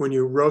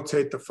you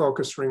rotate the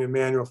focus ring in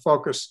manual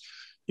focus,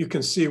 you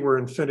can see where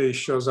infinity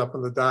shows up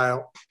on the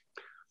dial.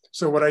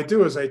 So what I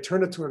do is I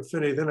turn it to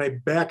infinity, then I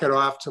back it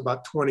off to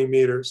about 20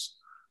 meters.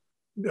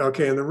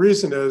 Okay, and the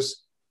reason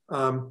is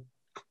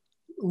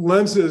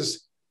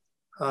lenses.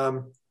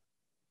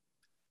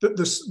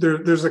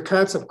 There's a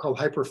concept called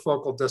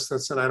hyperfocal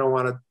distance, and I don't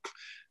want to,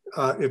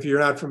 if you're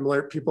not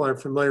familiar, people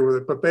aren't familiar with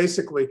it, but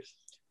basically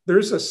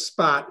there's a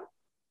spot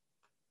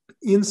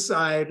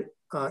inside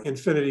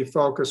infinity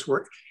focus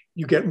where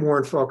you get more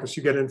in focus.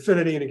 You get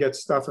infinity and you get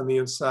stuff on the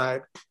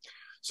inside.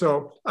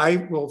 So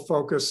I will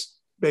focus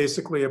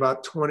basically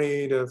about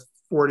 20 to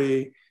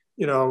 40,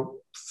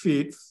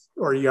 feet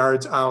or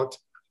yards out,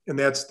 and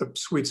that's the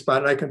sweet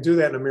spot. And I can do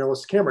that in a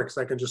mirrorless camera because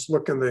I can just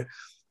look in the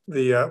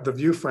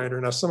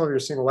viewfinder. Now, some of you are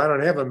saying, well, I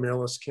don't have a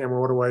mirrorless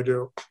camera. What do I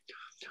do?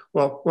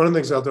 Well, one of the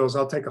things I'll do is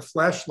I'll take a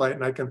flashlight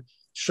and I can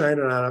shine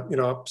it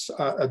on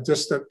a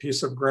distant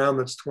piece of ground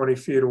that's 20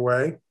 feet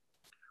away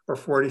or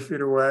 40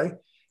 feet away,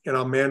 and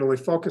I'll manually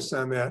focus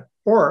on that.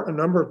 Or a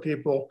number of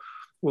people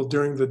will,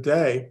 during the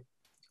day,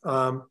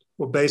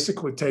 will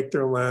basically take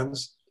their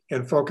lens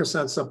and focus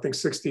on something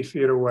 60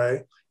 feet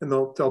away, and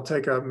they'll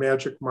take a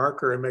magic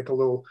marker and make a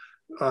little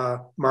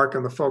mark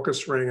on the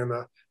focus ring and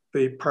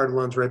the part of the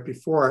lens right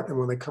before it. And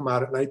when they come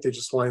out at night, they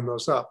just line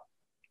those up.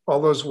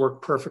 All those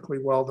work perfectly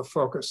well to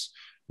focus.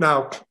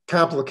 Now,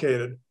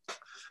 complicated.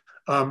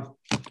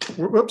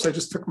 Whoops, I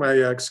just took my,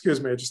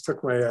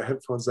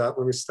 headphones out.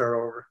 Let me start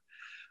over.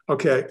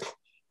 Okay,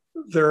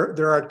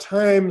 there are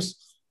times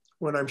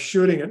when I'm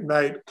shooting at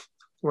night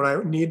when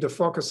I need to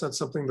focus on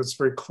something that's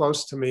very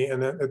close to me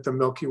and at the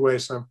Milky Way,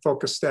 so I'm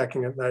focus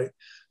stacking at night.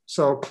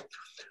 So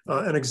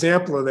an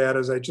example of that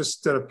is I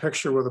just did a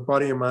picture with a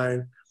buddy of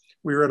mine.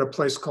 We were at a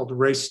place called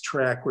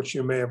Racetrack, which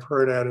you may have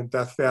heard at in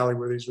Death Valley,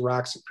 where these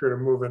rocks appear to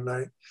move at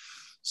night.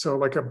 So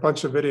like a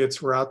bunch of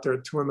idiots were out there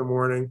at 2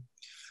 a.m.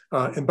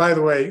 And by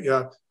the way,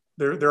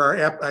 there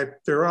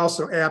are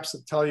also apps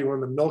that tell you when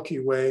the Milky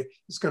Way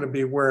is going to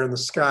be where in the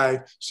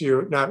sky, so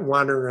you're not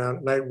wandering around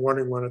at night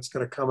wondering when it's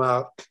going to come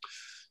out.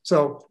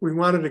 So we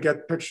wanted to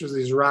get pictures of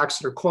these rocks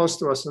that are close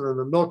to us and then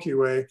the Milky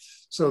Way.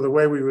 So the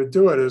way we would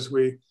do it is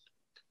we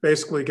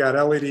basically got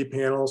LED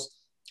panels.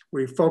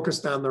 We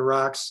focused on the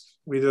rocks.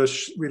 We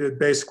did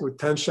basically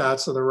 10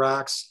 shots of the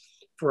rocks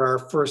for our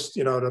first,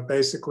 to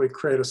basically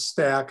create a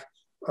stack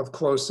of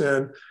close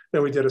in.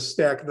 Then we did a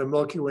stack of the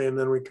Milky Way, and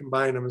then we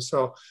combined them. And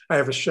so I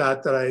have a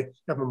shot that I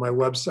have on my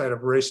website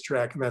of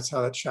Racetrack, and that's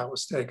how that shot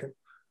was taken.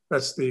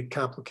 That's the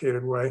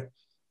complicated way.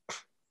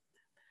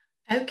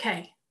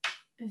 Okay.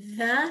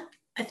 That,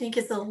 I think,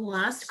 is the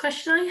last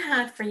question I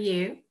had for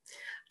you.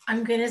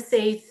 I'm going to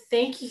say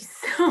thank you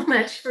so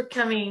much for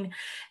coming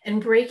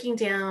and breaking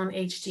down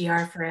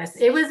HDR for us.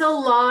 It was a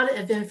lot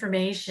of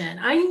information.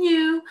 I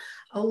knew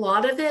a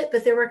lot of it,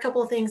 but there were a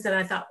couple of things that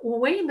I thought, well,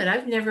 wait a minute,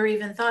 I've never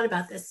even thought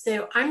about this.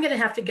 So I'm going to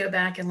have to go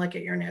back and look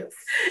at your notes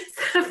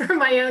for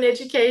my own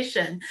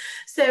education.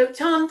 So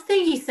Tom,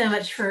 thank you so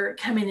much for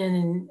coming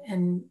in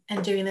and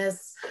doing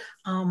this.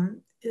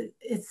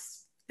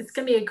 It's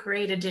going to be a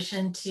great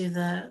addition to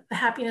the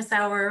Happiness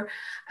Hour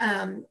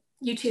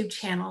YouTube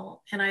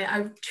channel, and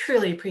I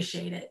truly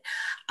appreciate it.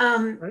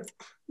 Right.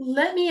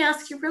 Let me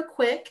ask you real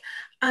quick,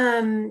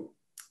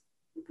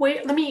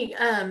 where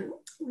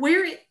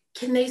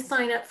can they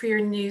sign up for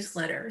your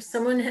newsletter?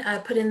 Someone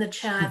put in the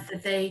chat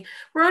that they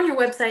were on your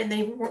website and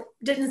they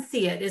didn't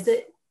see it. Is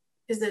it?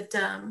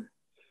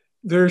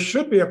 There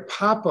should be a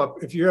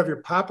pop-up. If you have your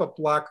pop-up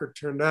blocker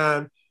turned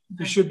on,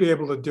 you should be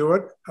able to do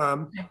it.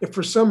 If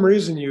for some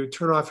reason you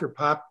turn off your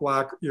pop-up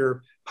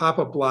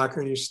blocker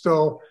and you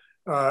still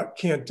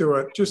can't do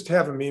it, just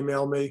have them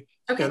email me,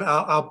 okay, and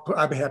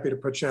I'll be happy to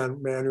put you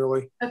on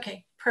manually.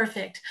 Okay,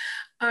 perfect.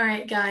 All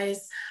right,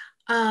 guys.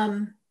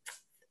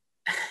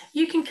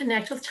 You can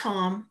connect with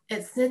Tom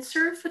at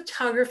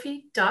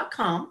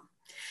snitzerphotography.com.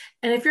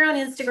 And if you're on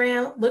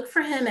Instagram, look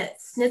for him at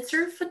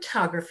Snitzer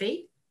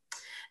Photography.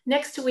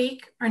 Next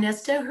week,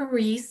 Ernesto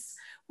Ruiz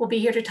will be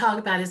here to talk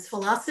about his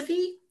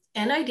philosophy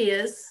and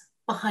ideas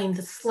behind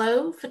the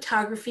slow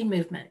photography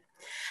movement.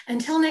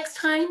 Until next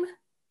time,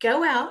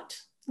 go out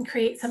and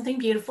create something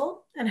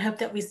beautiful, and I hope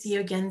that we see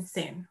you again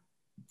soon.